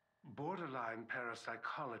 It's borderline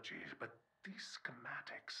parapsychology, but these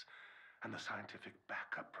schematics and the scientific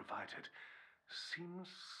backup provided seems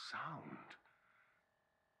sound.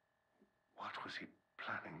 What was he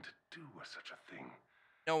planning to do with such a thing?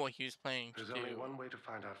 Know what he was planning to do. There's only one way to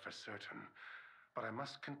find out for certain, but I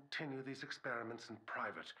must continue these experiments in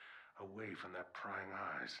private, away from their prying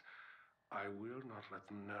eyes. I will not let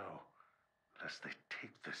them know, lest they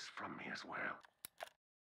take this from me as well.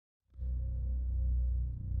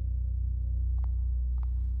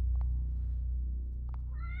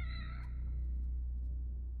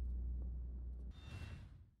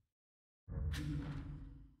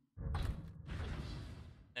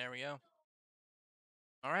 There we go.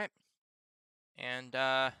 All right. And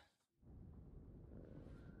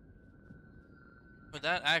with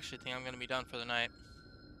that, I actually think I'm going to be done for the night.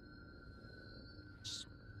 Just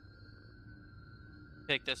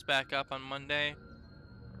pick this back up on Monday.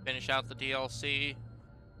 Finish out the DLC.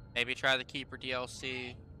 Maybe try the Keeper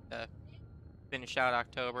DLC. Finish out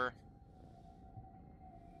October.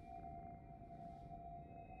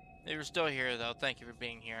 If you're still here, though, thank you for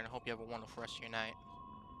being here, and I hope you have a wonderful rest of your night.